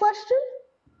next question?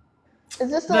 Is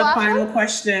this the last final one?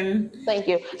 Question? Thank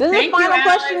you. This is the final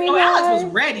question. You Alex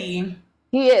was ready.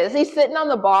 He is. He's sitting on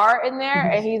the bar in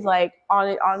there, and he's like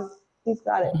he's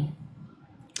got it.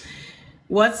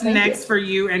 What's next for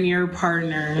you and your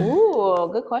partner? Ooh,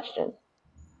 good question.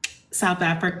 South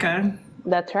Africa.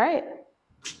 That's right.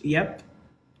 Yep.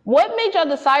 What made y'all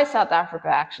decide South Africa?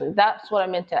 Actually, that's what I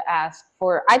meant to ask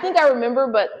for. I think I remember,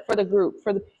 but for the group,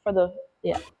 for the.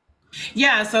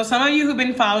 Yeah, so some of you who've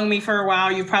been following me for a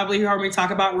while, you've probably heard me talk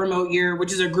about Remote Year,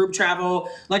 which is a group travel,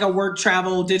 like a work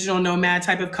travel, digital nomad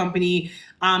type of company.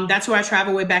 That's who I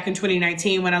traveled with back in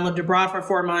 2019 when I lived abroad for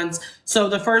 4 months. So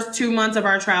the first 2 months of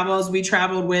our travels, we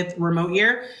traveled with Remote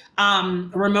Year.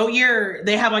 Remote Year,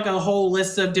 they have like a whole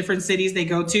list of different cities they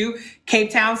go to.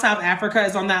 Cape Town, South Africa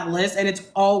is on that list, and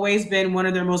it's always been one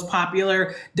of their most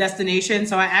popular destinations.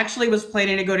 So I actually was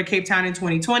planning to go to Cape Town in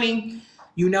 2020.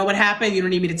 You know what happened. You don't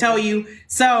need me to tell you.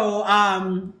 So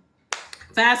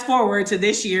fast forward to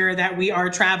this year that we are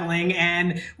traveling,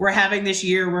 and we're having this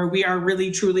year where we are really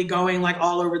truly going like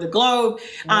all over the globe.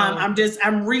 I'm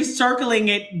recircling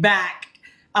it back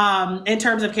in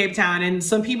terms of Cape Town, and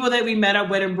some people that we met up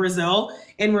with in Brazil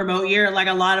in Remote Year, like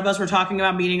a lot of us were talking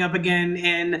about meeting up again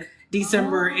in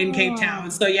December in Cape Town.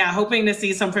 So yeah, hoping to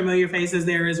see some familiar faces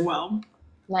there as well.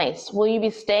 Nice. Will you be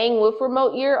staying with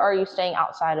Remote Year, or are you staying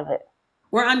outside of it?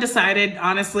 We're undecided,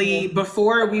 honestly.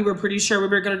 Before, we were pretty sure we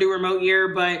were going to do Remote Year,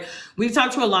 but we've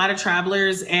talked to a lot of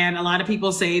travelers, and a lot of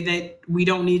people say that we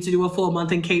don't need to do a full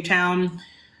month in Cape Town.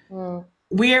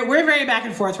 We're very back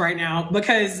and forth right now,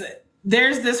 because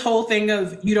there's this whole thing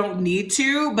of you don't need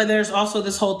to, but there's also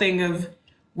this whole thing of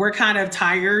we're kind of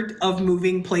tired of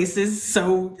moving places.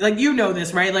 So like, you know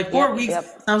this, right? Like 4 weeks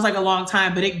sounds like a long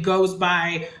time, but it goes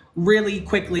by really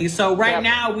quickly. So right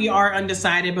now we are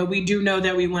undecided, but we do know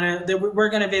that we're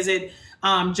going to visit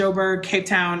Joburg, Cape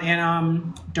Town,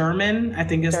 and Durban, I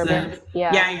think is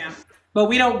yeah. But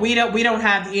we don't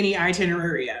have any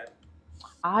itinerary yet.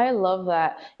 I love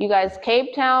that. You guys,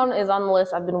 Cape Town is on the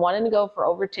list. I've been wanting to go for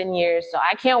over 10 years, so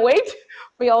I can't wait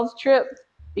for y'all's trip,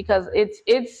 because it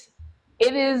is,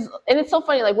 and it's so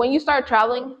funny. Like when you start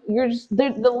traveling, you're just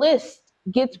the list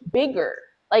gets bigger.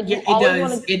 Like it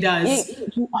does.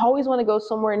 You always want to go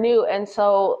somewhere new, and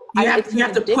so you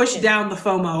have to push down the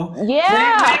FOMO.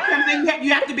 Yeah,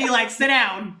 you have to be like, sit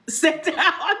down.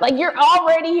 Like you're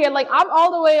already here. Like I'm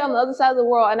all the way on the other side of the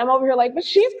world, and I'm over here like, but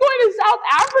she's going to South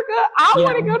Africa. I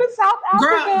want to go to South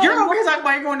Africa. Girl, you're over here talking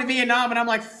about you're going to Vietnam, and I'm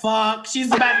like, fuck. She's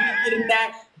about to be getting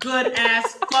that good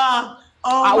ass pho.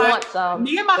 Oh, I want some.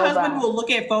 Me and my husband will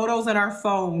look at photos on our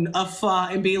phone of pho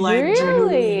and be like,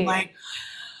 really? Like,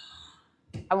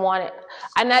 I want it.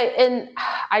 And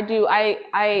I do. Like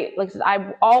I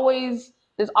said,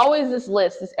 there's always this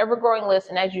list, this ever growing list.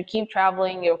 And as you keep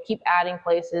traveling, you'll keep adding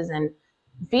places. And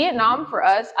Vietnam for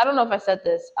us, I don't know if I said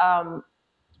this,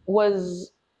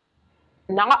 was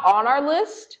not on our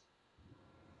list,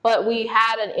 but we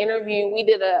had an interview. We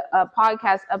did a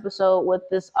podcast episode with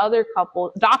this other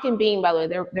couple, Doc and Bean, by the way.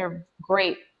 They're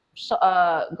great.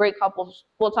 Great couples,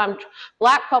 full-time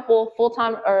Black couple,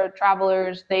 full-time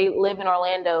travelers. They live in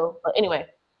Orlando, but anyway,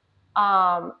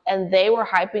 and they were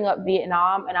hyping up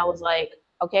Vietnam, and I was like,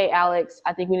 okay, Alex,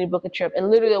 I think we need to book a trip. And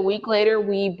literally a week later,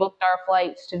 we booked our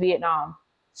flights to Vietnam.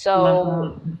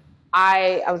 So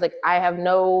I was like, I have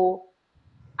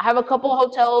a couple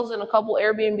hotels and a couple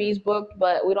Airbnbs booked,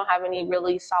 but we don't have any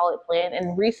really solid plan.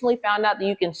 And recently found out that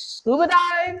you can scuba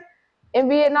dive in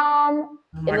Vietnam,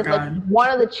 and it's like one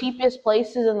of the cheapest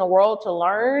places in the world to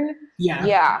learn.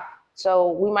 Yeah.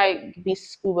 So we might be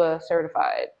scuba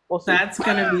certified. We'll see. That's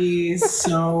gonna be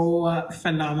so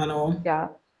phenomenal. Yeah,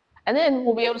 and then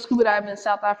we'll be able to scuba dive in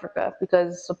South Africa,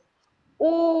 because I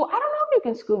don't know if you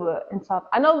can scuba in South.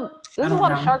 I know there's a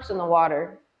lot of sharks in the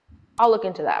water. I'll look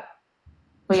into that.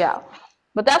 But yeah,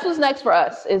 but that's what's next for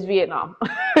us is Vietnam.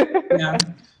 Yeah,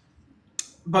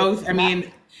 both. I mean,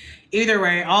 either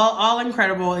way, all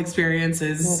incredible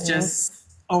experiences, just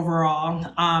overall.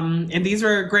 And these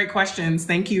were great questions.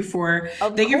 Thank you for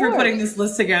putting this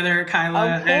list together,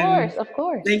 Kyla. Of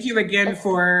course. Thank you again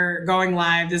for going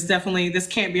live. This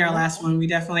can't be our last one. We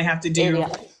definitely have to do.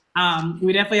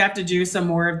 We definitely have to do some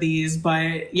more of these,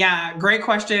 but yeah, great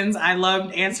questions. I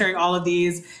loved answering all of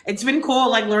these. It's been cool,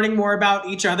 like learning more about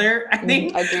each other, I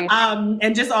think.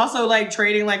 And just also like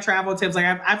trading like travel tips. Like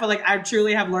I feel like I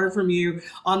truly have learned from you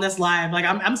on this live. Like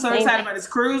I'm so excited about this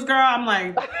cruise, girl. I'm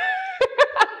like,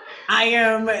 I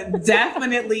am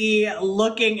definitely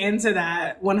looking into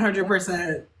that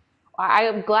 100%. I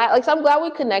am glad, like, so I'm glad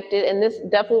we connected, and this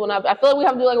definitely will not, I feel like we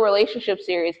have to do like a relationship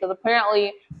series, because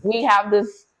apparently we have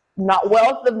this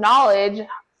wealth of knowledge.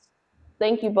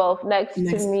 Thank you both. Next to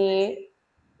me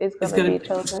is going to be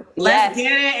chosen. Let's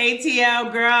get it,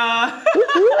 ATL girl.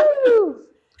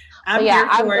 I'm here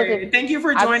for it. Thank you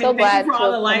for joining. Thank you for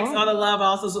all the likes, all the love,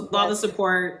 also all the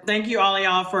support. Thank you, all of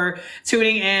y'all, for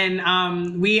tuning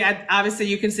in. We obviously,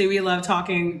 you can see we love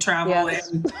talking travel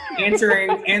and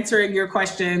answering your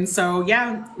questions. So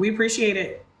yeah, we appreciate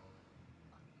it.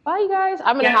 Bye, you guys.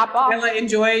 I'm gonna hop off.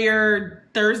 Enjoy your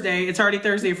Thursday. It's already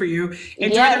Thursday for you.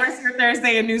 Enjoy the rest of your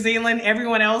Thursday in New Zealand.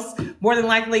 Everyone else, more than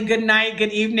likely, good night,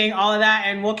 good evening, all of that.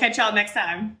 And we'll catch y'all next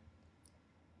time.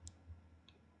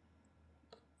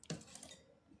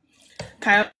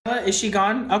 Kyla, is she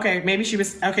gone? Okay, maybe she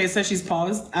was. Okay, so she's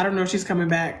paused. I don't know if she's coming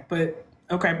back, but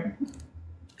okay.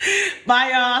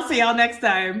 Bye, y'all. See y'all next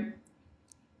time.